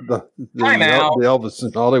the Elvis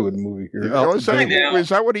in Hollywood movie here. Was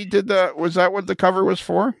that what he did? Was that what the cover was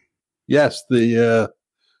for? Yes, the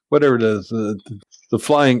whatever it is, the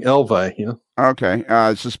Flying Elvi. Okay,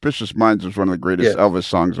 Suspicious Minds was one of the greatest Elvis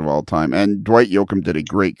songs of all time, and Dwight Yoakam did a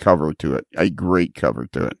great cover to it.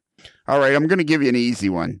 All right, I'm going to give you an easy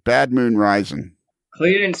one. Bad Moon Rising.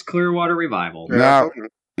 Creedence Clearwater Revival. No,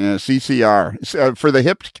 CCR. For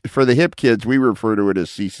the hip kids, we refer to it as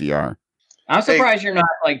CCR. I'm surprised you're not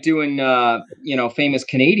like doing famous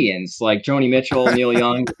Canadians like Joni Mitchell, Neil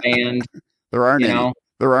Young band. There aren't any.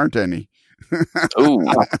 There aren't any. Ooh.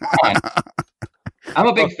 Oh, come on. I'm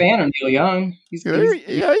a big fan of Neil Young. He's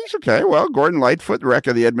okay. Well, Gordon Lightfoot, Wreck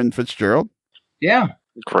of the Edmund Fitzgerald. Yeah.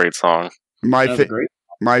 Great song. My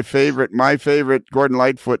favorite Gordon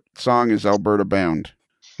Lightfoot song is Alberta Bound.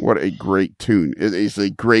 What a great tune. It is a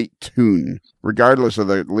great tune. Regardless of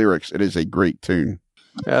the lyrics, it is a great tune.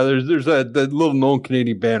 Yeah, there's that little known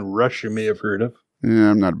Canadian band Rush you may have heard of.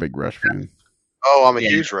 Yeah, I'm not a big Rush fan. Oh, I'm a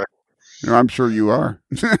huge Rush. I'm sure you are.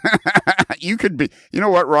 You could be. You know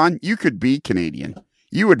what, Ron? You could be Canadian.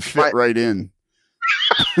 You would fit right in.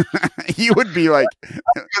 You would be like. You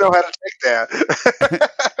know how to take that.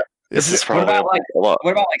 What about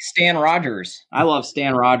like Stan Rogers? I love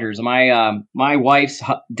Stan Rogers. My wife's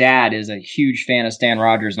dad is a huge fan of Stan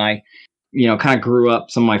Rogers, and I, kind of grew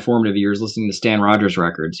up some of my formative years listening to Stan Rogers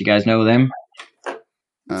records. You guys know them?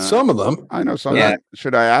 Some of them. I know some. Yeah.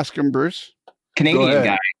 Should I ask him, Bruce?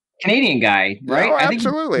 Canadian guy, right? Oh,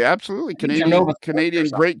 absolutely.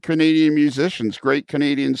 Great Canadian musicians, great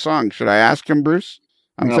Canadian songs. Should I ask him, Bruce?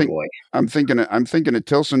 I'm thinking of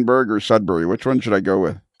Tilsonburg or Sudbury. Which one should I go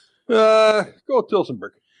with? Go with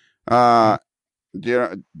Tilsonburg.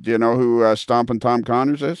 Do you know who Stompin' Tom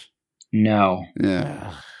Connors is? No.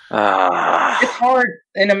 Yeah. It's hard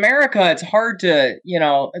in America. It's hard to,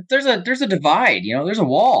 there's a divide, there's a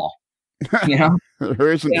wall,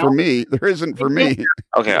 There isn't for me. There isn't for me.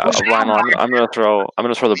 Okay. Ron, I'm going to throw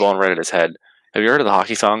the bone right at his head. Have you heard of the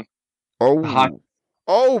hockey song?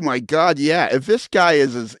 Oh my God. Yeah. If this guy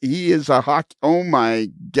is a hockey, oh my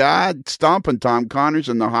God, Stompin' Tom Connors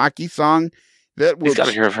and the hockey song. He's got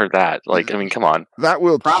to have heard that. Come on. That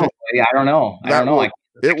will probably. I don't know. I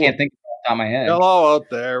can't think of it off the top of my head. Hello out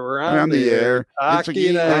there. We're on the air.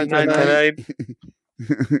 Hockey night.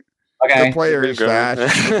 Okay. The player is Flash.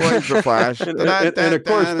 The players are Flash. And of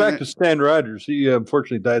course, back to Stan Rogers. He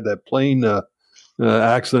unfortunately died that plane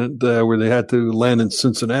accident where they had to land in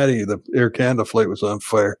Cincinnati. The Air Canada flight was on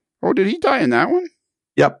fire. Oh, did he die in that one?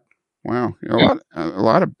 Yep. Wow. A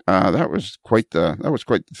lot of that was quite the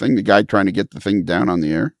thing. The guy trying to get the thing down on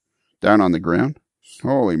the ground.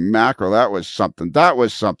 Holy mackerel. That was something.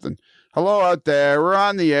 Hello out there. We're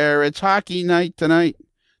on the air. It's hockey night tonight.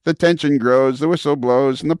 The tension grows, the whistle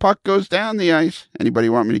blows, and the puck goes down the ice. Anybody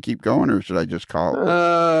want me to keep going, or should I just call it?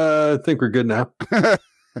 I think we're good now.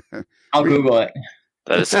 I'll Google it.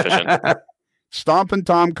 That is sufficient. Stompin'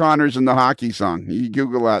 Tom Connors and the hockey song. You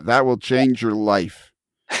Google that. That will change your life.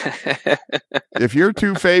 If your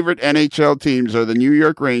two favorite NHL teams are the New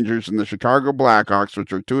York Rangers and the Chicago Blackhawks,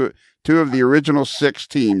 which are two of the original 6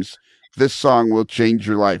 teams, this song will change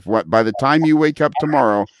your life. By the time you wake up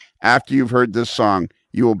tomorrow, after you've heard this song,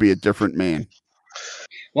 you will be a different man.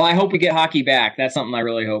 Well, I hope we get hockey back. That's something I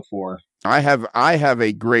really hope for. I have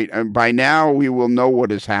a great, by now we will know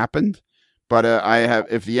what has happened, but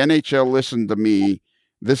if the NHL listened to me,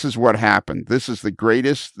 this is what happened. This is the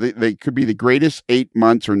greatest, they could be the greatest 8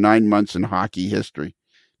 months or 9 months in hockey history.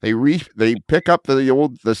 They pick up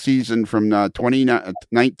the season from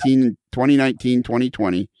 2019,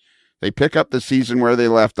 2020. They pick up the season where they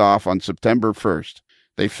left off on September 1st.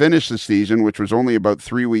 They finish the season, which was only about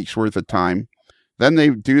 3 weeks worth of time. Then they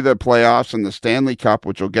do the playoffs and the Stanley Cup,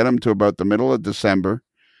 which will get them to about the middle of December.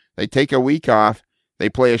 They take a week off. They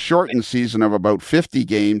play a shortened season of about 50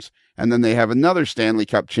 games, and then they have another Stanley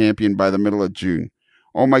Cup champion by the middle of June.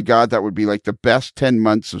 Oh my God, that would be like the best 10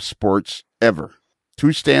 months of sports ever.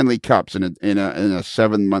 2 Stanley Cups in a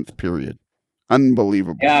 7-month period.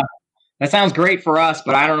 Unbelievable. Yeah, that sounds great for us,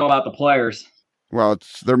 but I don't know about the players. Well,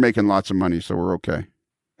 they're making lots of money, so we're okay.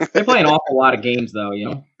 They play an awful lot of games, though,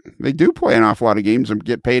 They do play an awful lot of games and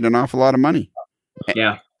get paid an awful lot of money.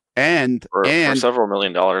 Yeah. And for several $1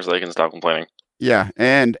 million, they can stop complaining. Yeah,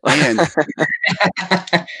 and yeah,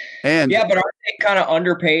 but aren't they kind of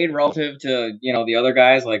underpaid relative to the other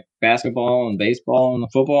guys like basketball and baseball and the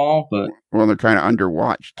football? But they're kind of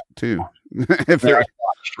underwatched too. If they're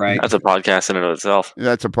right, that's a podcast in and of itself.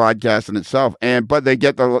 That's a podcast in itself, but they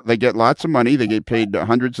get lots of money. They get paid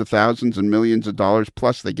hundreds of thousands and millions of dollars.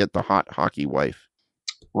 Plus, they get the hot hockey wife.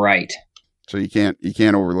 Right. So you can't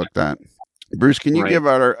overlook that. Bruce, can you give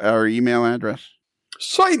out our email address?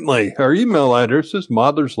 Certainly. Our email address is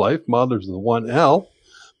moderslife, mothers with 1 L,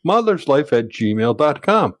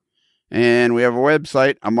 moderslife@gmail.com. And we have a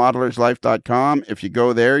website, moderslife.com. If you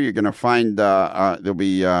go there, you're going to find there'll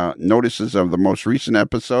be notices of the most recent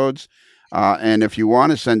episodes. And if you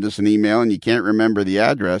want to send us an email and you can't remember the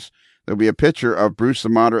address, there'll be a picture of Bruce the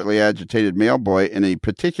moderately agitated mailboy in a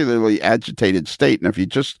particularly agitated state. And if you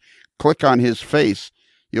just click on his face,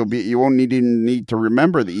 you won't need to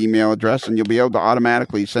remember the email address, and you'll be able to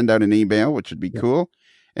automatically send out an email, which would be cool.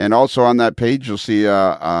 And also on that page, you'll see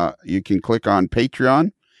you can click on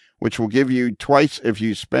Patreon, which will give you twice. If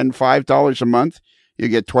you spend $5 a month, you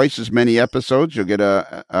get twice as many episodes. You'll get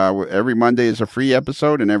every Monday is a free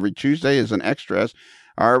episode, and every Tuesday is an extra.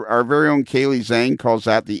 Our very own Kaylee Zhang calls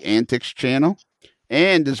that the Antics channel.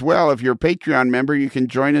 And as well, if you're a Patreon member, you can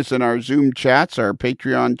join us in our Zoom chats, our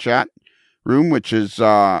Patreon chat room, which is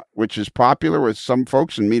popular with some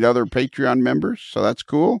folks, and meet other Patreon members. So that's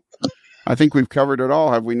cool. I think we've covered it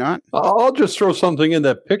all, have we not? I'll just throw something in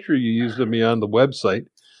that picture you used of me on the website.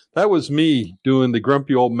 That was me doing the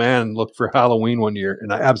grumpy old man look for Halloween one year,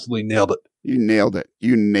 and I absolutely nailed it. You nailed it.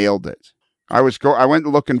 I went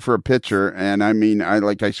looking for a picture, and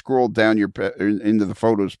I scrolled down into the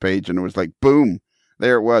photos page, and it was like, boom,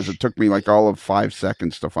 there it was. It took me like all of 5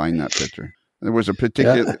 seconds to find that picture. It was a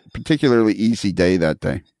particularly easy day that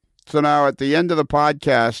day. So now at the end of the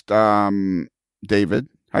podcast, David,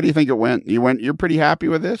 how do you think it went? You're pretty happy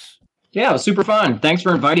with this? Yeah, it was super fun. Thanks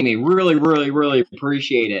for inviting me. Really, really, really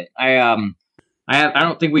appreciate it. I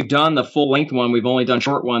don't think we've done the full length one. We've only done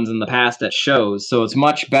short ones in the past at shows, so it's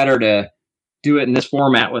much better to do it in this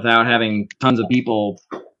format without having tons of people,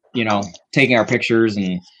 taking our pictures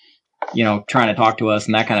and trying to talk to us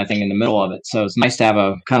and that kind of thing in the middle of it. So it's nice to have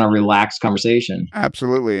a kind of relaxed conversation.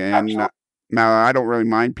 Absolutely. And now I don't really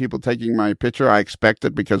mind people taking my picture. I expect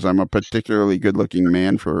it because I'm a particularly good-looking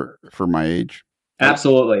man for my age.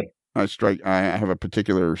 Absolutely. I have a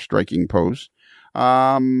particular striking pose.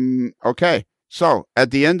 Okay. So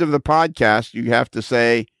at the end of the podcast, you have to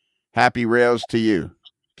say happy rails to you.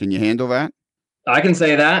 Can you handle that? I can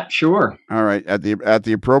say that. Sure. All right. At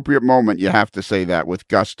the appropriate moment, you have to say that with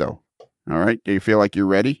gusto. All right. Do you feel like you're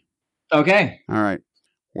ready? Okay. All right.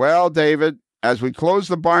 Well, David, as we close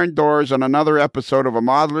the barn doors on another episode of A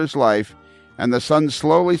Modeler's Life and the sun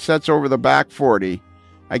slowly sets over the back 40,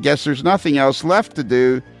 I guess there's nothing else left to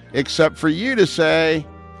do except for you to say,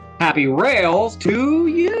 happy rails to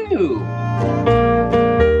you.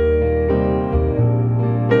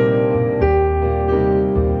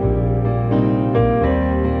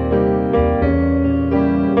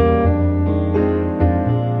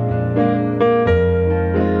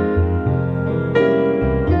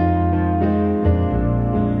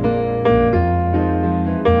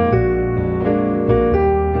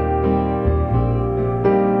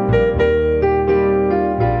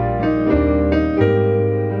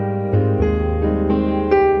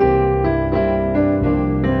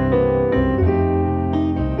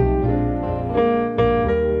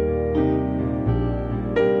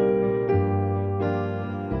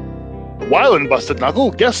 While in Busted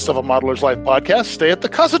Knuckle, guests of A Modeler's Life podcast stay at the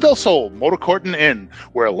Casa del Sol Motor Court and Inn,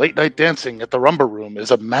 where late-night dancing at the Rumba Room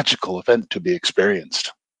is a magical event to be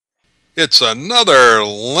experienced. It's another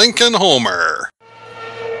Lincoln Homer.